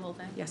have add- to say the whole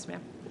thing? Yes,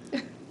 ma'am.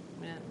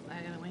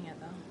 I gotta wing it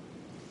though.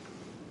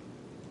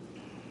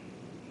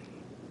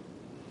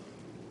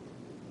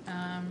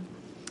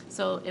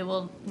 So it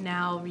will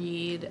now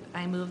read,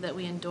 I move that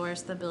we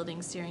endorse the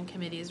Building Steering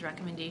Committee's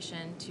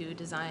recommendation to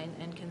design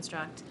and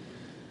construct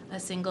a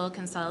single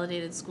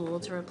consolidated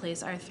school to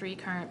replace our 3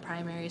 current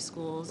primary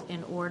schools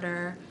in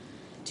order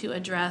to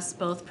address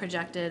both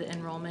projected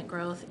enrollment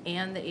growth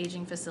and the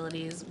aging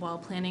facilities while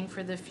planning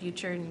for the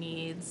future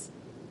needs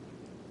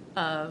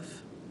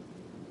of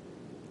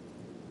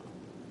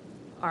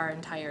our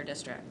entire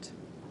district.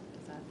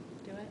 Does that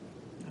do it?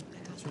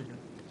 That's really good.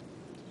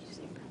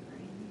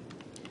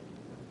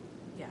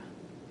 Yeah,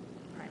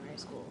 primary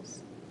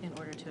schools, in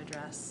order to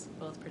address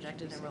both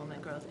projected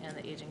enrollment growth and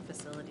the aging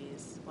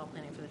facilities while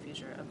planning for the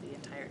future of the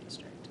entire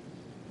district,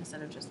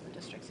 instead of just the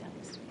district's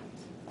youngest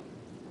students.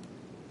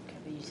 Okay,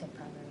 but you said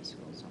primary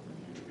schools only.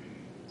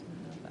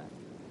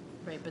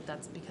 Right, but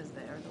that's because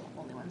they are the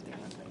only ones being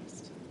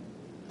replaced.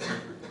 Do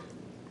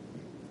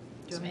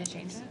you want me to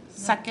change it?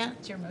 Second.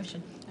 It's your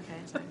motion. Okay,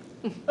 sorry.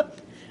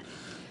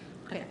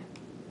 Okay.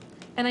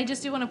 And I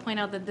just do want to point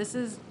out that this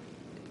is,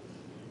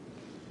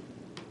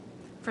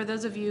 for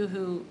those of you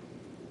who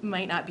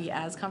might not be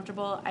as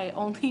comfortable, I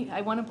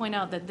want to point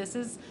out that this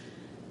is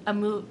a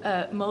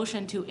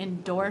motion to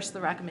endorse the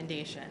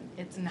recommendation.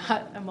 It's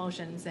not a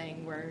motion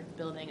saying we're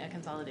building a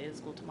consolidated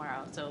school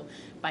tomorrow. So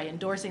by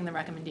endorsing the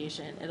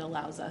recommendation, it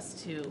allows us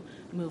to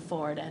move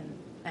forward and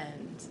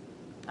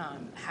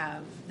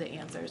have the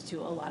answers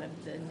to a lot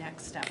of the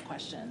next step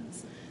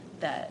questions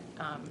that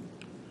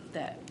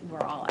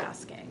we're all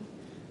asking.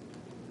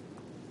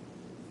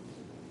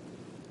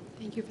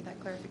 Thank you for that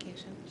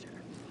clarification. Sure.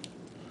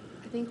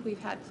 I think we've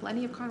had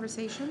plenty of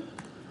conversation.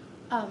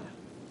 All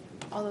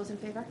those in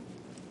favor?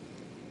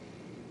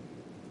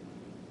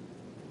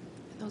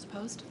 Those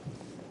opposed?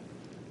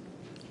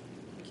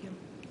 Thank you.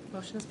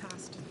 Motion is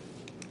passed.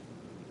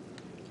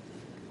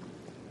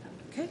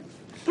 Okay.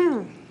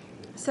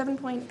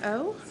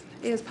 7.0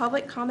 is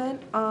public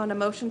comment on a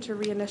motion to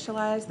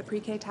reinitialize the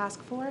pre-K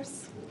task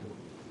force.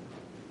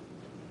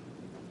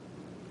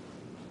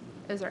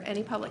 Is there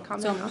any public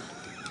comment?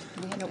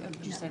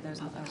 Did you say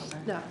there's no?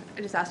 No,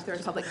 I just asked if there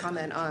was public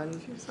comment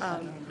on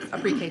a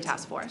pre-K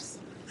task force.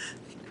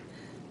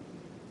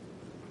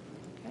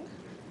 Okay.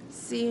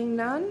 Seeing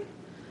none,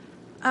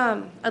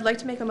 I'd like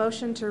to make a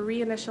motion to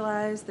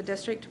reinitialize the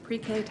district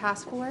pre-K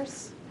task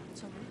force.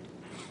 So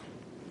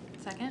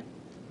moved. Second?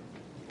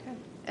 Okay,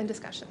 and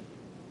discussion.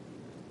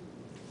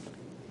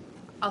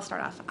 I'll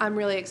start off. I'm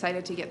really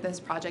excited to get this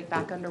project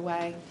back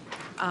underway.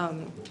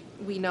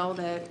 We know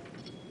that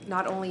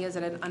not only is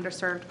it an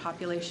underserved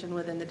population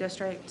within the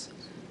district,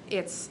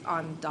 it's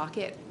on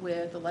docket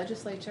with the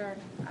legislature.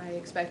 I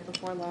expect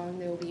before long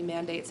there will be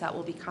mandates that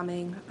will be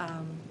coming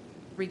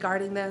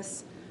regarding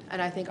this,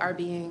 and I think our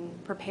being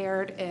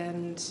prepared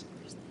and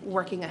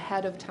working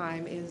ahead of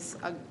time is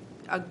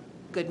a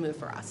good move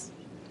for us.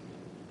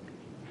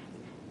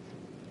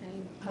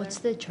 What's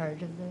the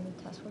charge of the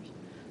task force?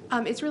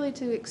 It's really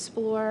to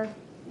explore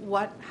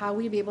how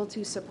we'd be able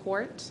to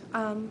support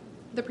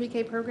the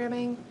pre-K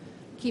programming,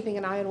 keeping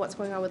an eye on what's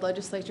going on with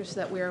legislature so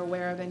that we're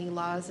aware of any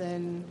laws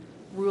and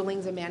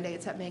rulings and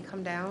mandates that may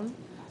come down.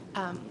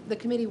 The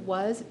committee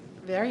was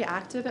very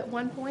active at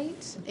one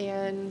point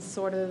and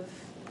sort of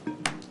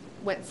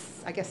went,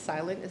 I guess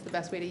silent is the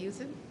best way to use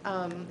it.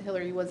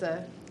 Hillary was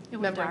a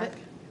member of it.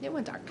 It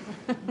went dark.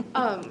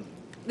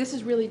 This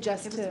is really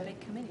just It was a big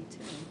committee, too.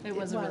 It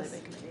was a really was.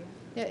 big committee.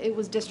 Yeah, it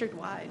was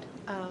district-wide.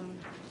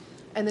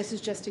 And this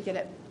is just to get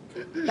it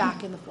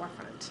back in the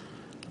forefront.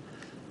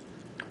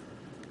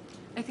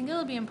 I think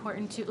it'll be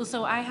important to,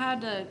 so I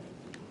had a,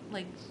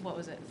 like, what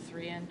was it,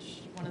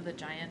 3-inch, one of the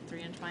giant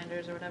 3-inch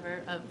binders or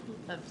whatever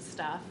of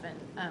stuff,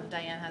 and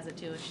Diane has it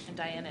too, and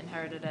Diane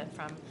inherited it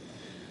from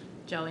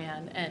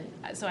Joanne, and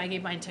so I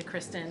gave mine to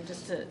Kristen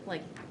just to,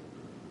 like,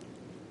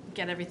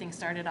 get everything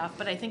started off,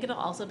 but I think it'll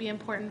also be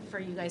important for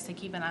you guys to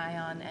keep an eye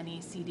on any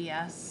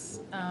CDS.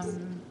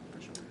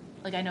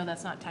 Like, I know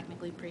that's not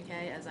technically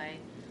pre-K, as I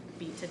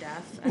beat to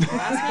death at the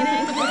last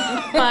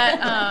meeting, but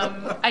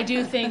I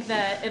do think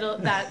that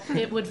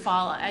it would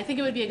fall. I think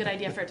it would be a good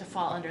idea for it to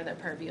fall under the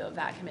purview of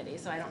that committee.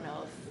 So I don't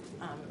know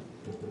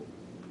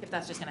if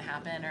that's just going to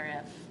happen,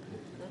 or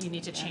if you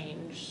need to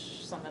change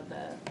some of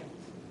the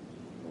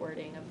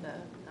wording of the.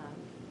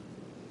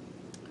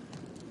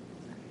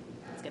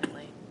 It's getting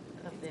late.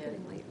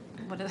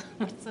 Of the.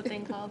 What's the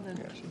thing called? The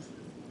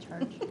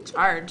charge.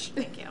 Charge.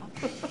 Thank you.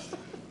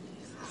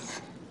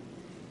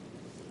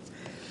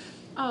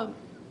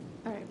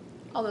 All right,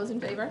 all those in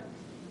favor?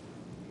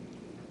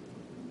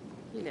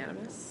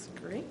 Unanimous,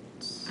 great.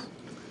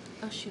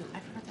 Oh shoot, I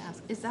forgot to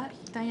ask. Is that,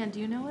 Diane, do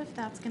you know if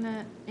that's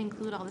gonna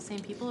include all the same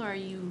people, or are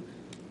you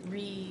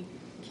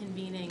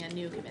reconvening a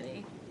new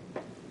committee?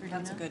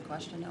 That's a good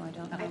question. No, I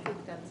don't know. I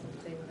think that's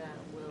something that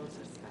we'll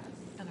discuss.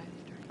 Okay.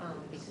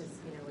 Because,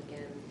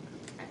 again,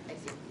 I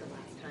think the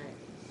last time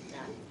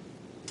that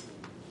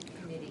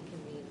committee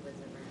convened was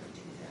around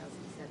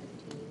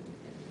 2017.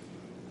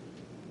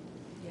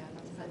 Yeah,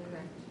 that's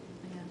correct?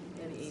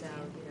 Yeah. And so,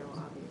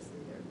 obviously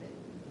there have been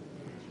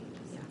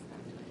changes since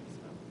that time as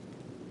well.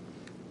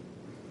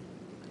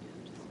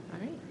 All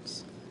right.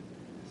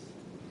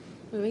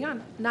 Moving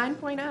on,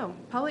 9.0,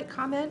 public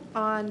comment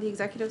on the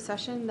executive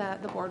session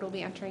that the board will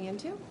be entering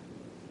into.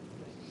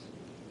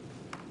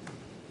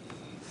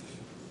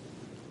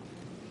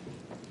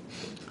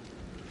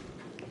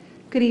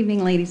 Good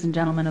evening, ladies and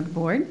gentlemen of the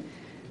board.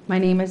 My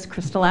name is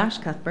Crystal Ash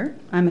Cuthbert.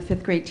 I'm a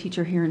 5th grade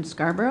teacher here in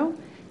Scarborough,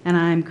 and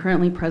I'm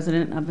currently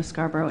president of the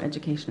Scarborough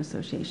Education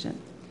Association.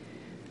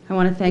 I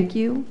want to thank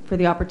you for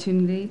the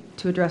opportunity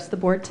to address the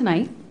board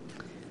tonight.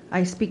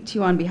 I speak to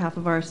you on behalf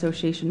of our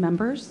association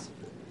members.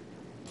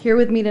 Here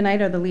with me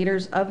tonight are the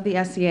leaders of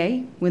the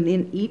SEA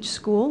within each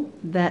school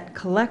that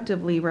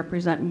collectively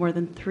represent more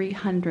than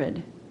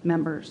 300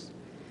 members.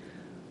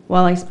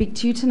 While I speak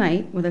to you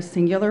tonight with a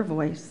singular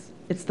voice,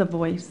 it's the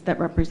voice that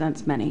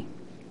represents many.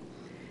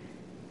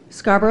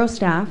 Scarborough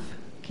staff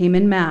came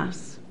in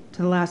mass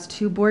to the last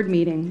 2 board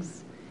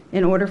meetings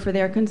in order for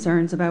their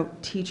concerns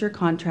about teacher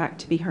contract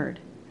to be heard.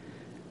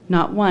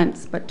 Not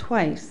once, but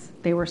twice,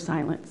 they were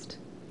silenced.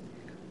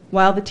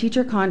 While the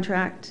teacher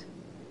contract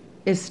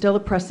is still a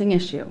pressing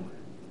issue,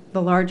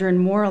 the larger and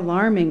more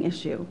alarming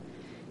issue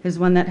is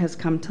one that has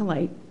come to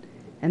light,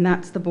 and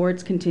that's the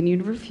board's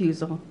continued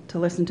refusal to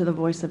listen to the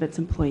voice of its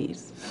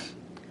employees.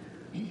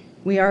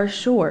 We were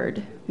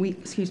assured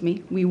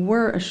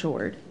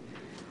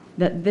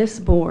that this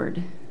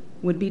board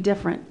would be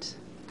different,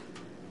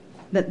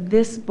 that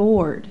this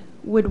board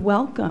would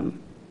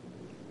welcome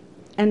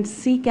and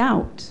seek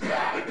out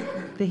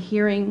the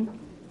hearing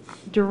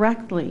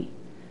directly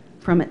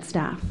from its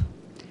staff.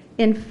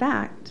 In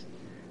fact,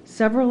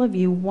 several of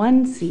you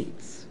won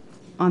seats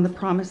on the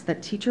promise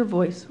that teacher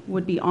voice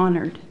would be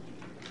honored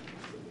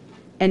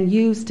and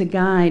used to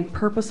guide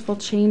purposeful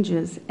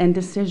changes and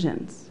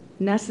decisions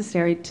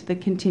necessary to the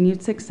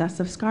continued success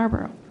of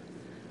Scarborough.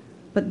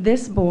 But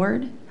this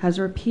board has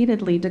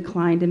repeatedly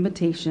declined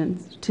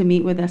invitations to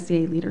meet with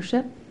SEA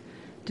leadership,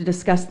 to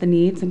discuss the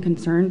needs and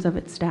concerns of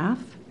its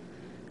staff.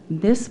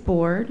 This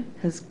board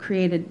has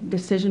created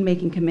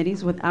decision-making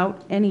committees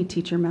without any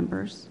teacher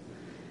members.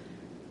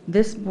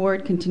 This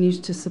board continues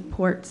to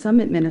support some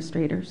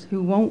administrators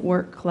who won't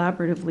work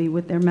collaboratively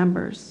with their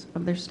members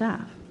of their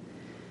staff.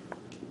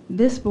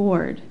 This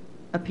board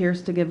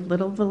appears to give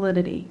little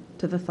validity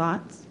to the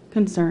thoughts,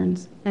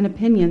 concerns, and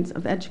opinions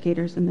of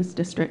educators in this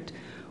district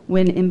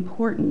when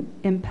important,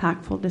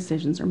 impactful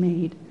decisions are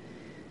made.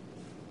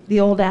 The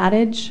old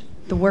adage,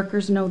 the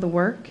workers know the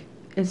work,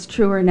 is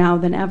truer now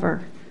than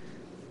ever.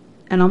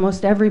 And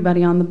almost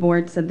everybody on the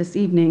board said this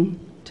evening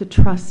to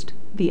trust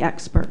the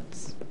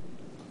experts.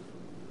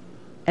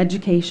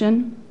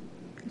 Education,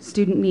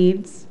 student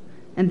needs,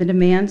 and the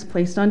demands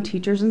placed on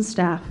teachers and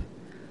staff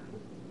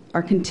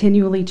are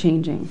continually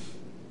changing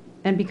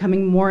and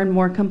becoming more and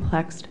more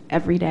complex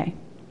every day.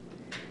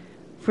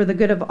 For the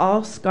good of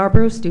all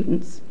Scarborough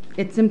students,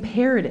 it's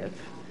imperative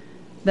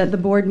that the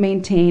board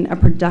maintain a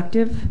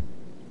productive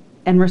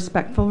and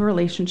respectful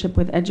relationship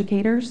with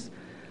educators,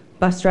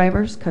 bus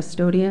drivers,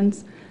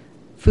 custodians,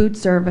 food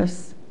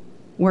service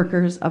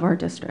workers of our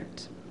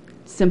district.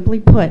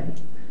 Simply put,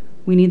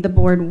 we need the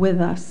board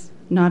with us,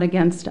 not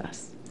against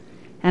us.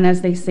 And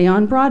as they say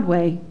on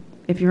Broadway,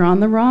 if you're on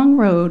the wrong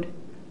road,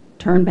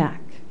 turn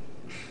back.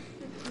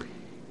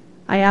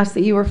 I ask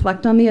that you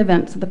reflect on the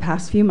events of the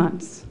past few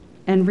months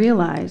and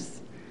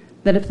realize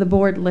that if the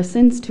board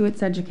listens to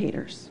its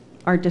educators,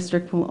 our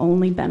district will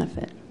only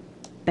benefit.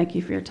 Thank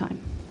you for your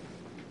time.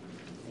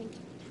 Thank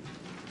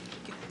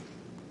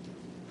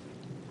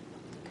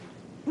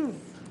you.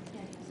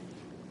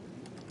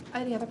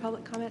 Any other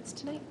public comments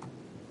tonight?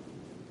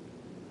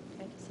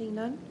 Okay, seeing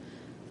none.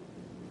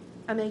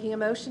 I'm making a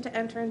motion to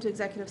enter into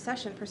executive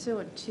session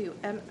pursuant to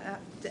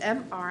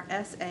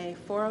MRSA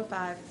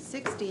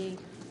 405-6D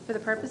for the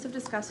purpose of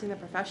discussing the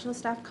professional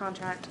staff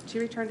contract to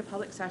return to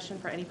public session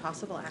for any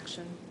possible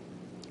action.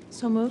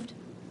 So moved.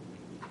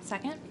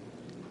 Second?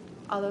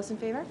 All those in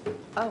favor?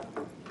 Oh.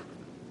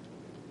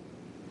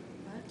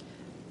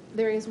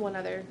 There is one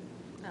other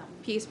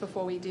piece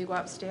before we do go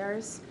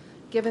upstairs.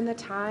 Given the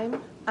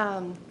time,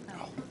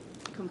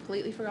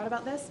 completely forgot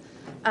about this.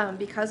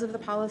 Because of the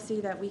policy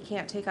that we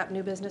can't take up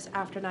new business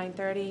after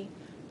 9:30,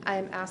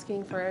 I'm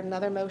asking for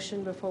another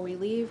motion before we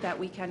leave that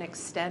we can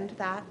extend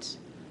that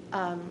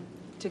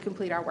to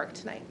complete our work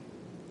tonight.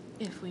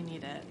 If we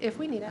need it. If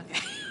we need it.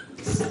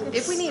 Okay.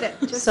 If we need it.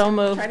 Just So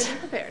moved. try to be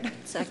prepared.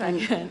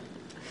 Second.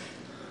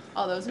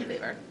 All those in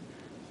favor?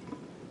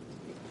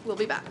 We'll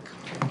be back.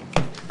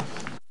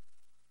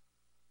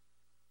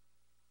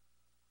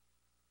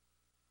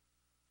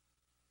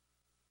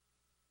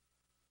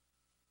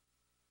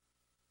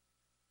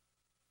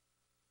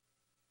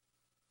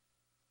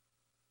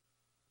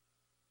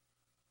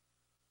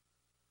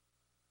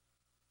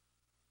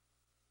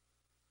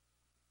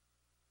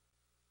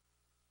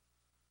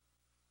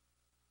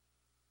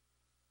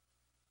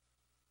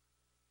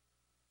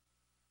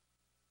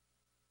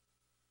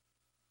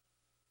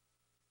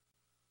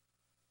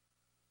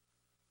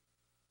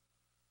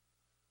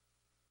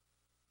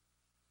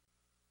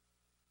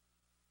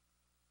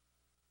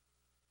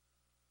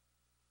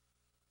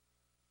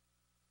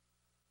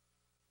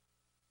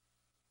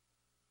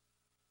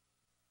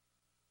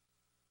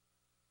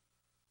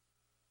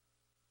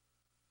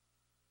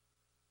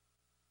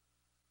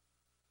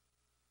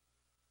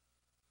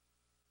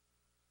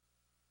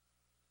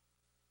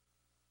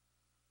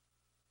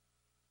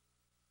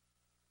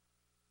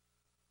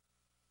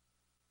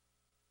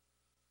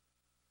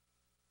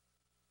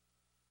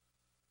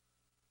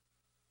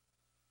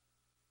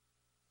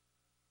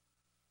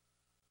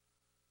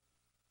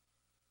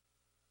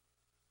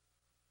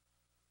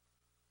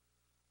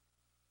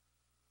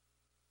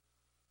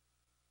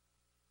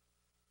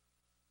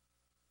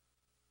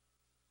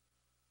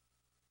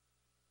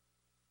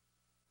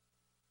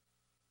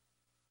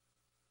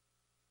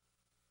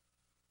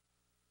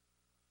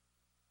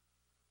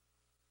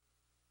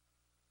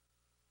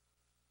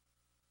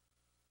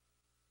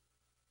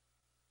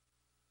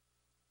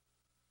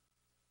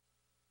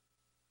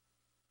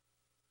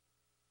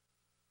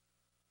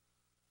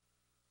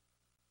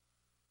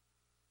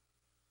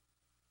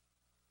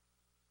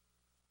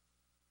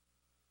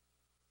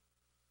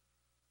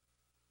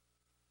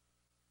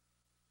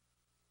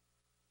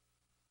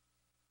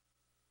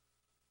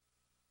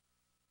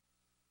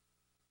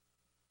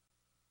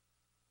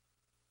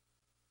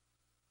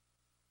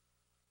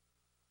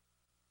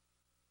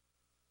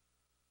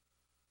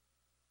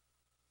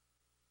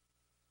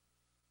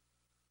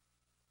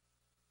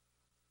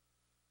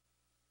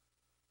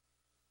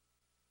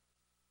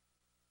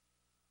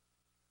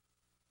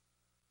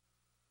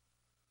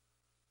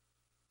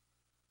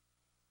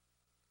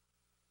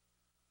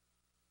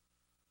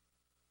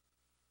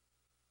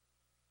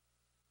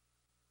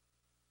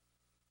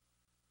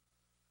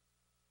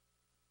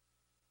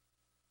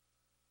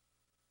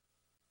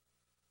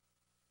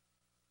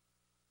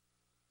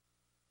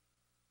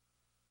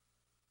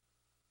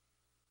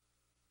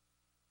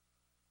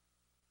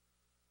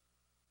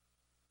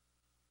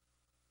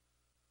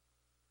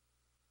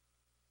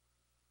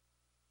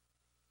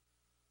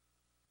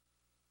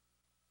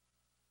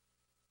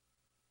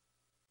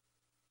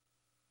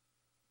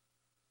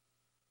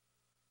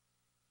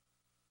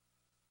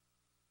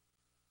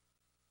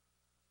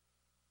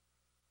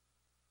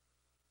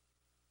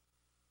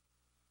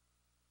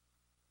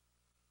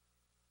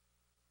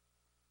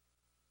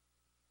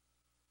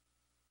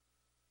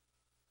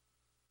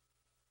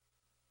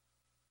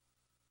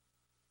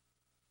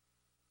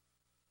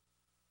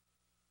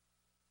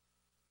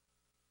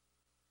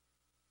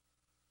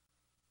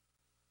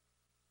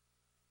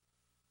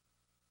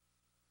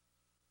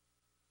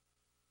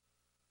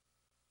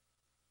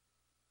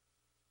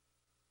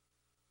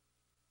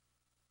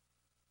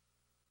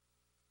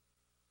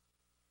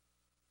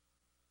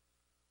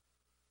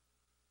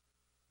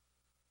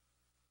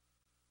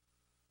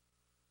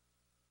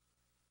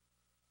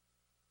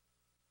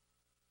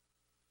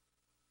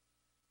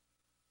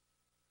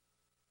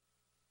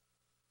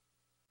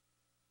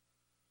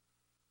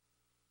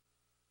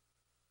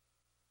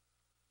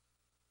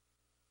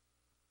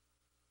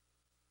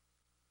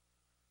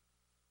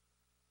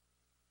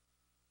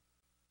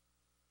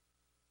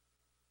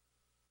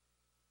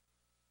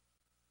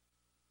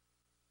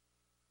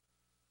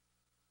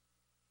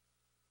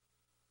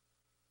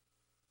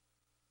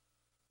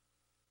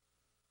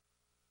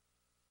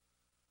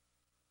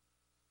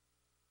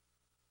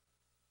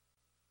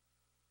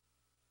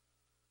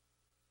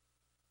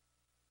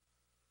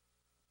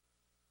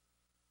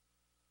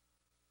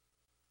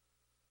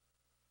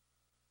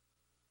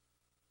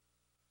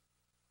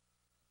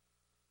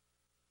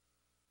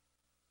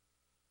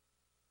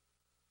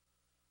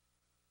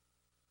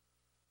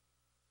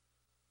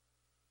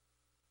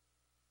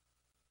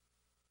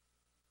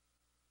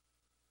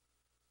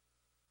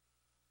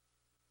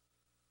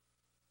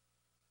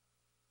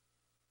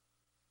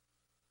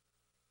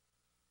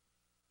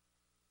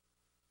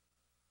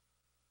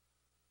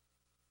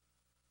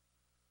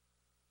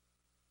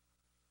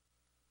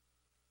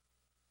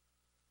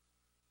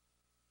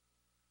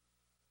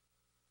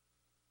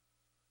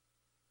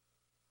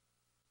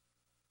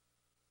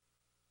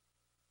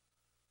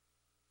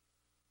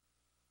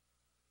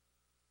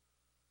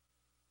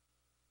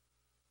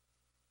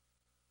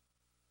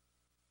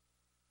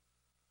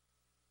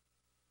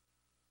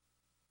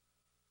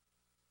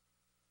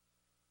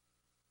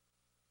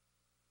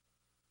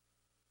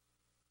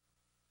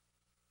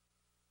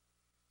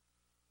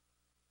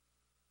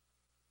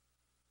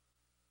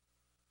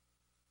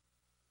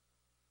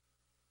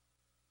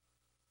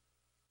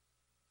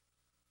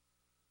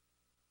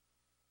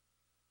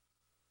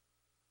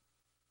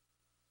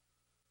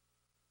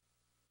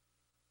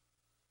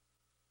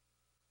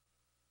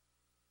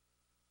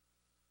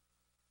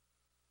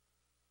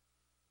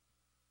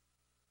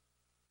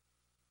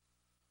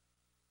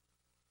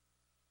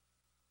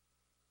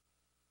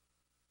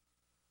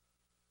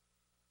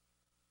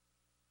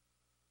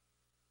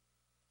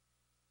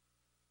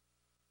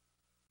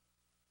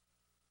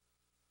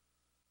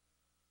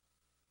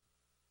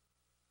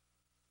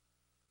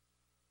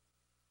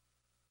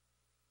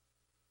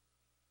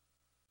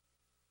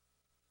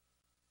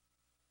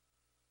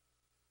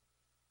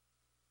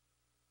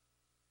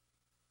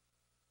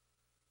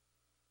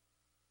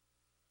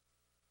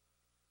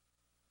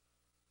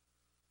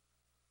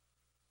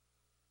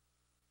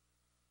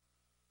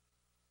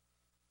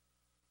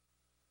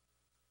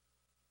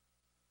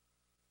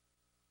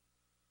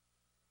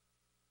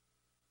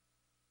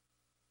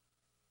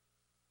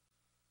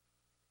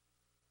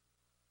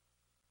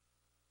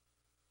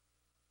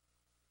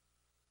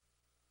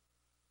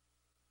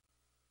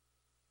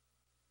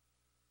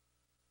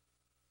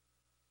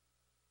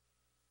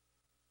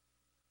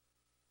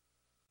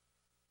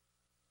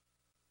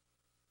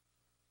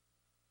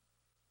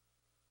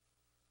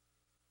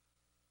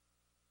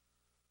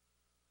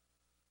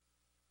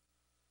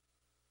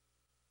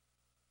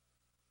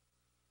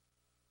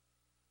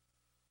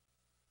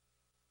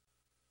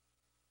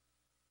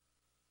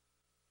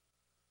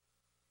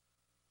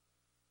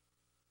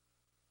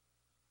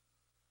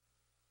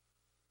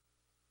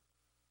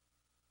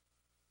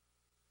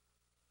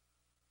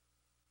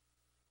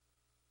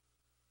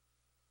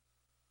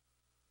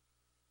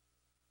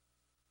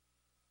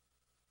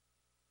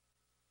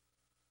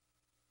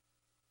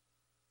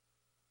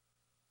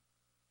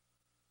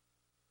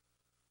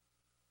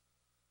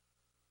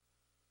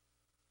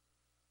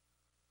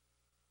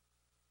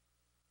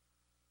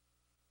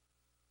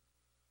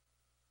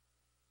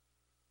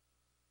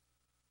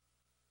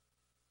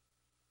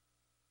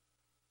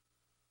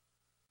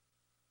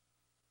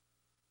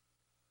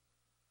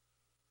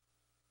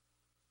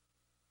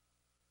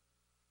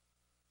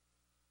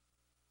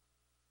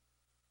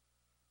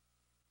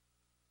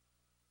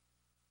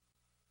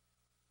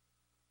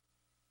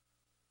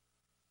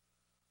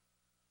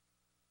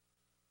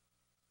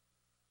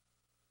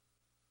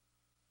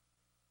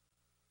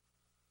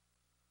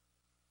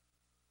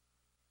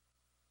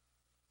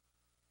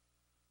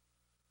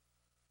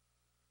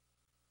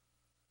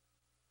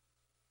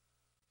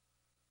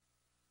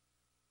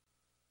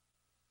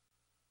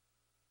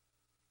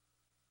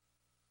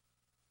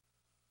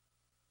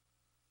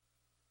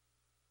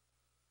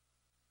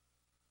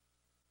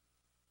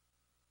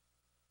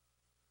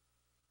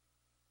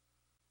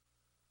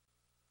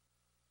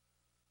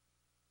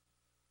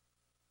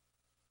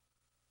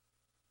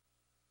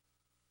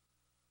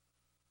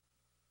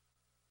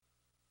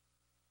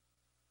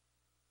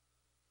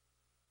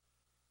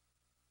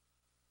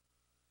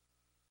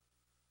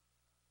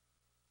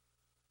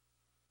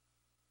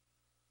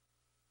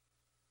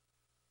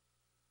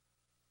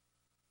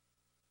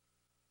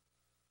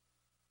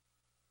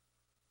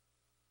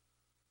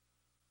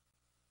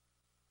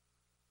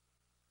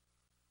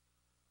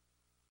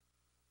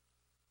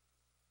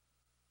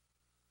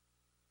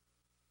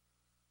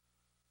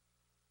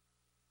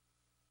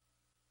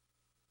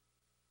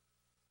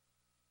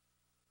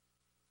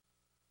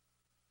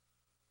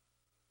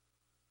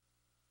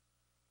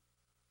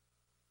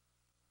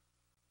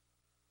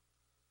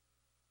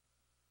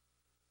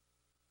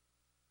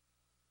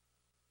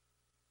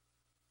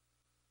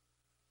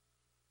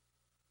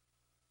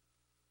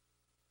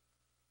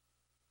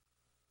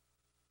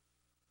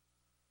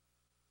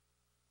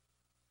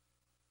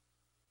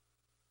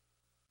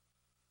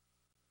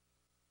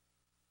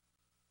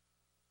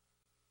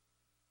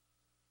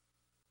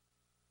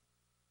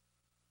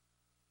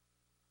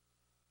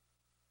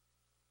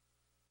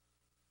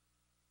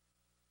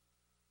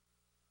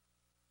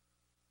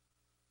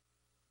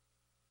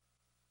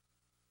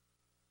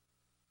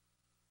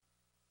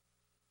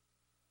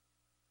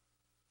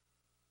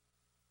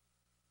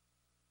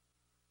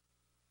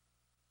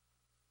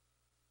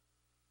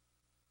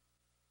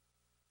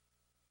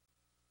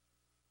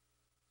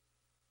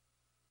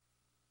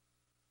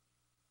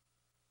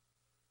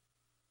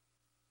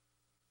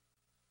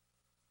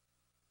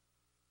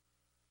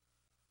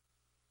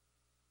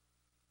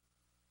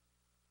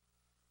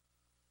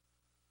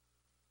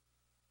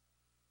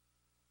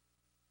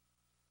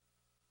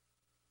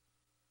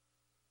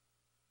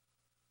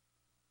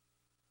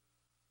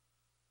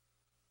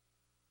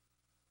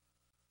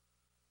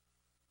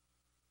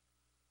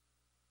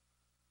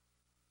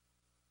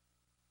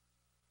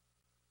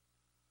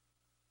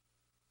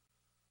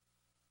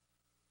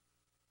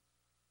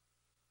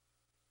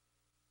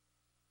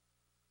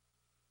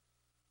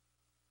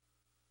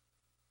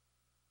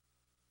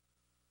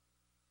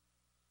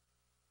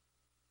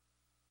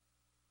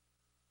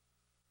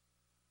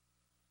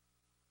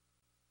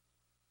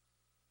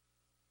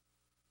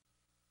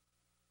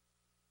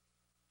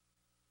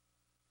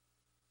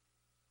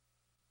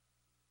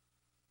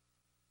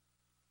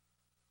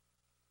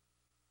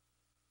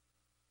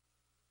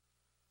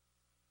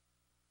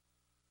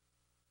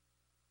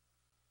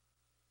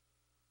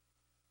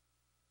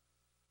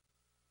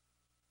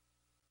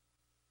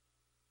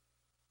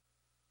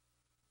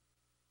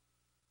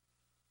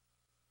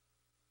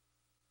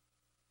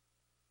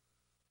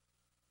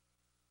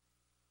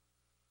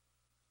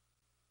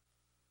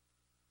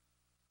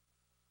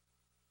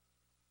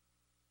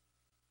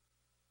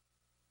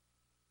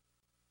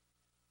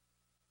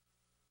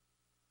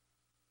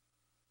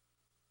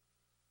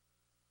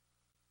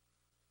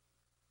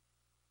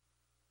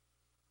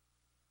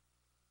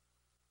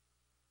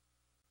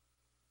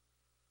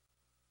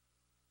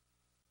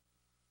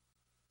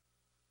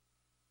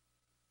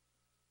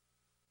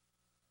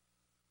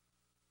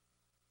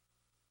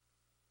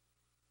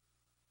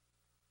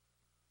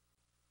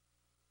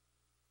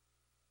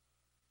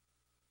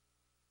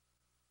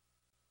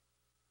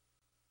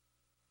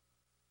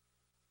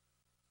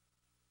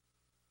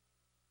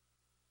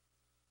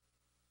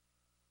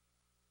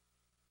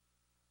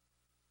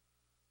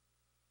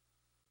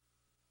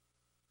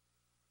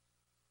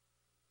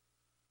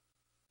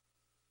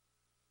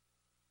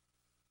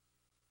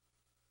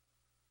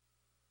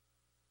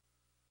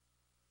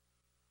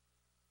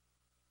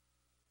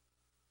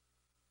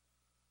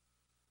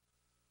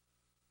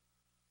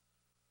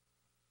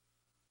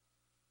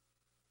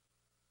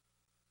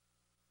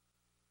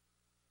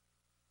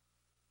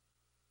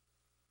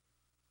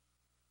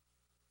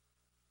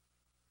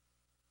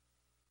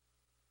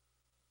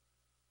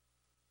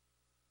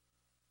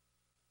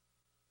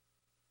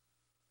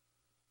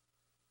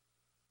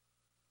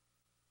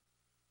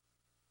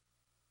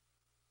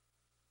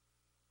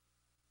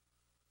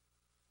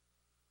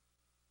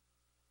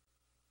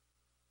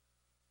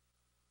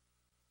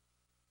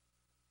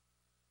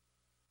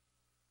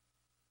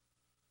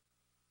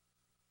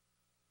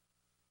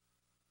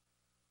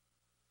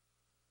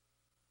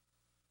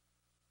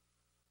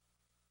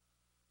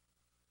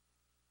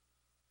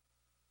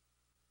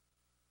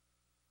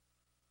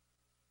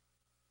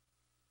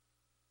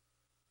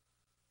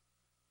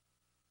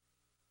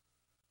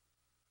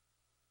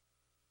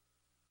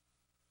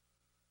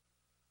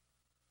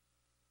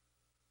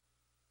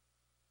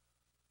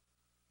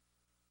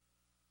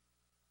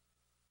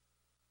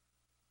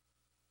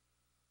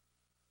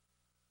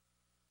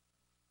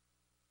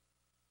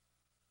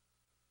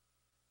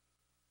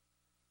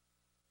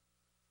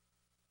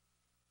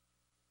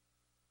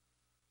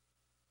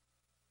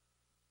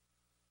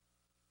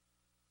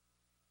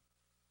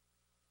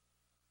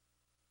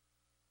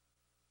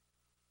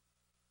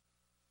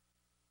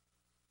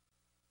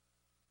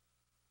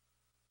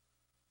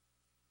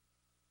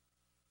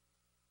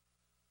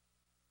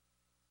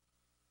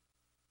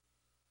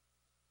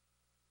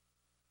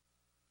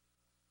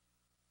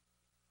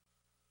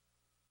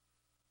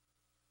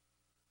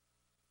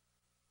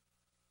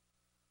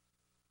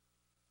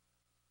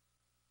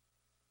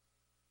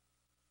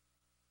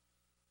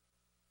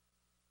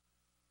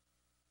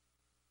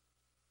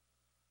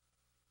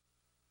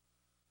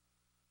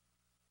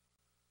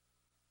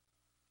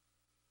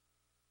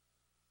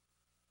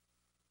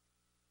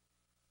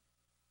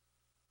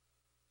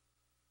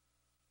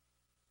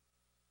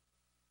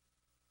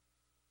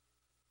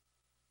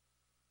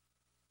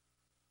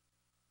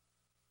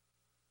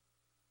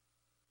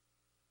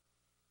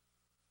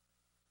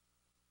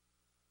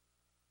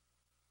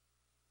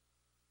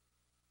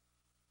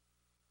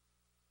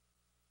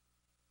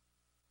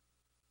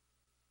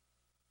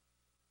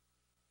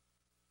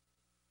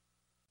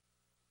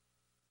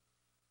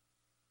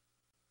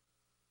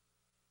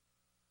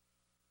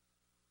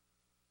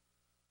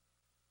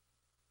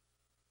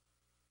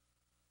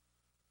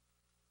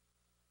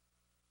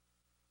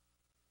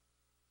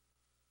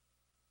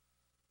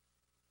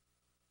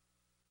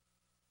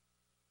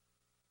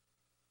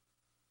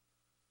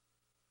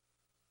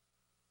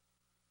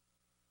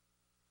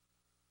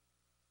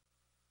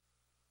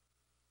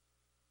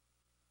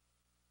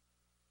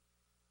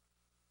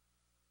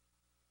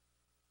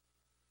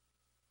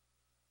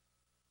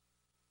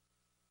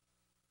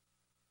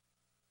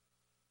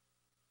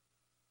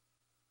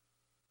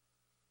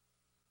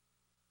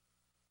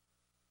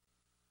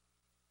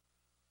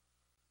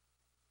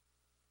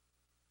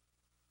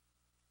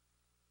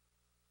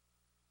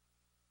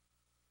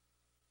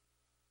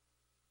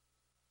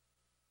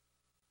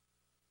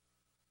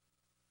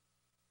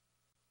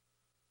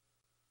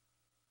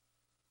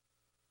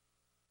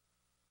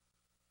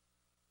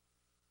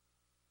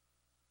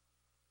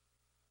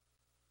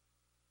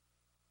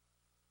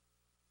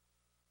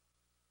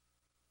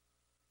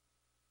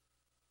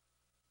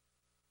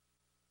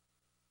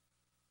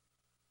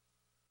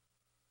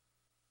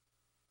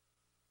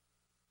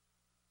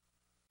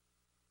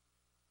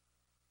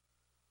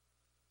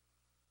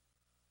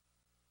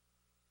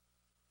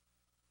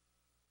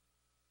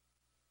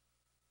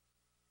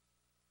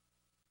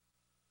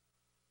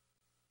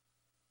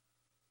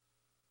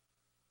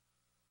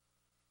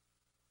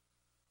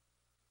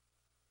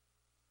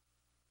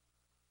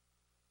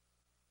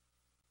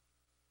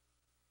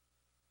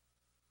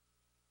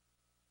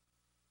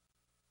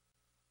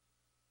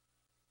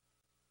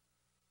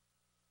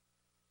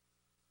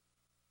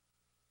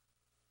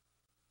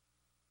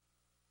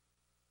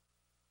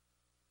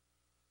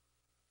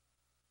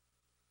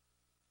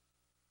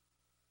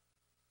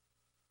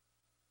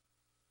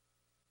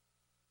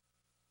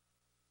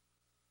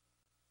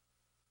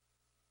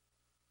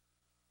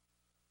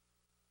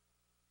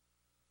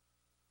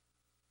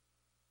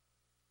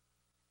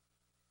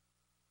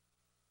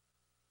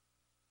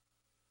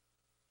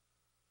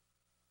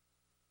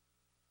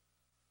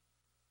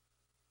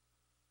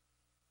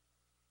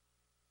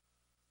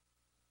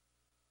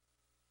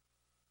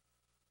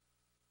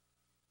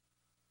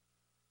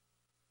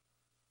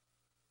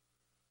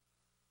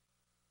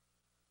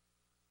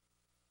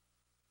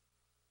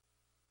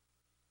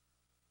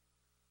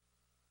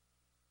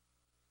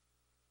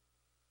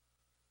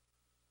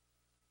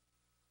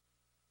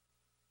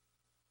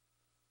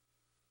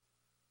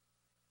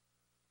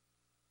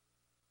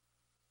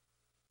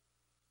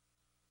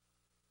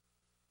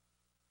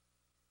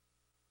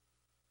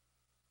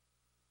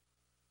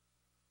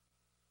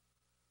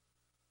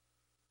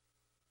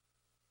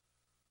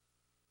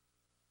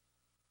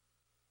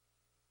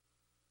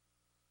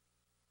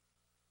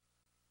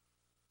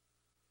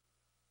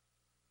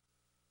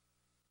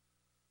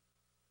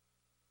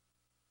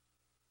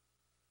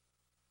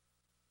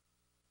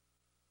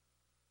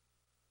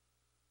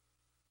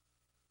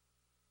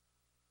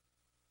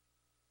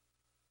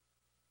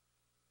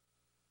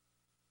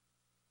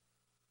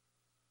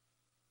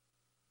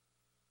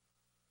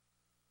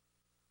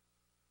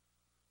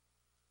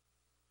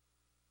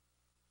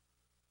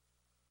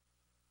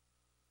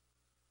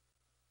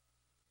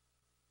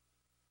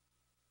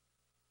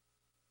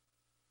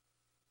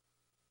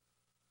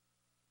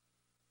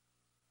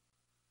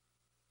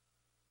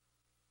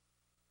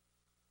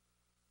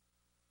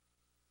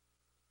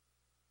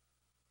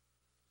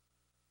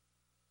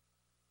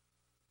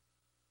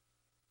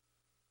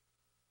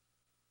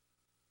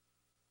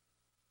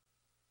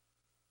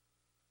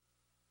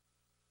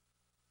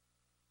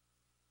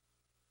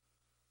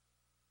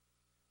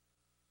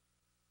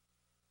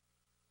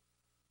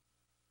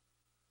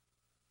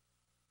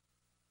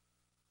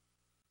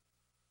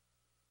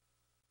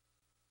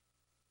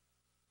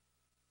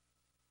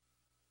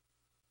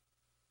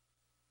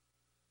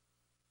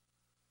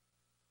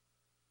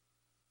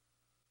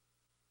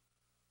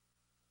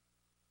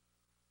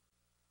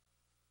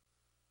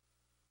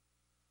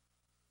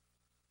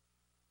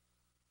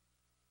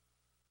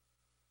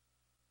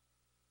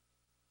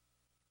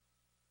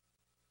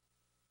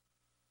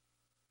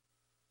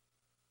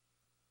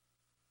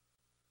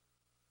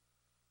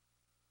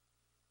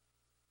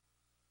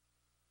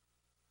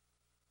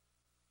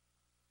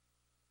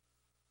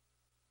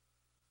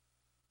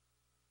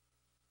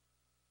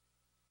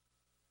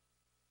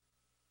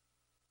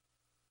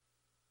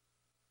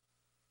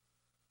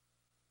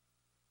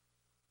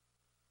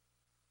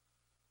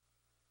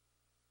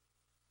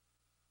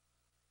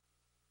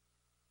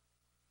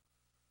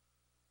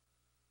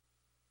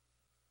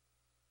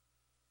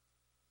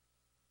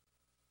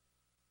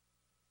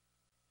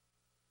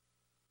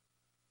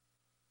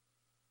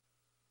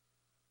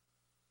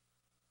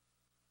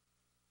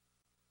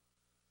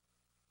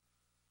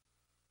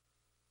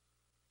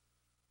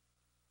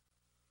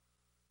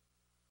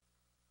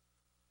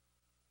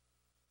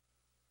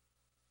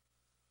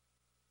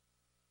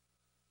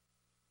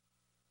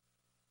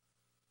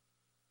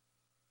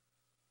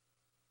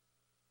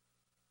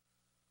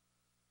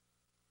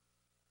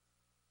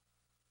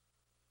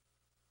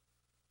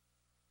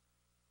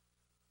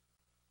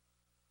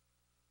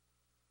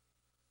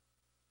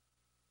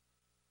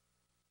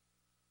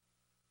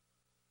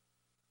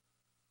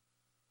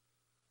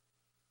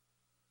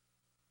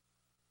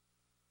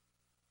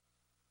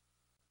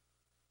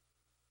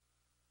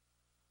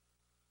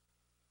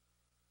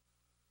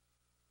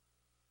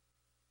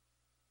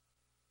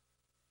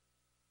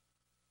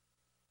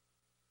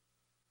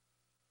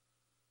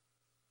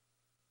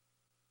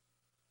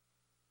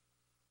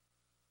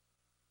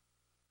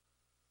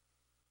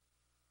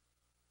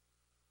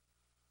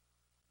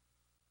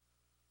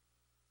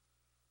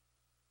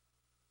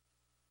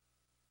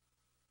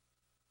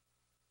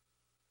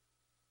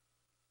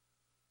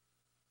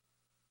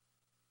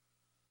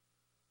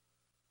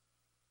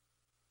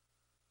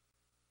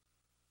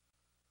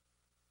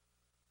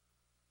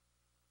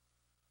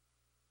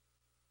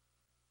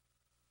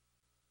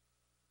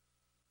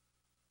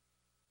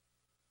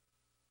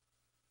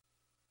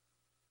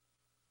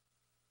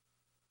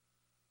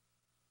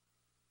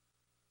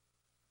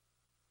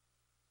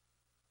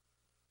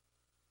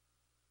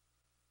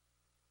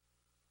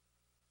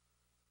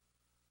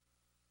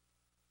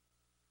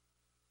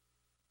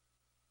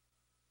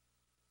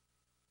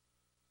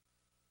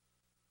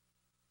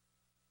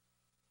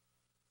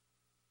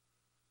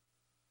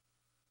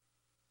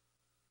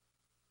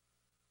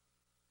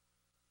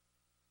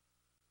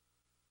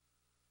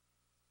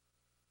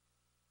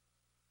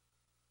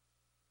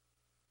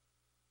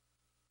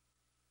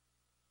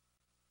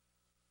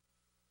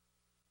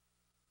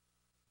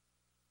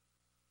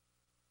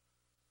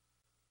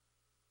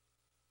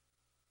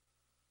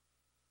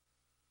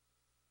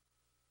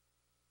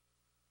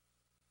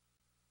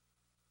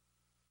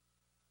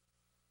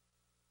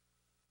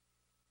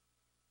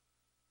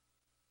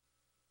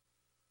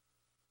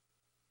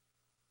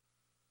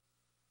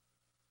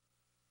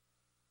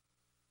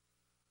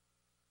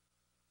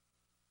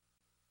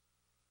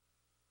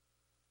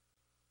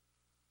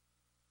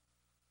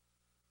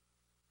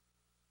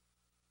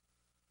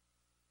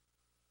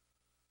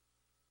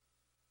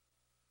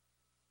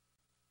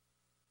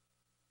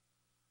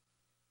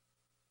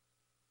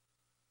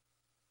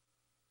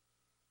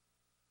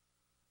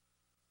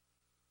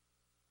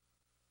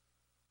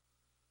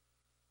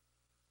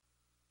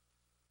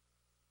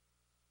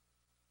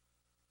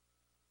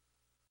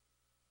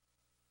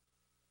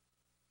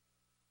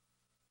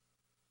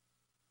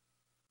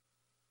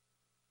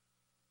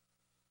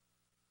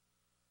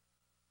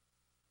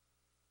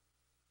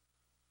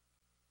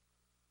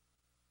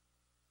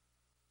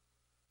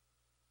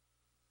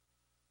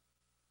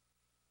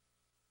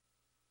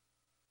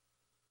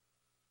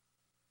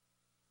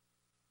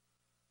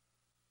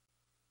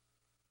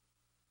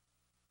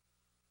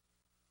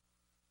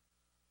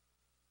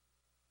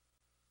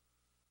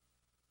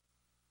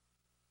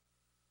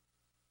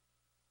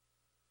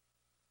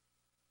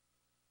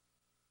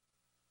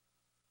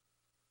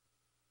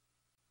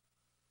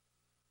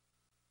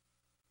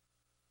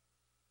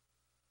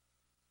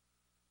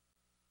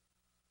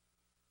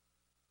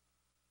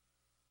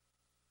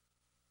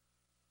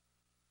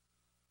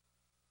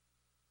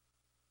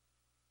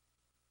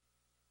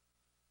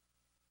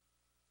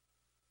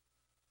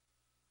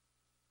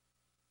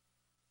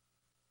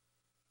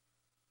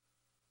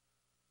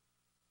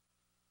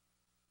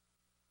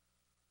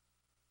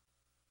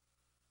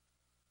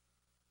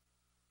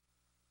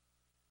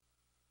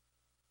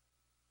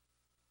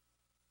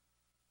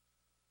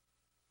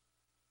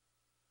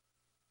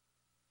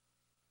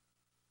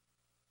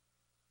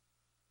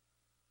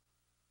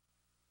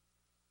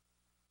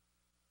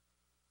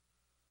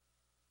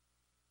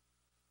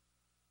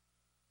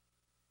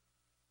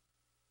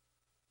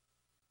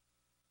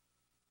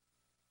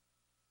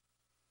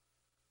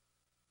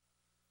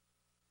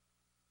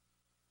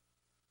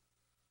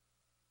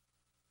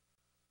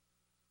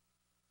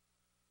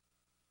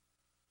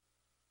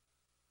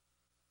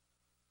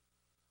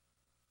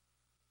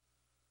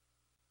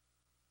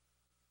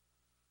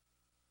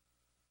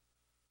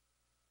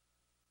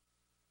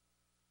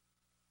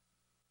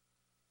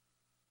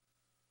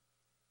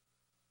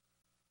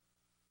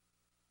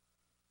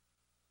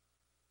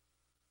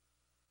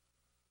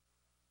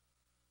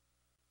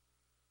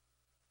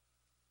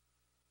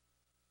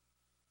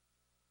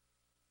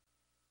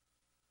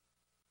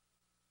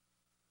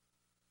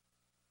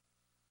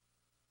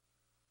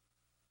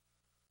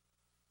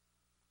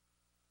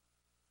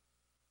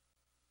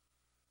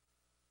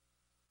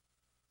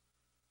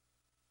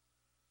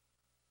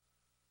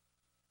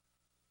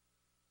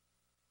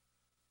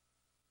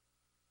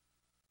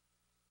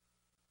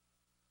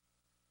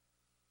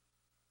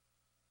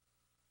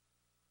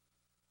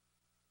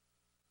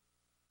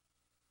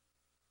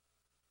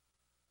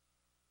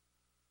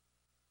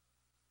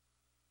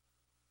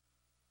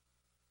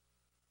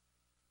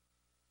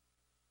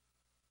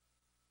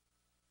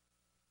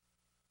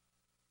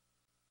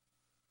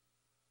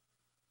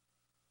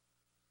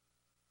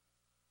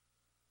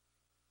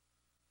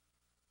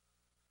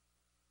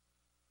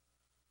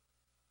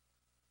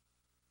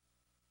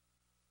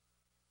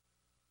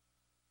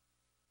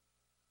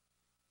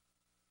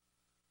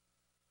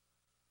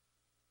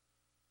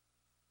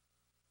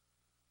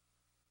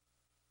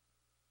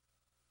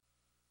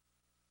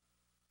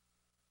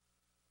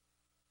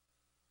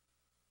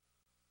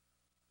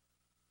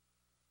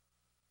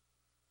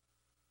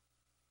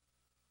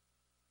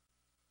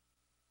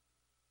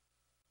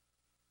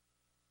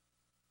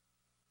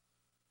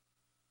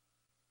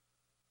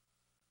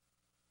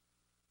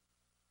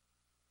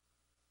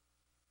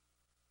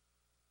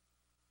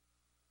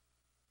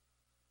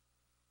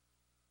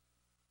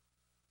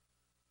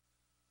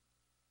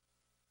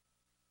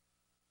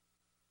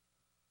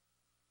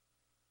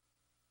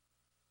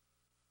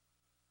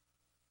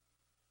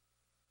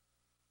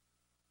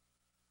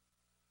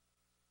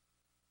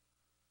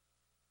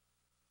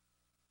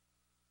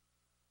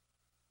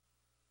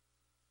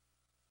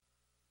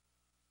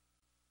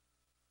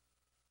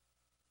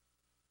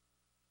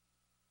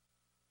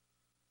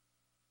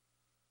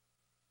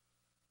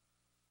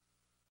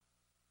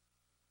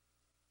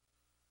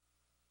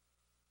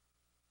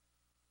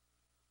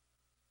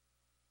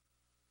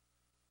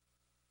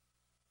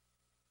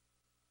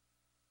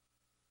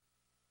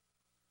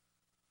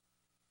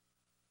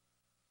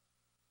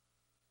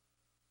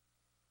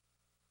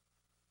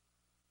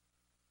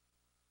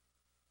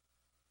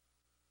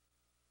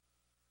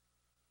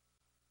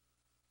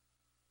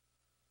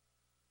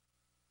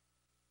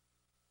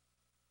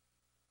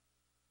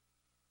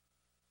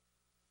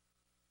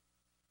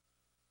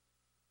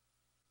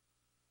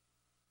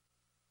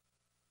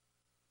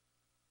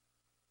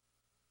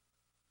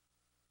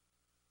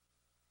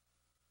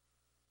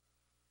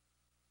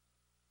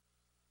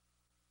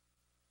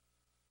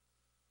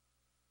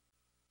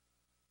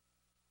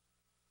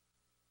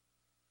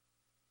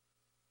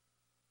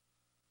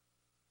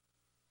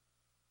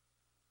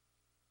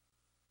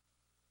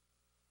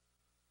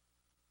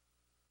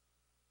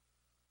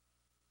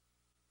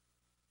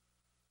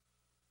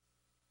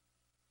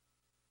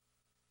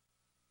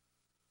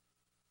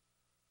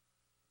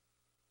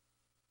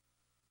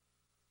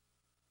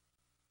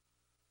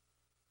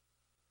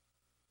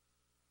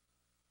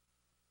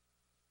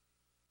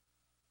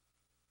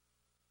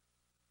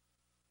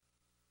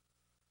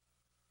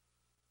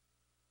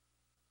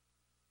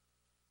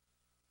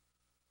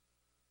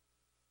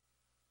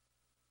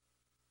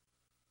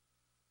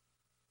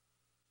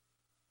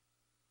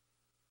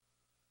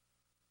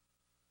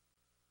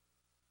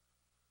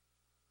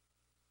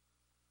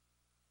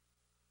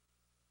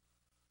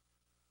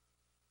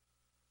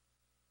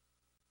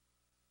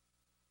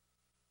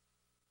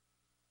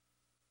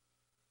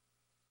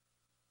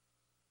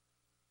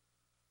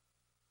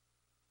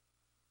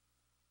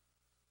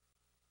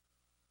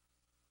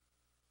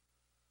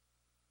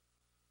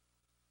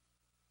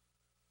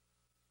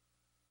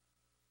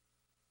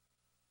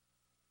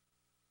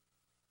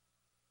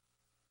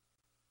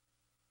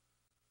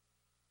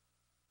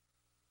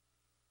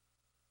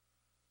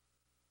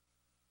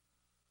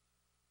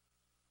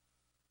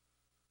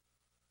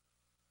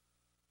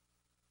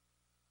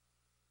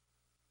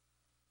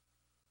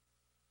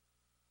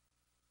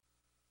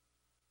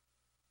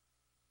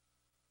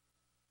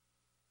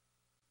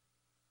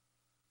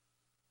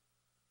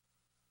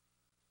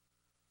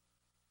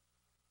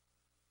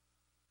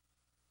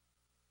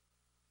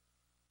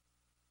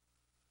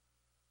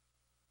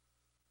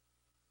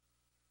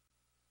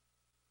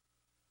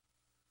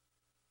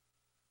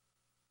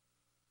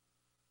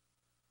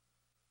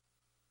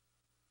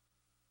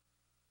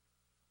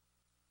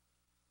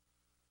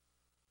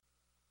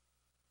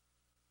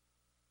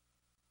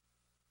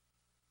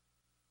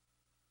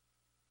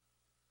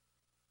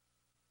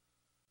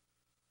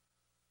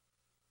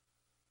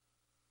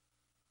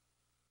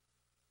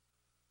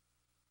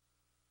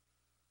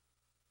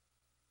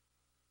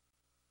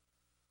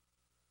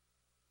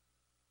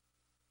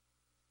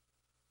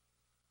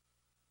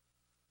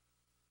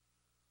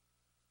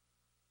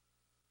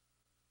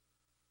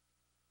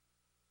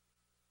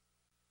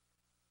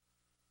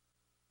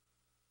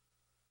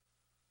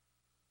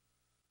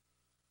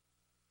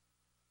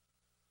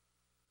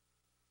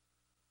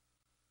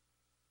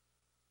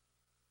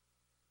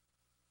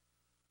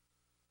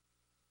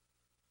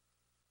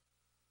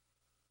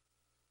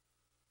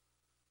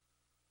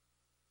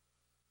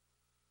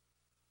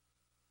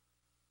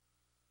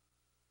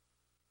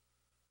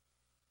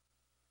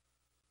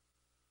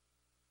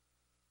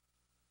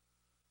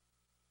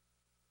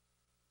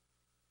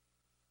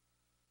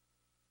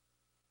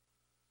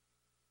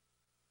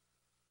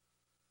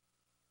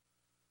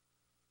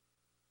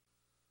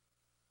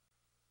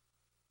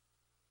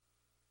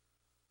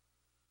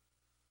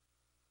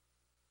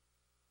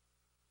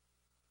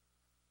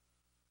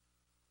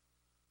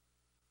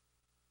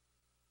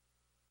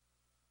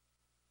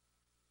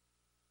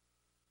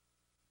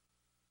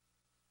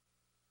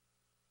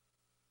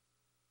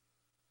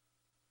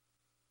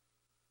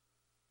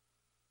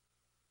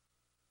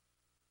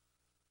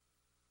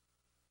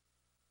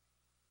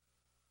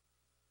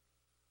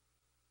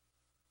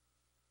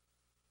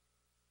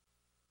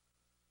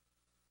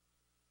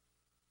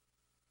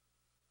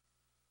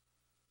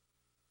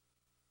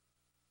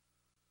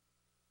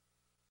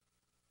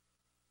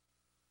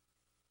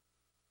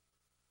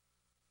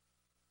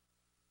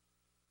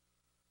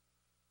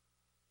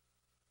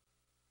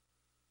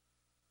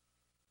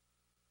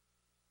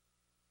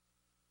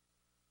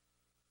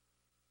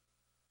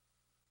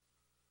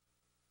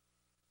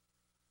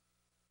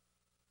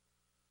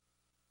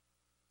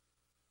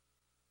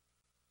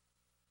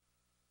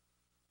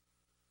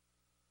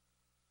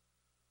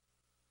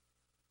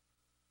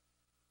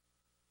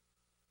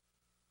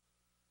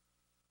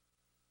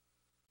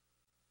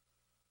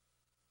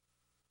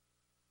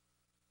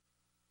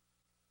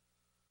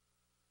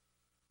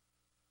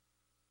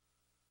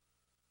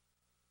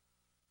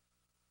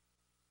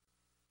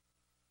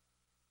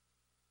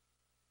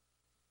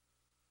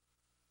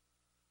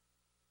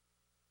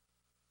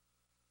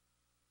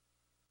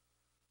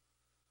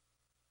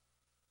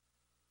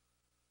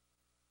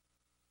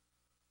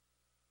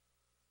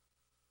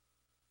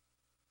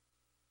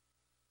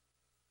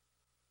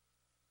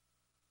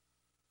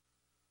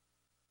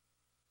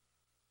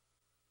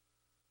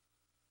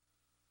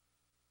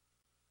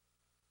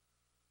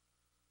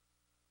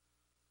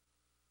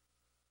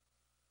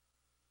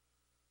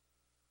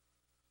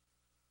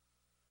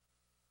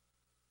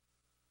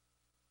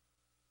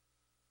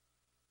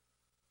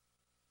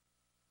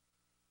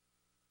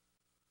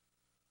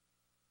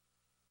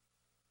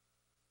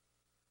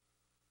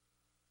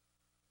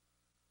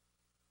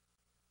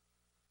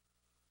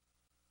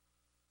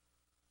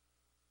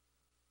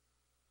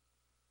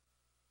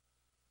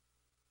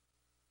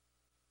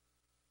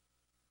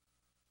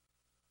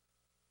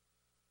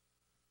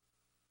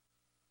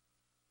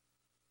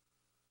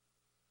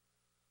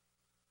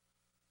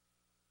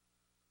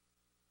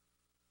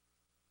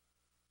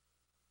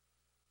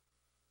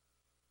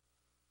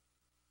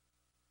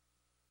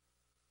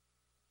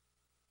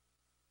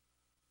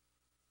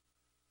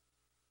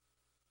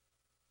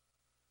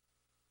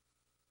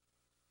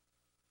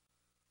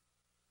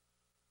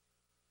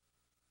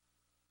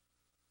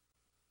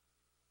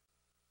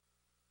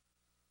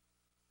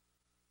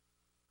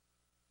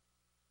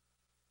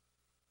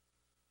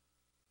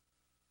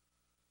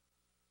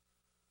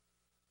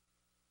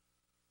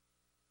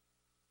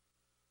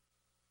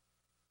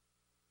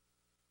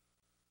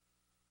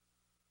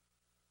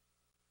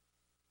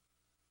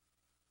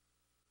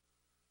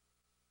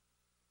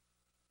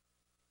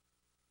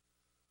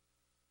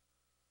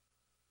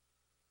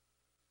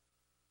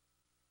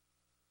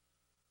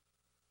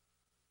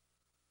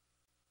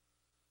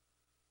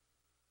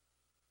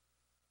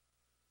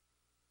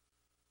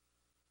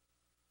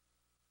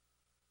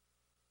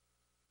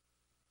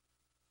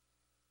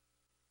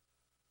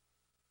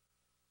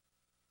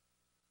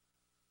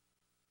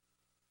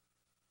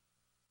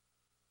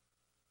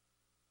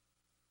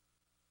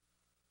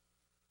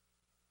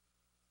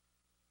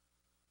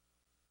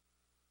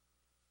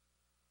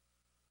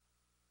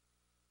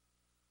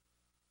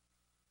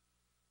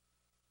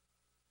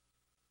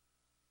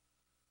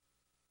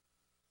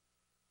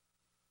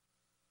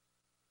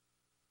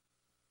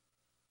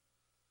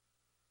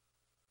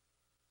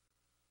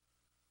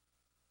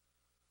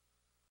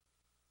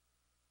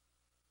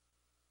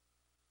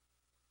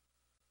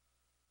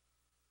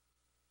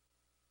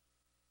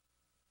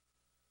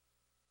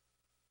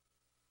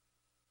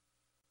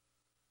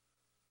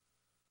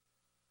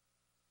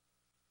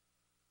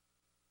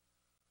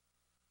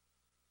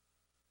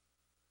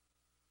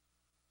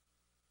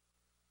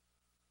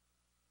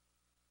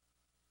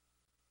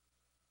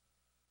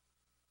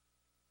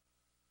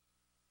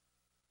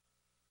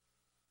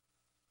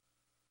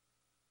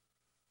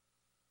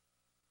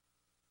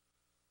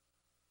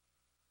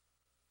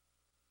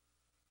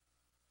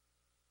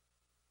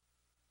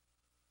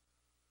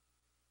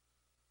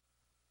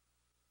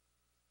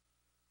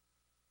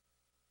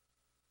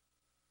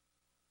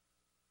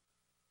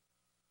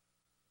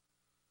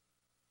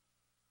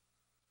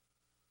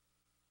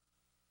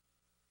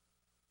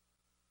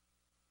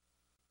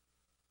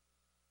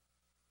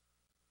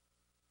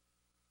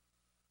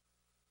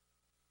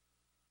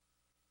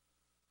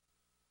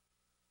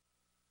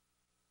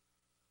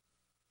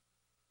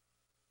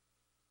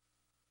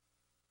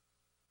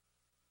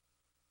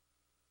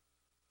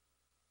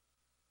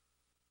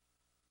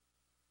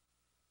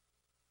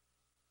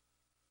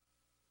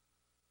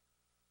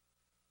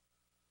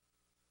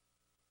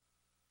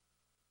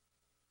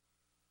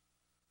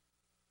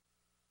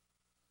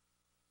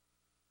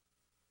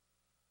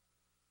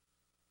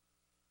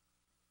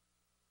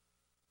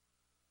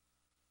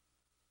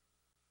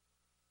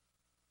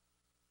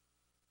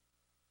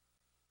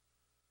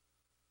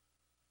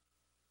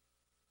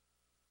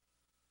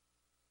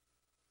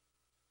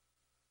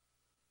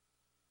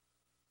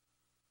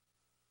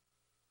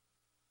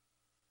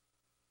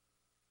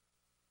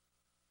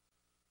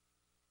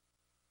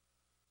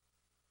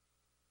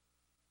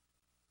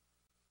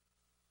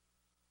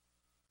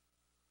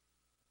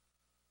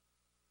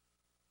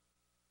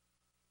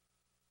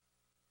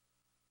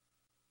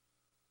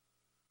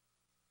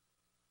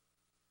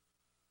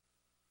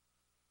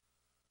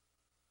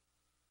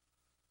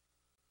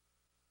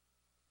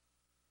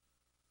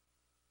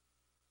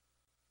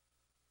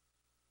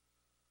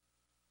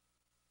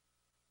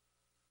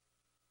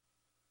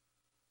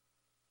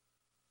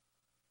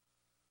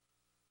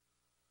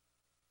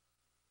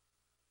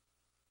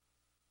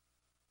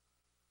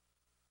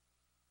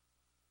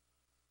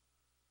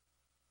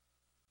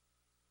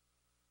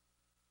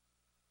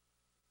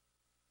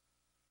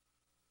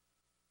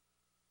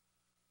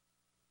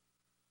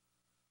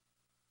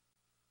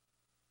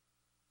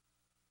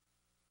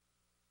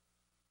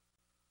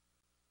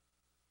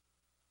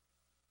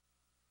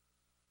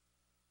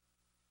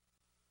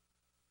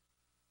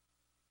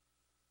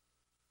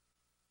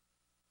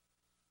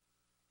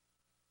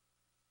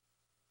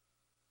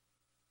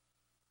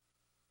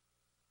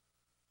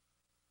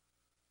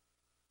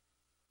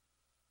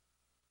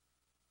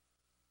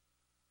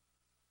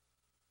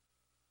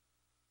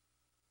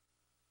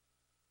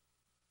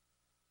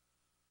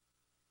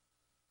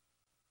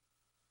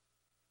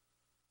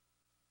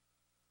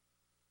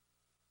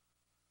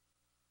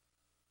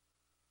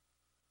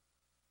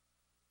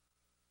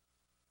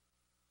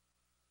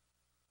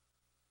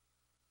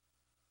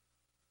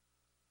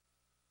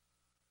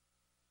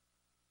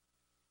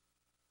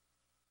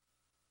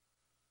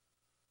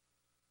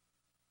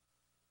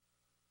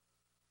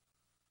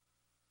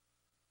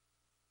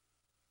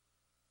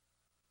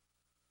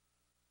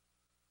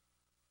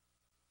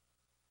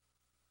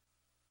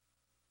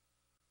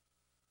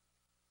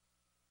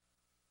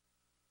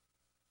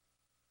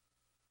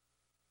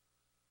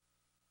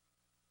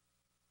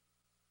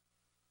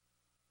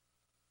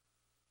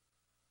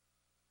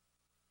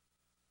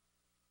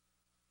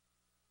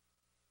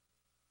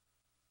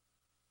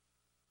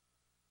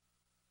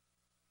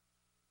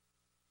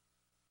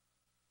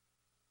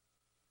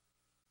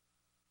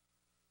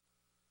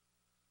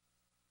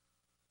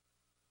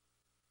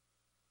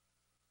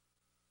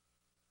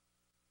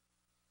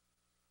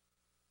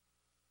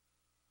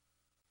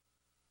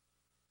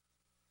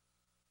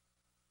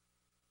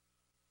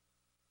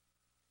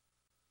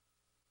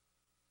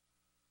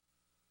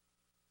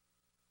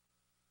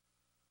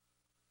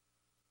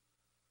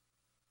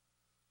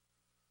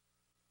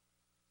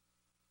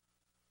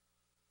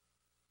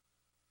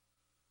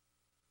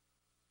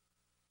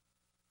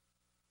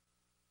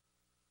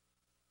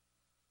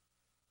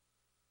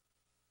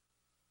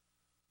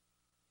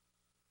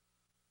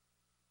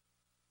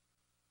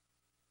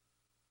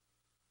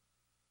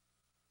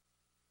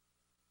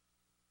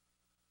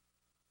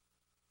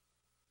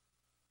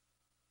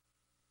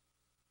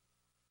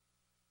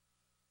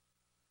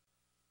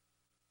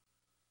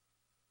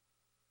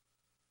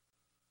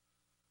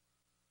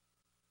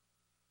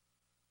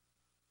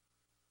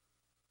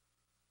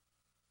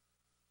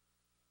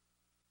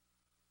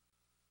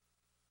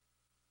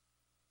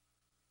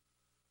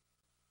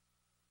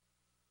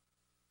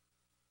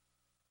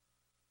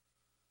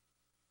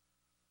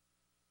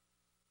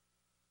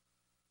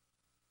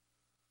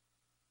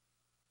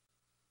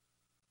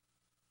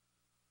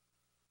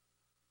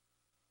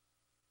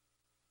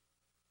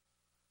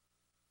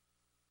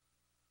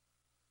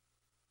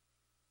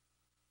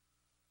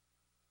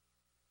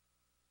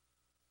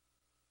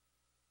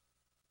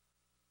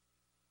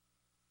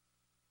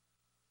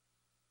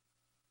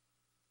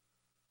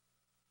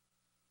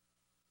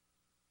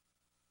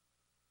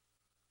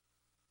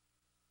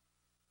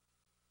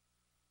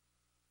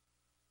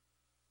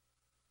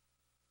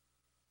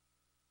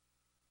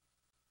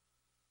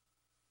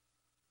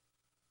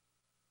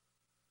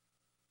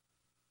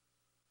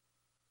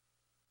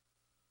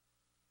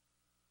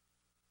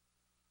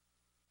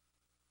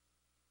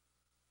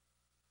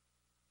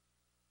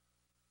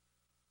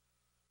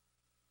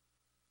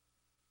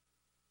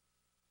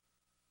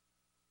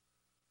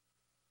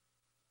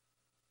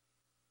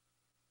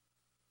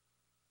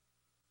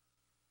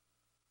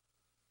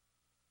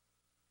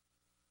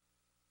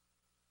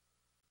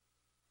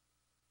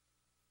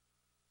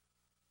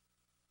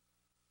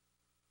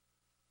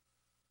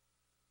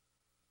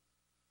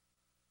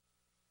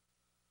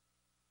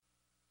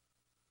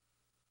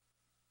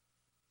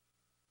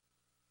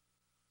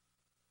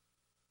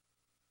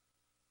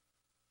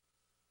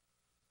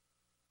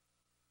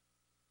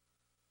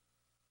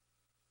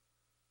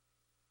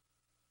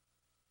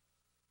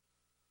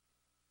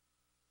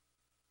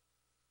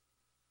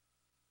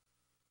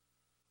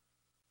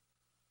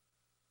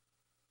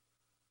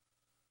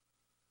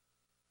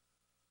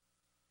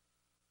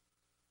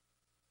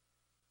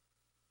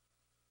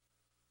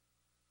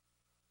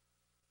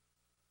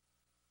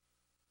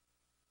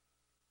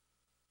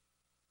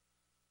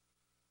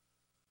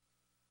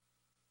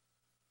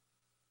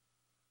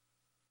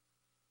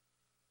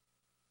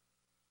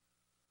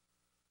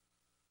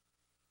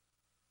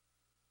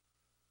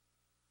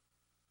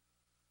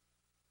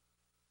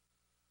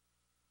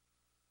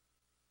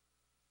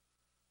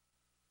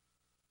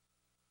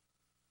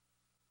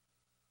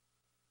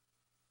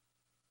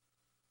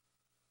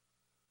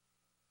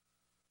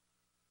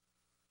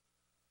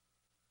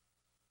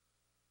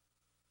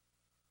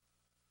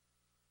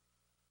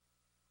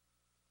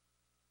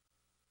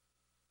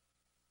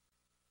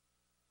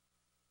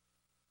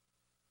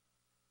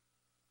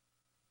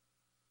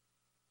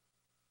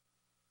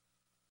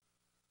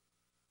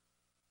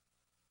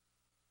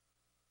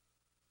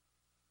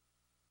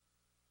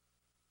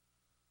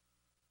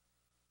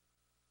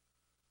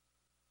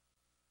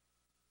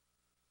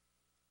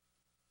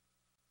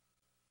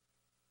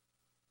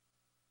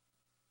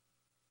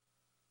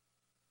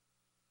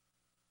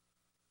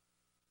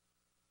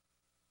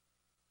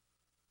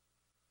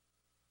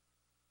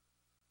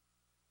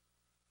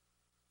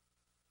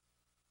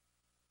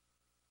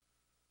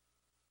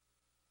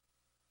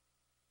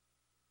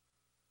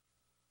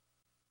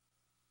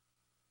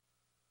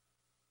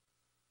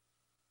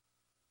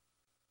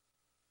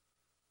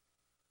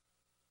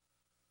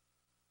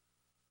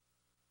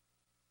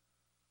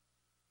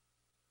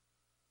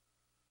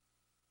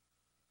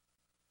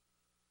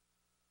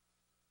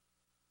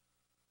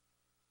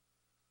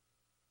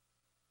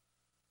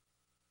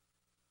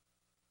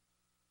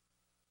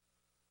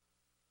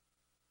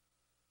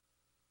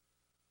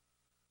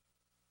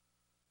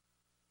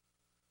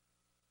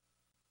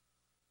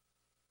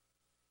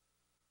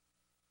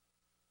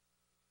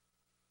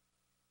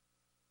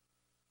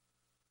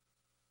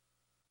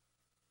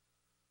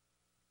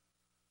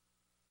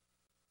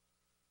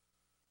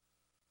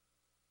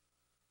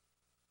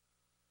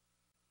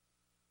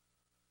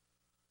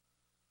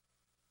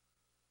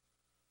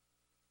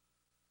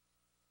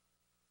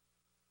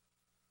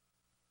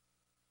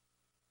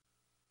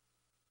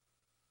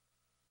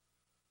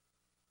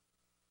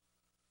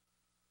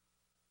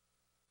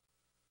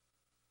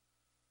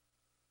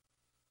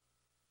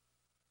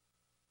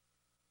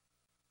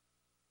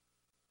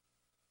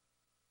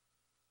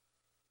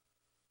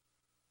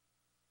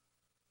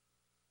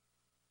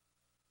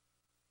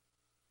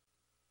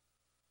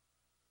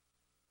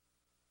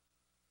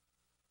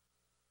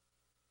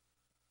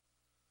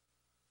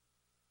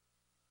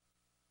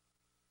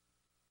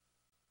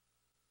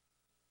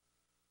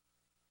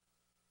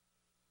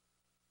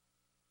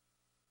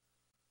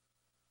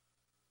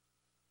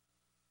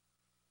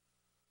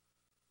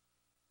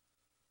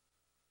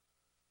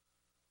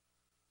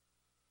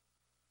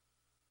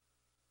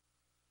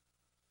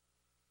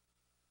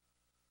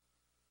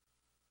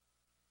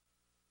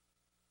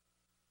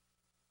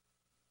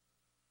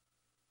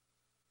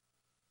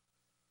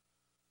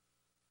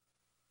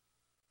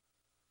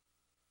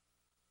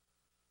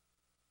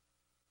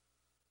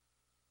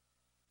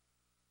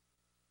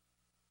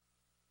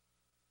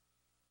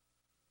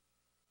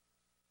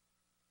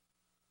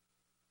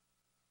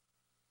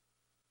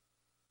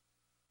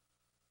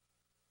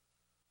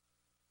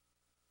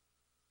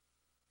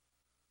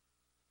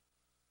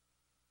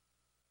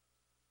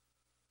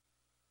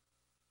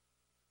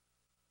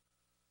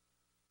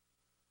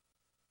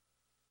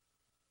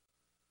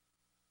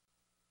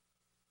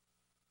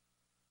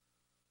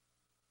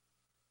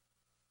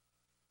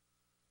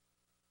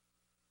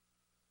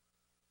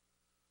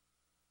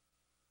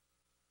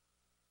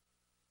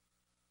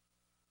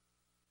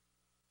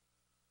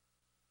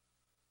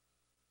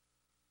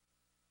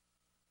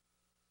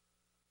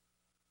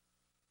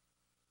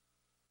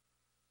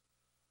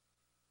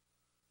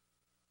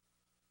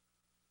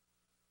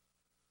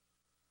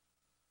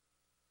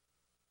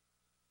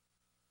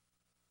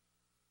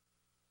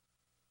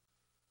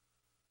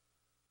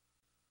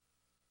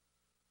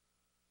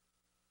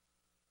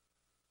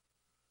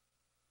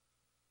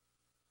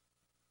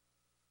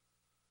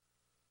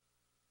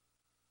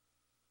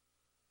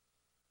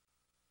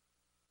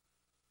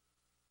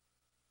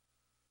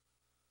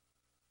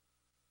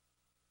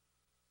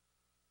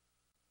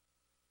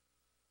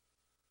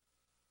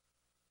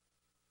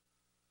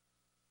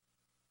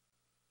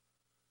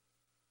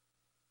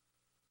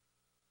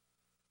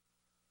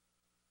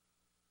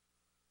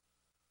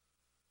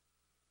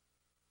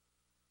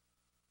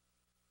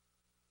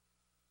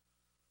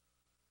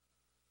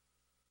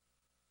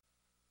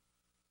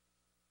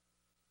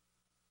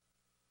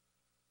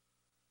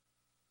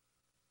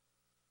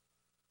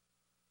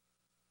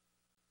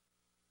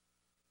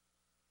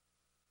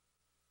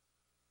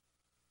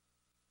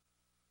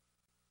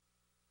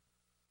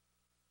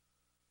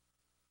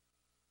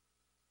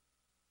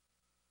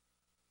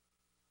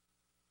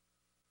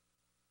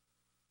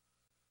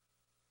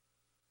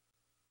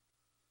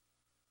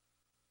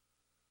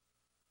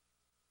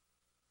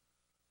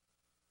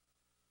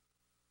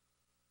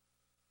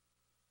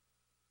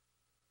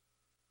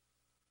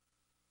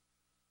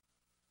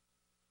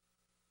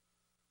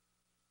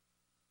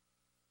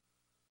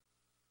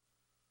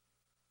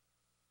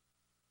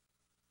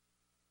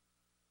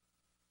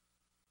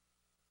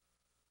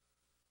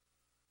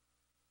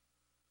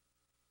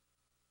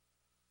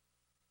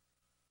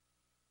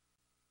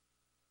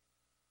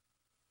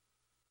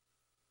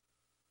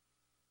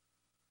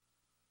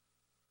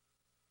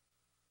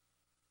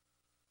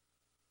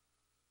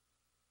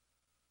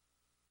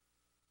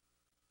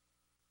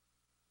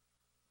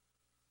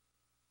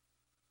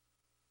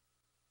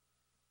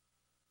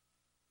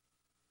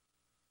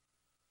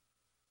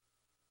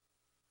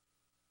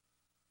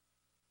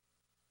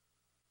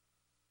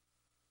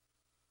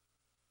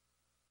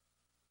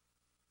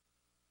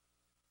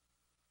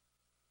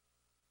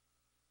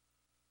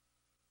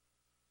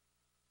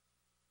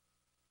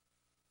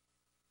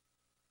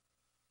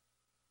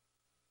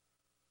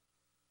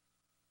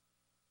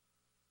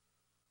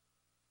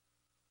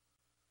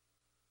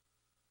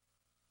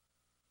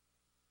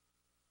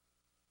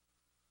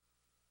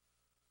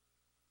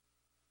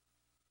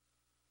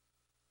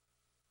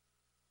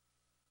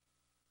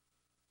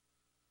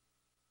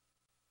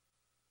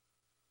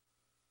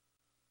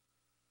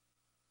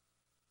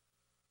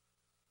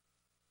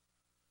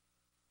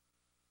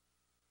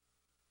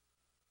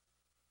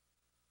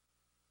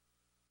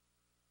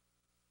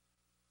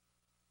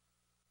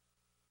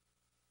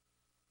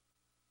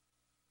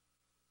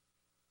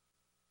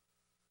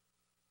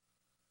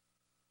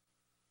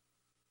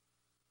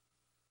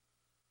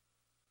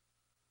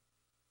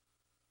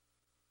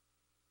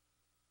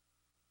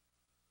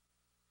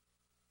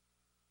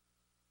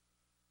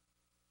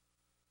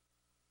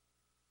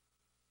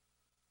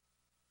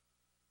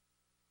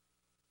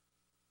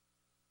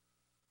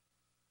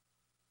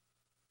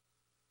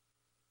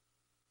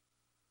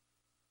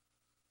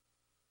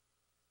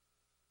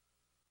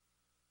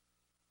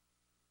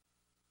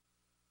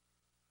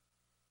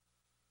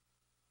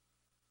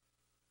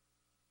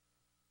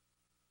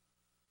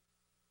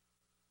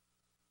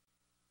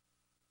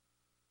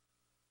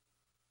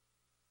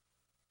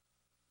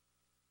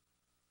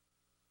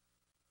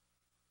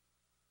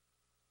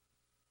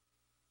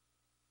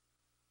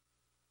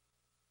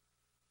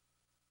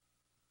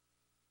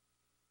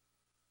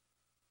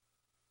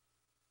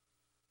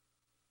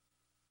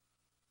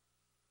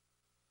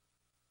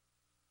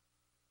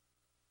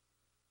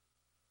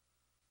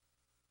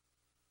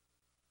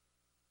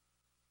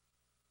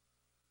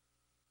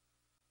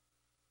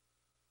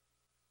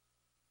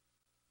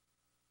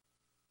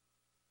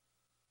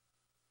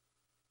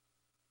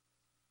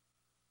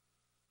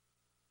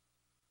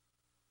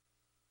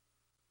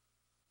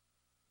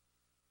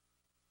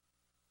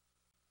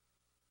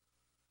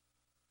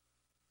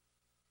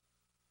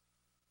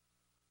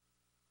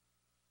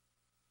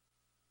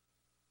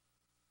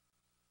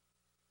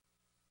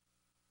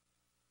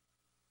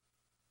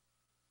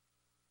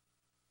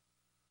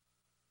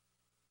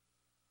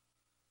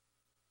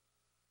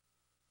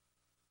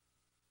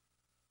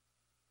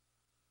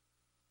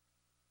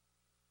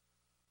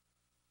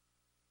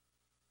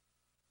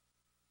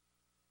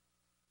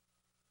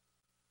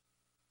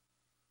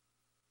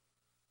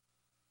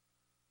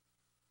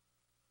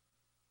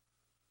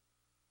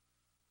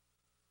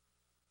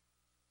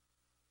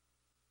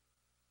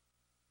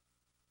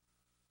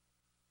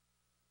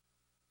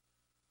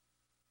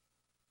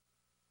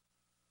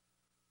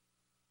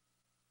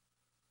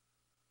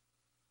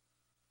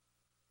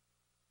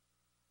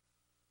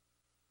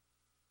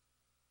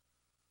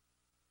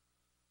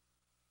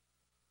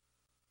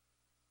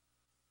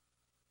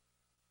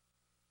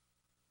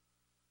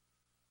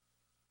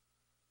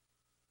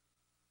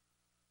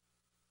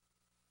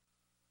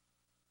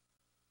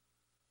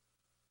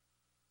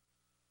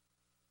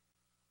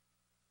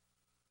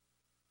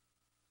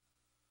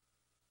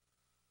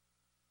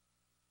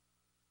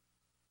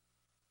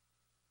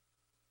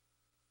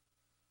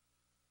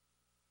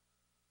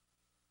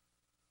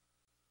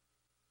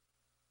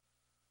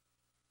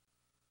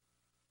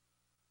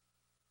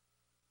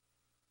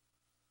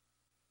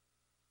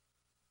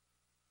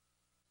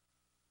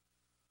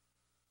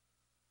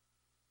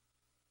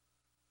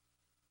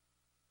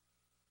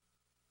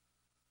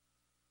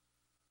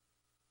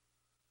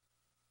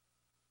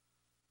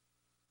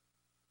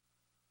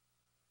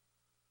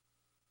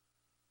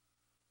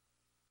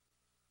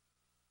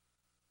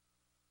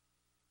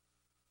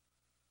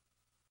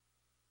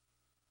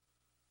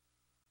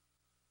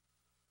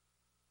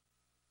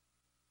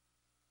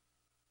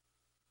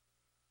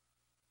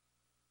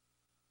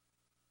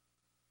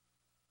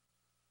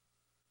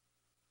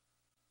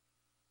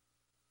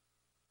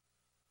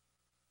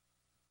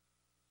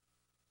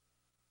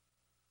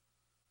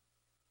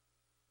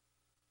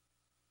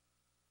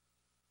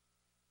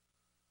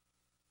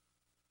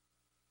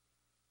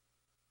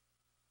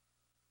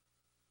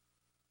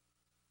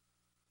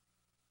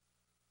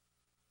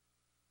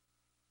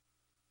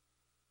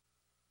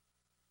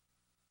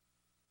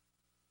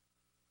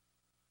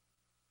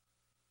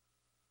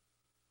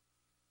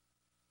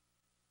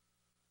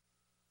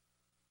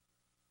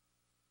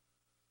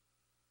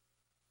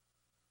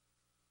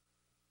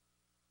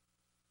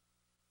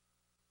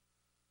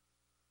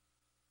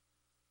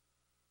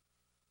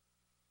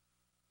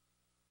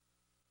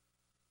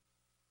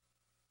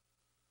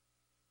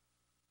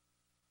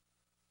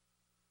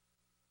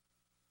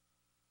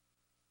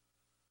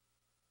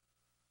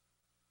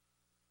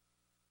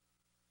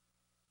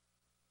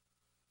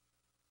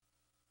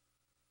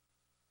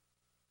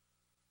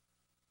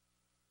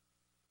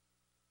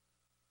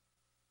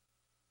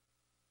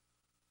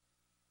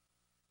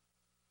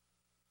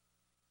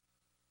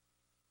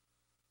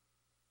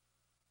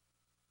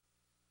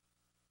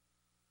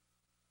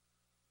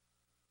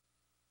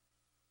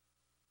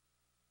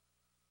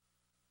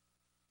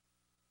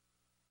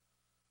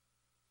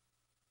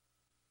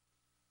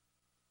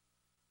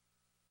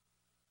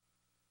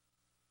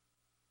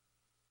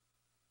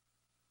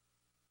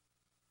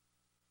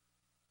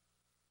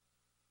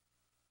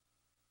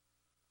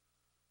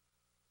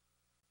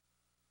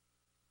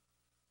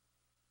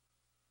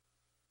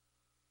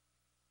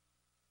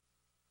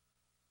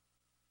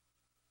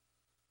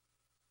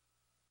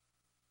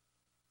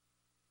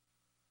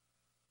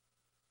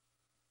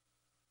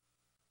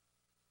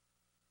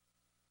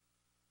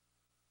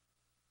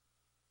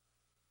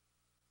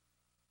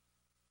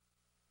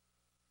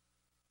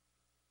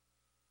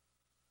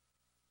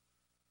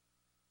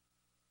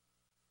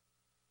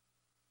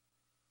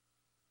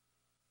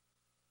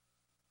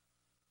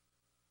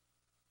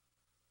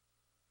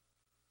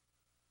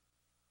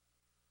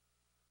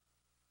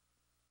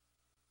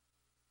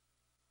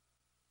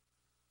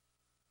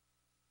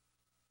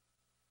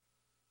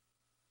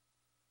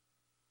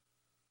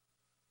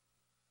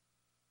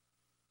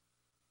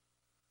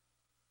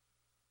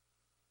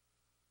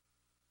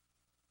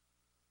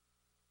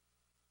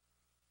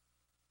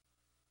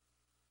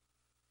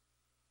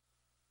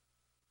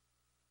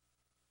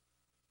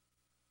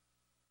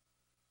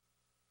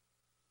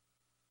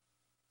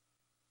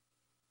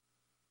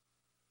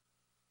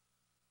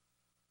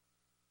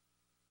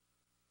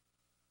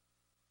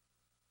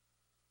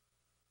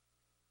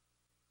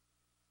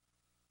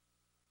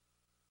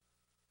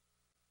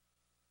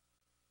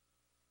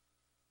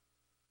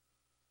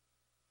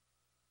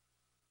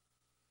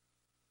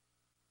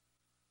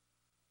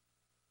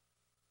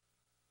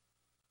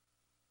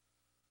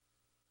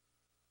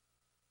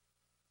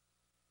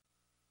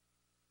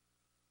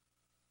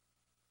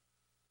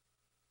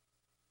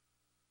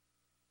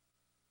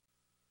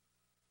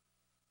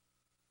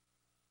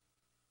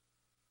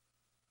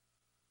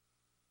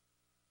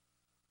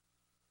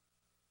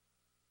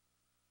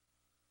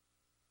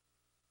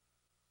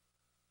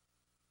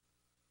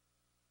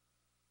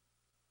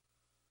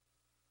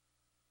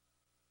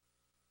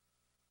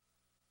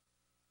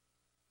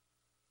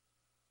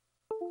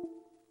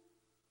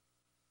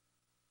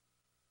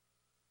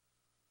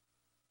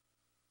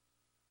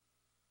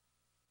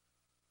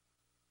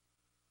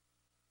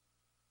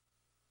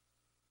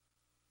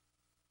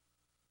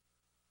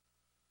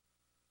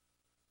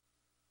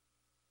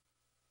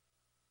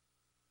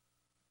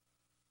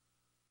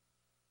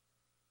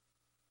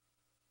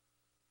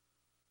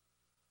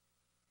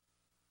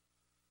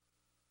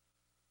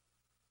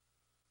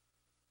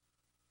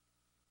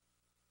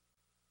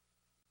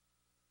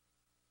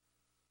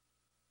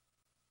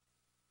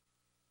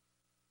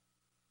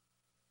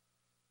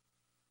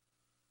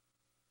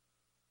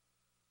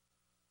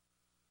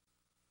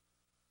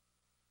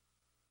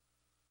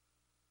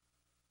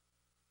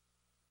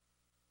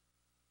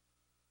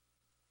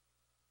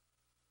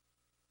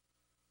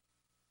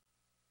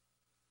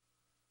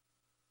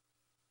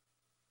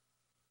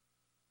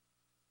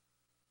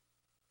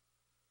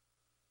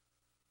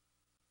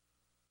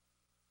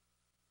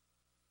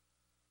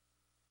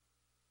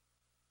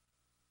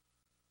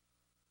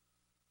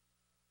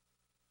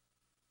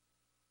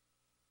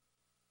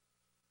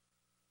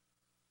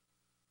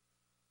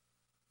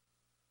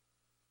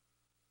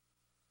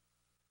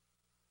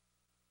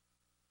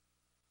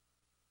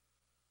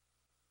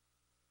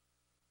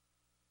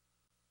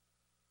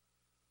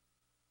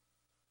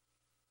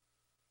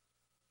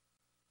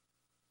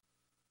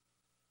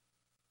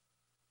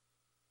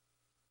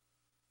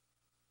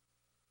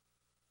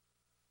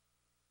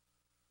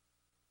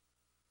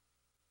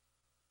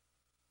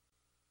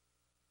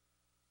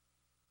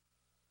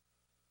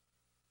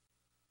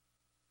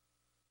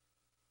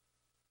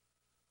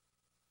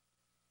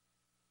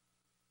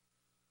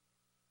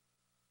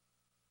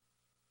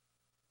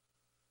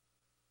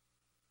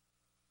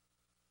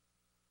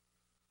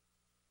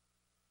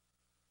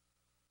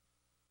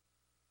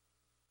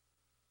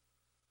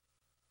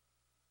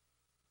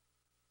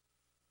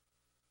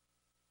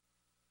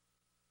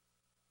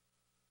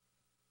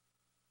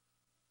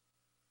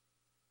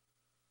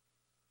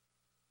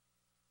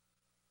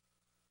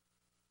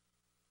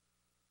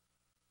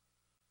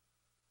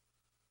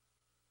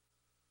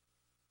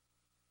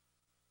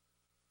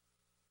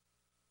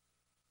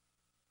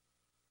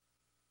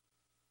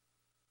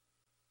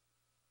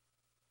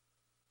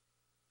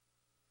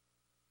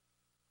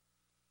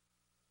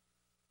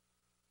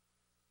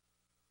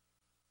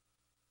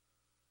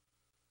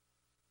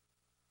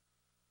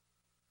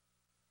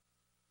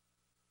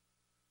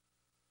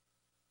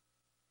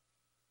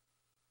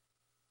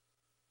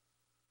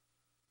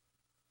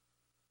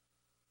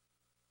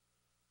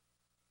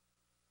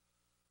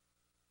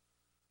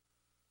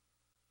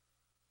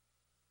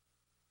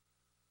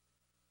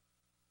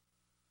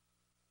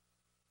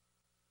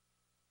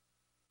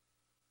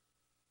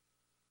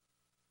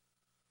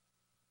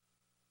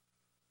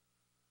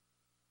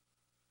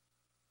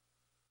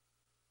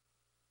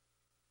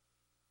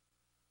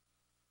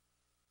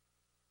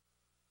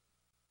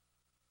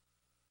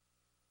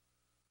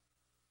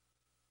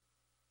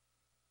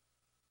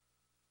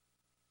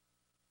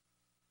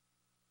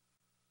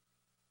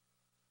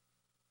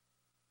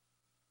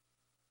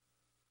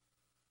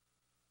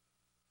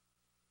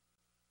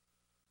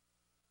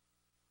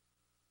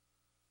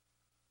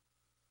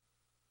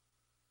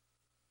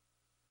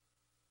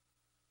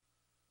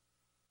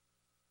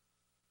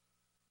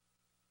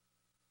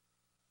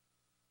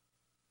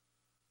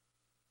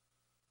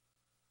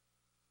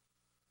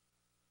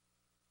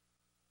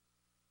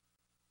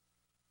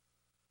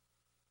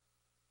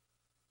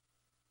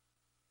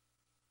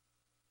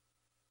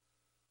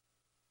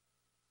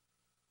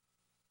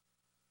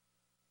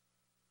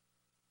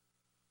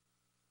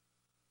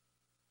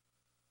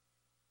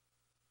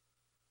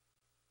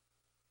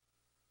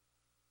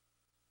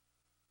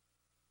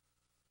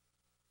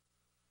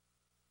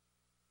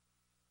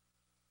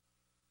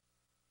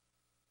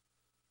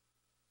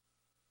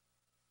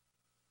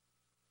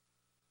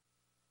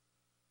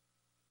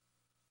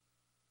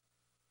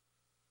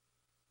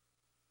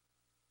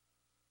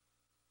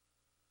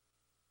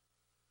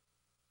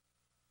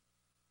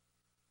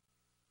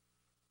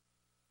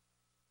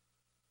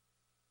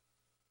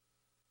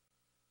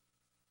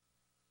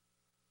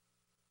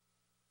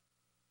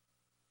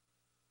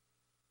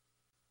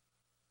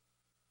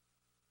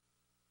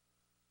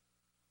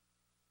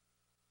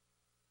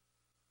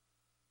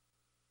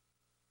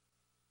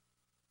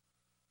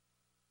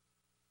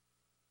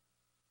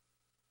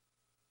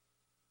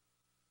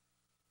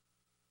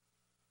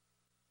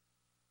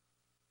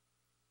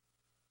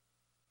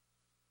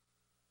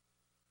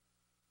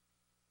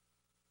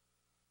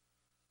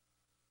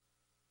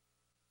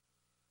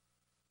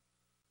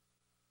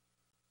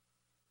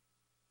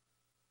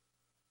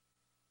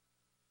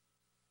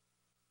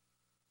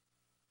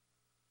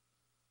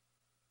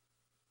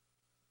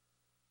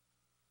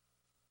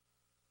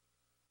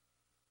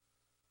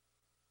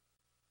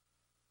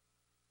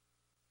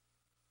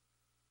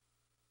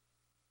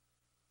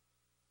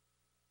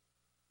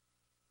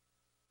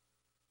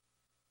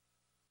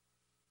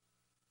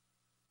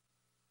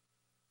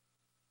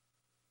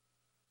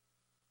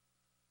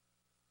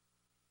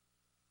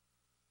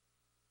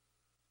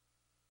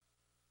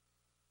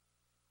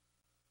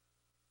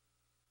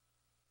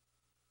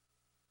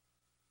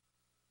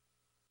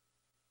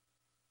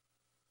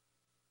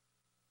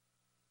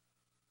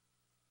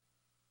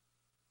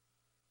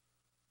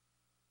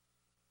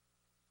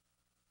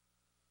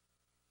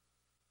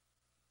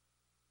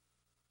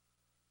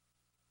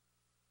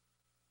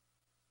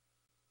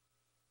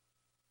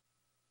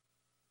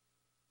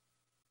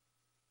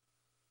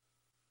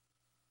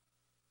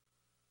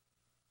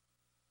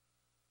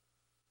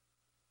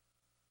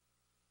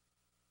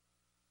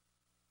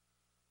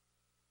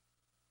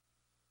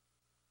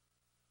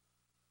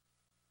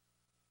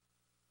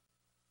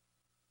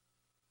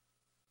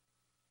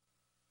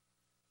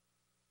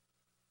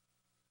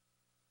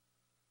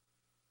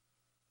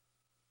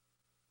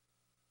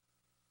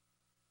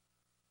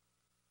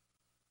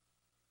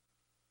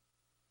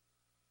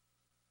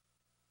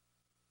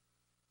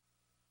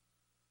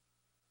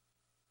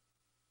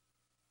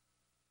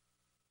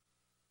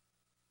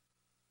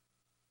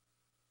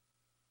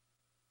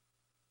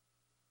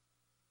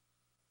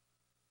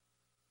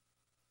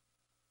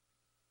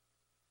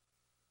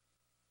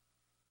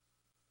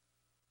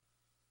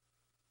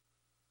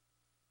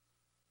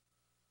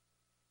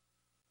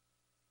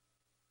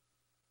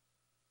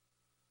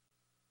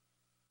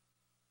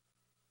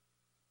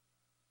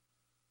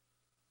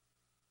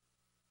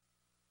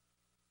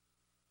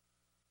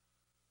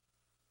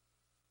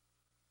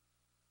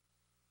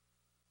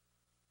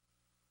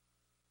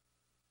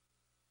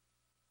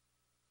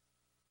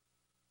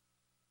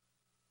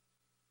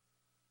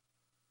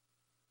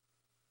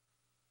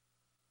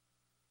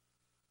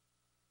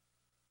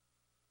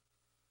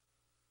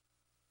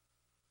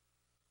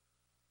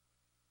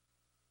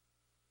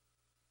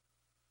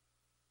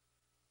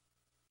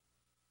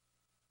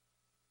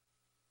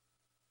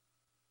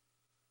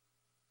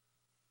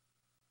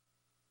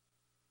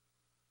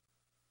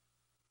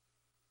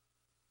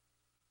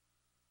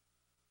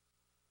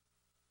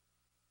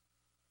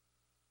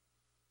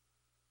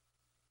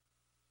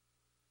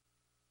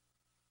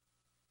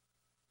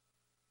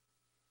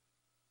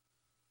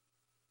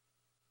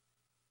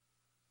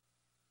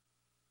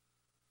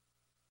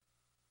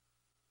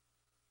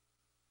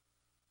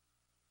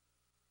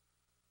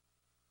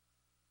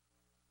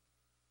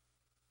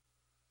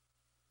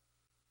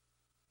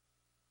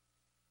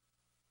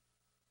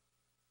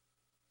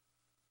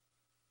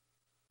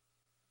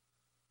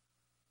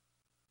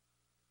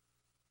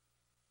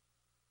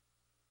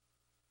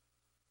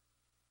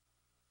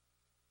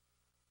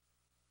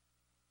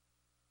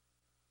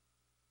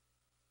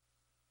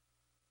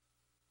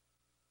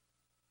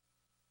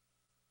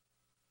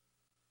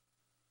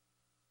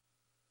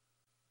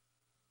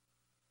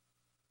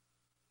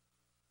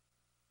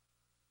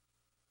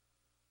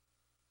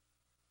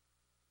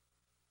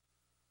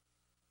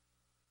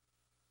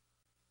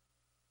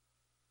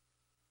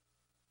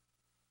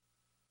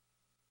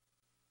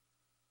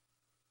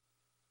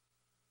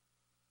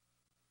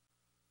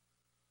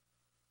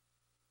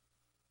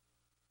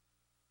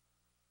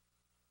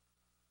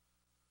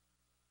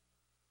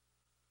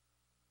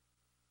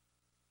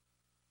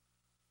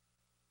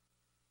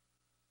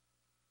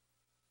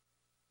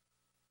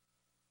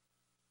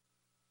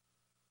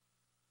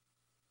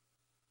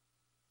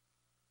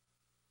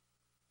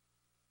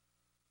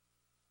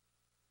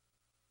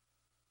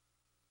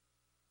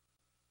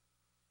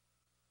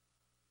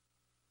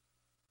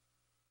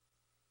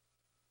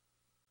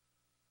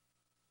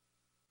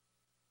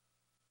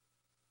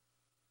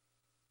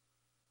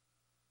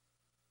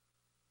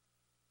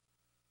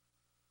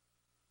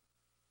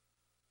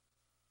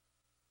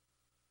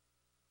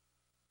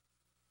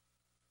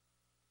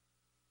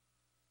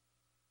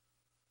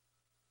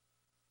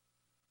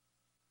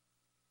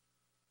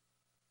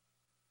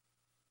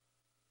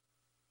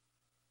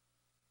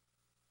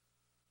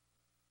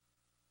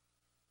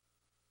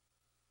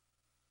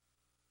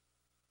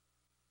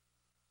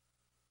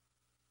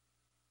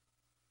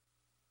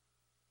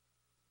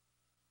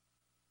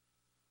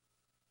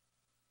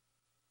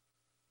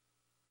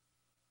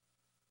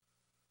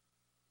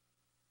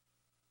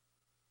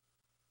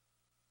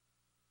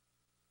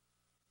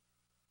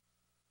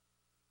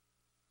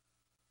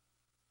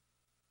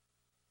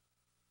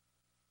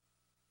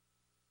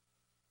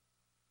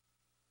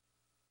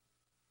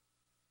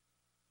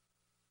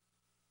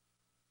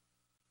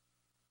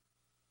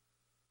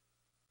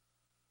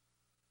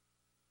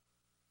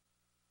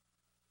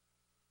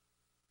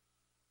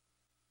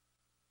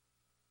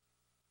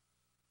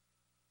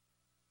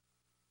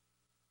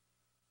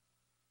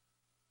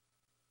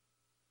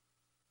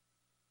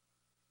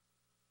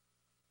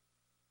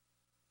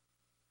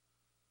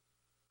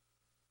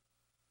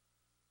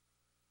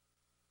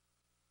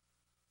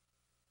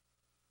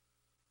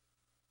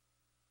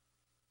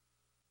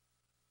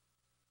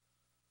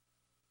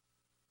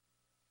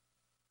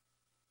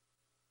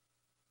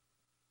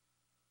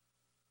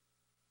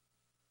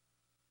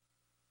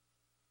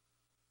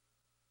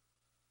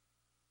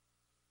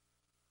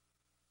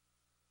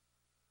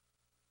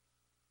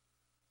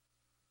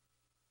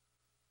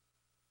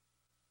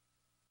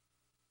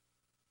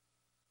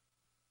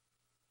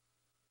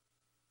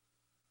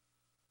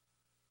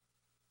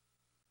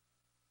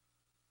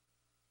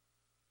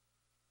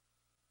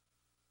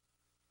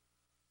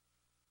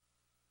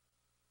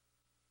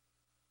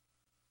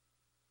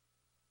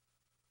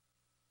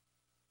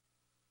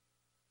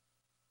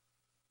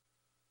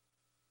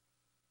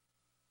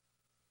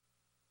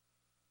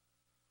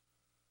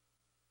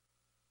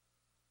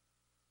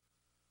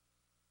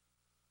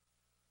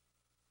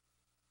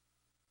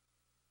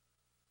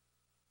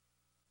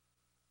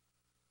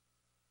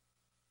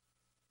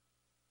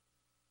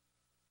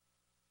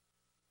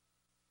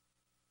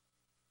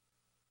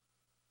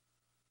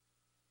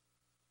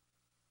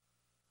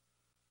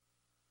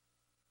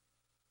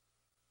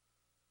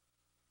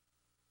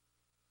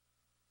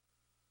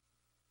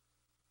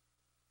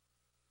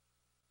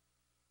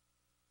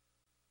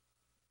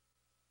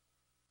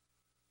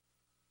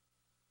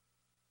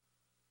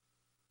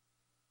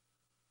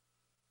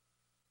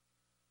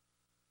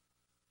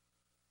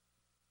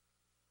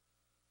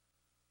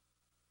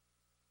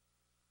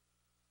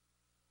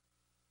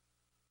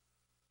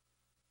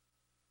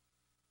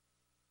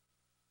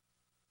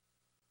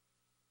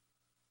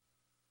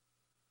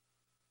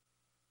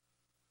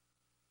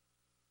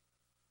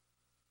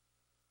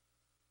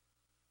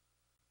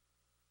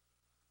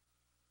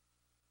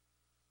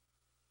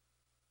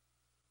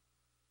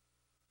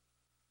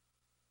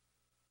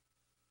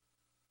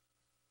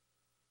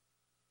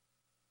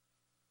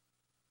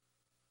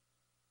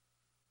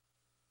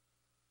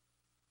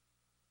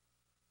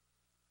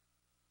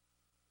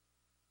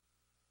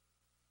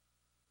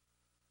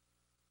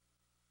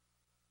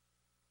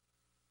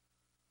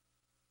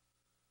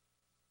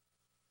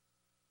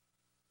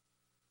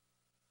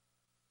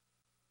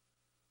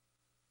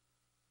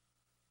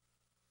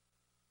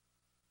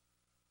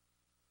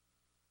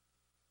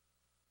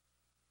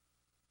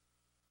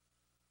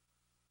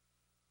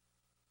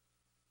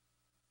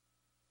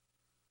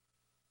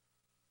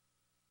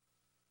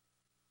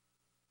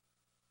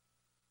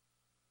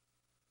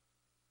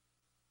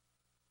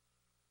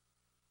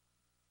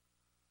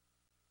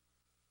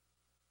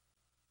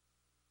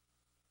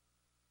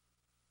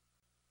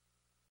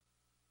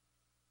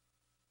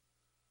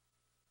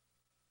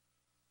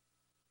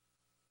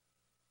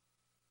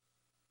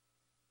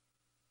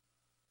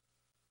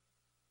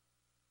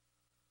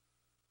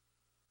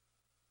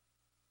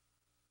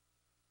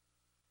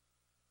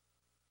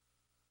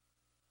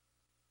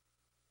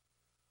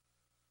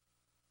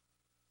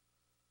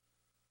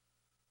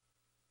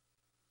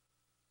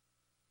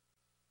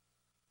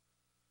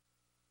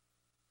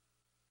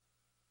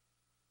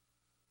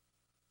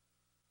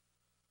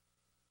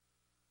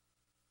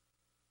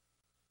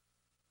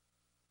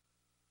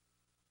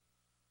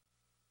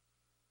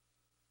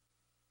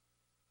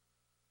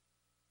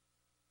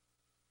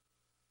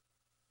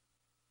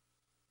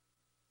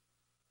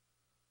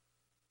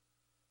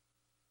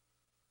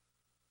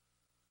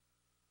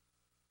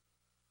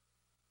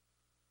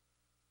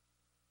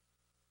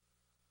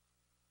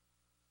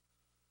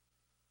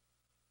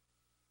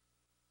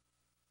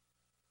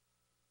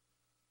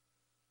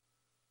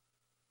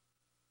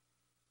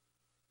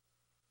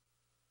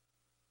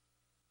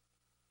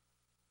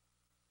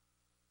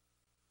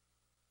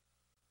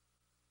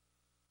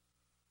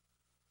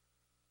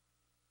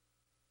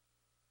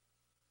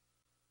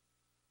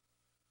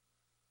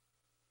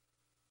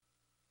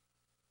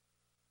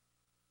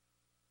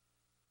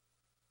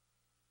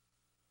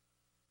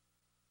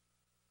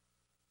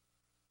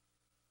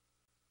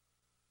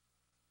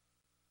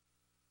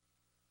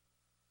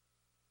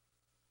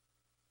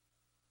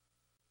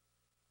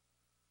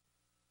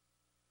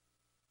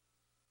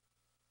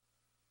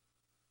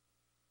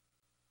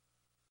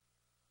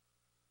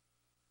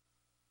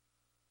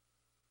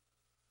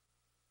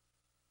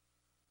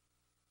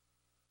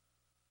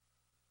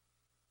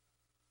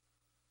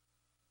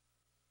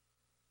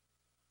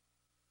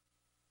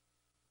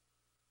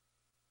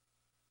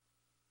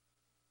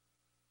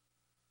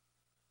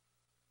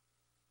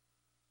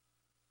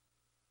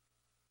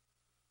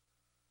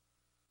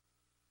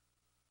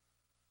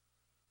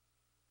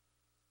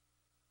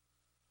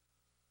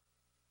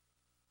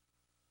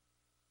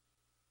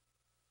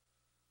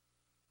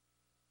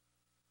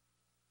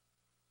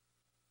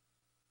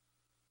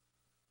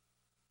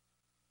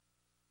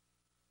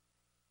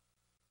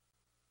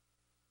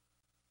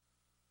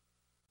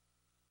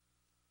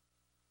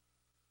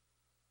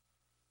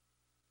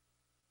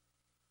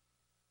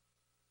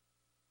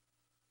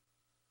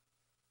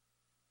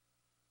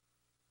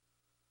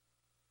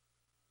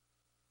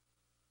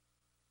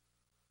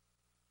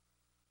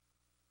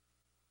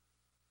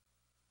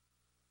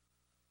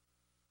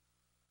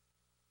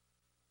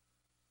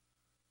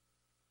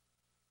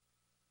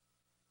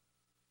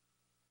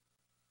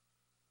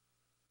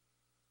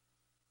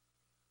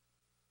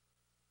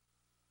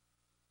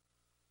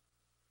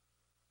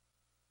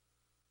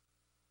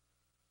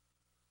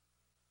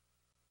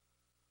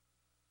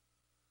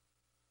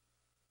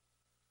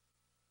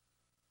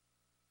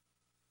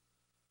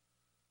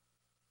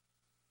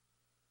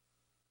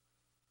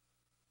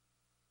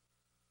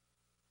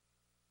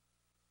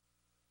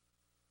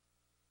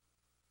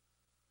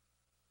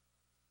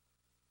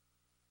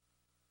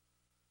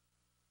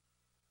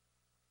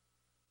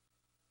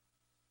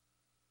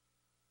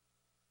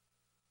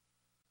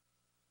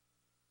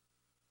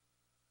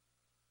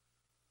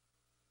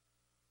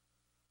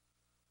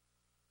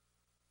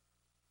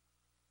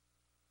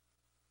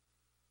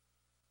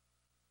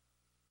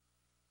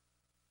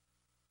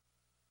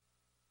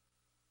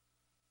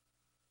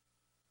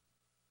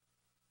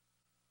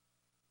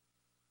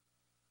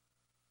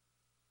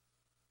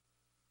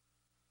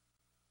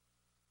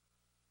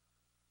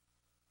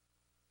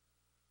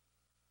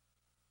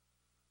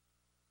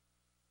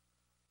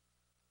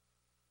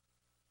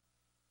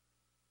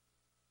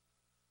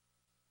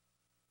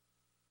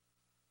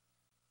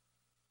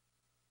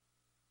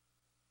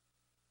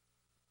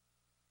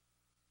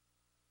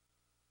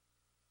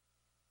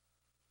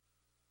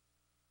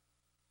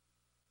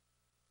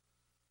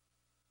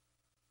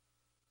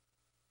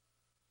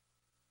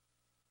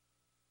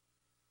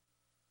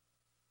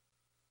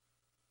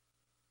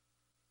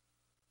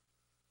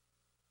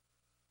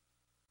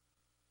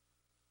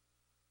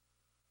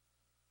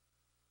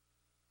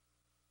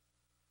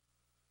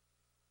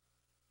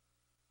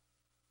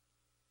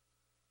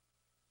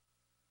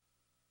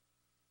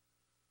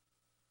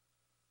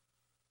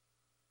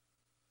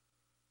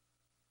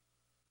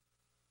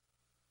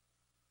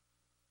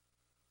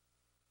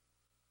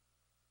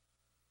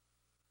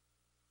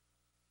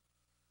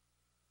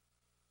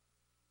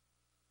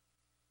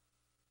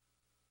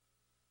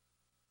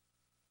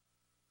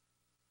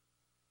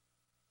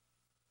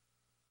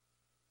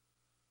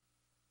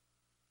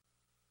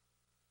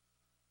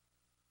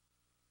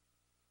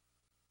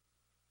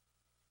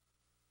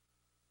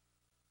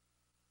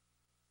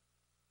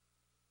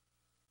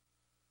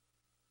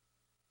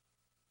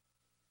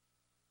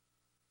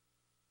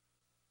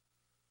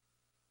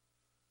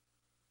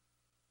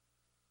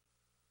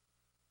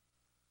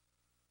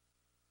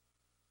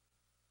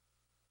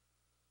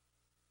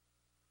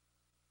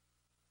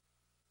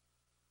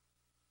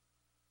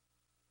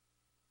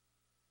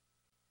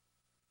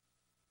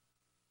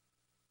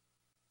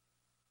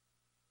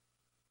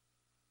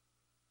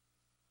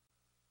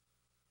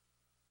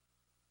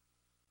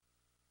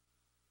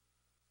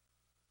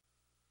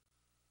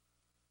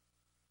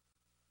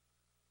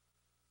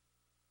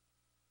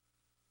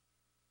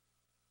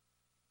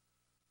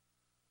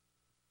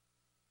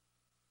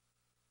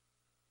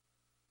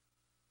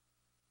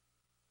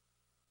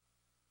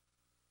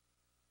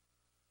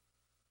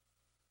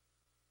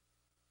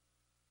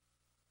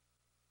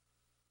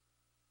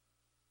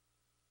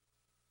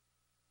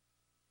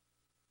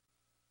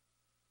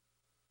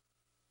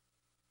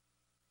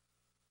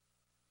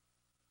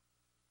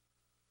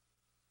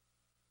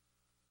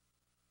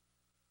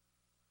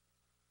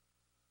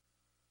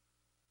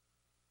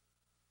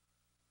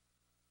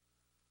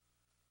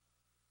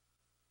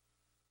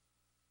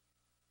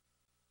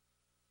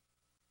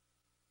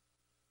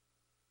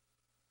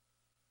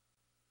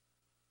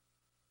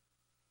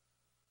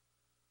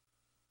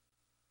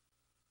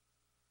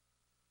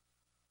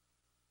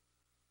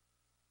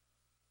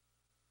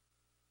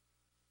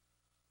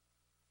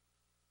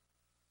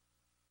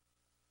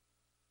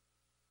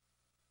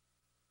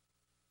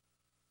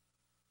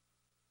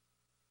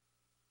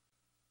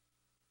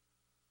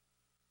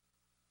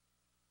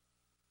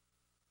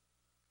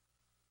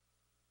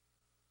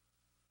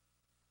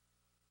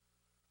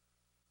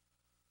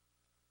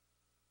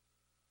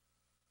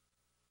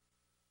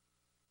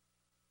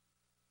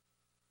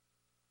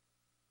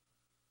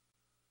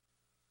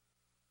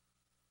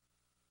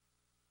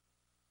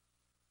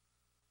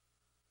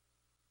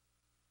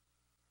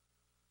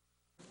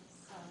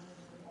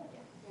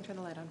 turn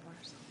the light on for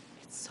us.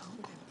 It's so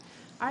cool.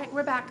 All right,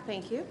 we're back.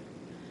 Thank you.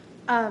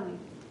 I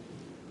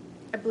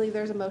believe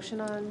there's a motion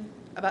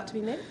about to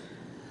be made.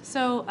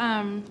 So,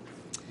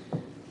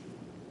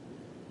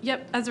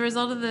 yep, as a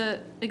result of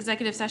the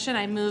executive session,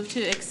 I move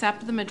to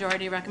accept the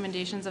majority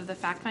recommendations of the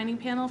fact-finding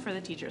panel for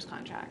the teacher's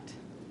contract.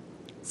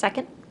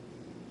 Second?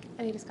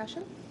 Any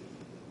discussion?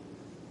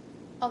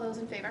 All those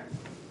in favor?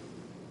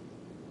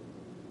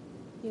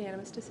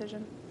 Unanimous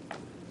decision.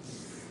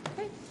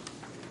 Okay.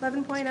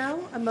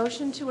 11.0, a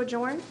motion to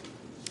adjourn.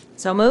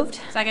 So moved?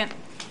 Second.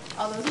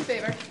 All those in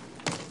favor?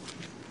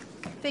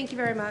 Thank you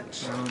very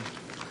much.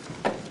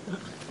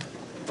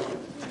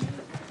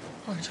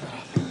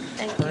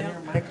 Turn your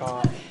mic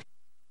off.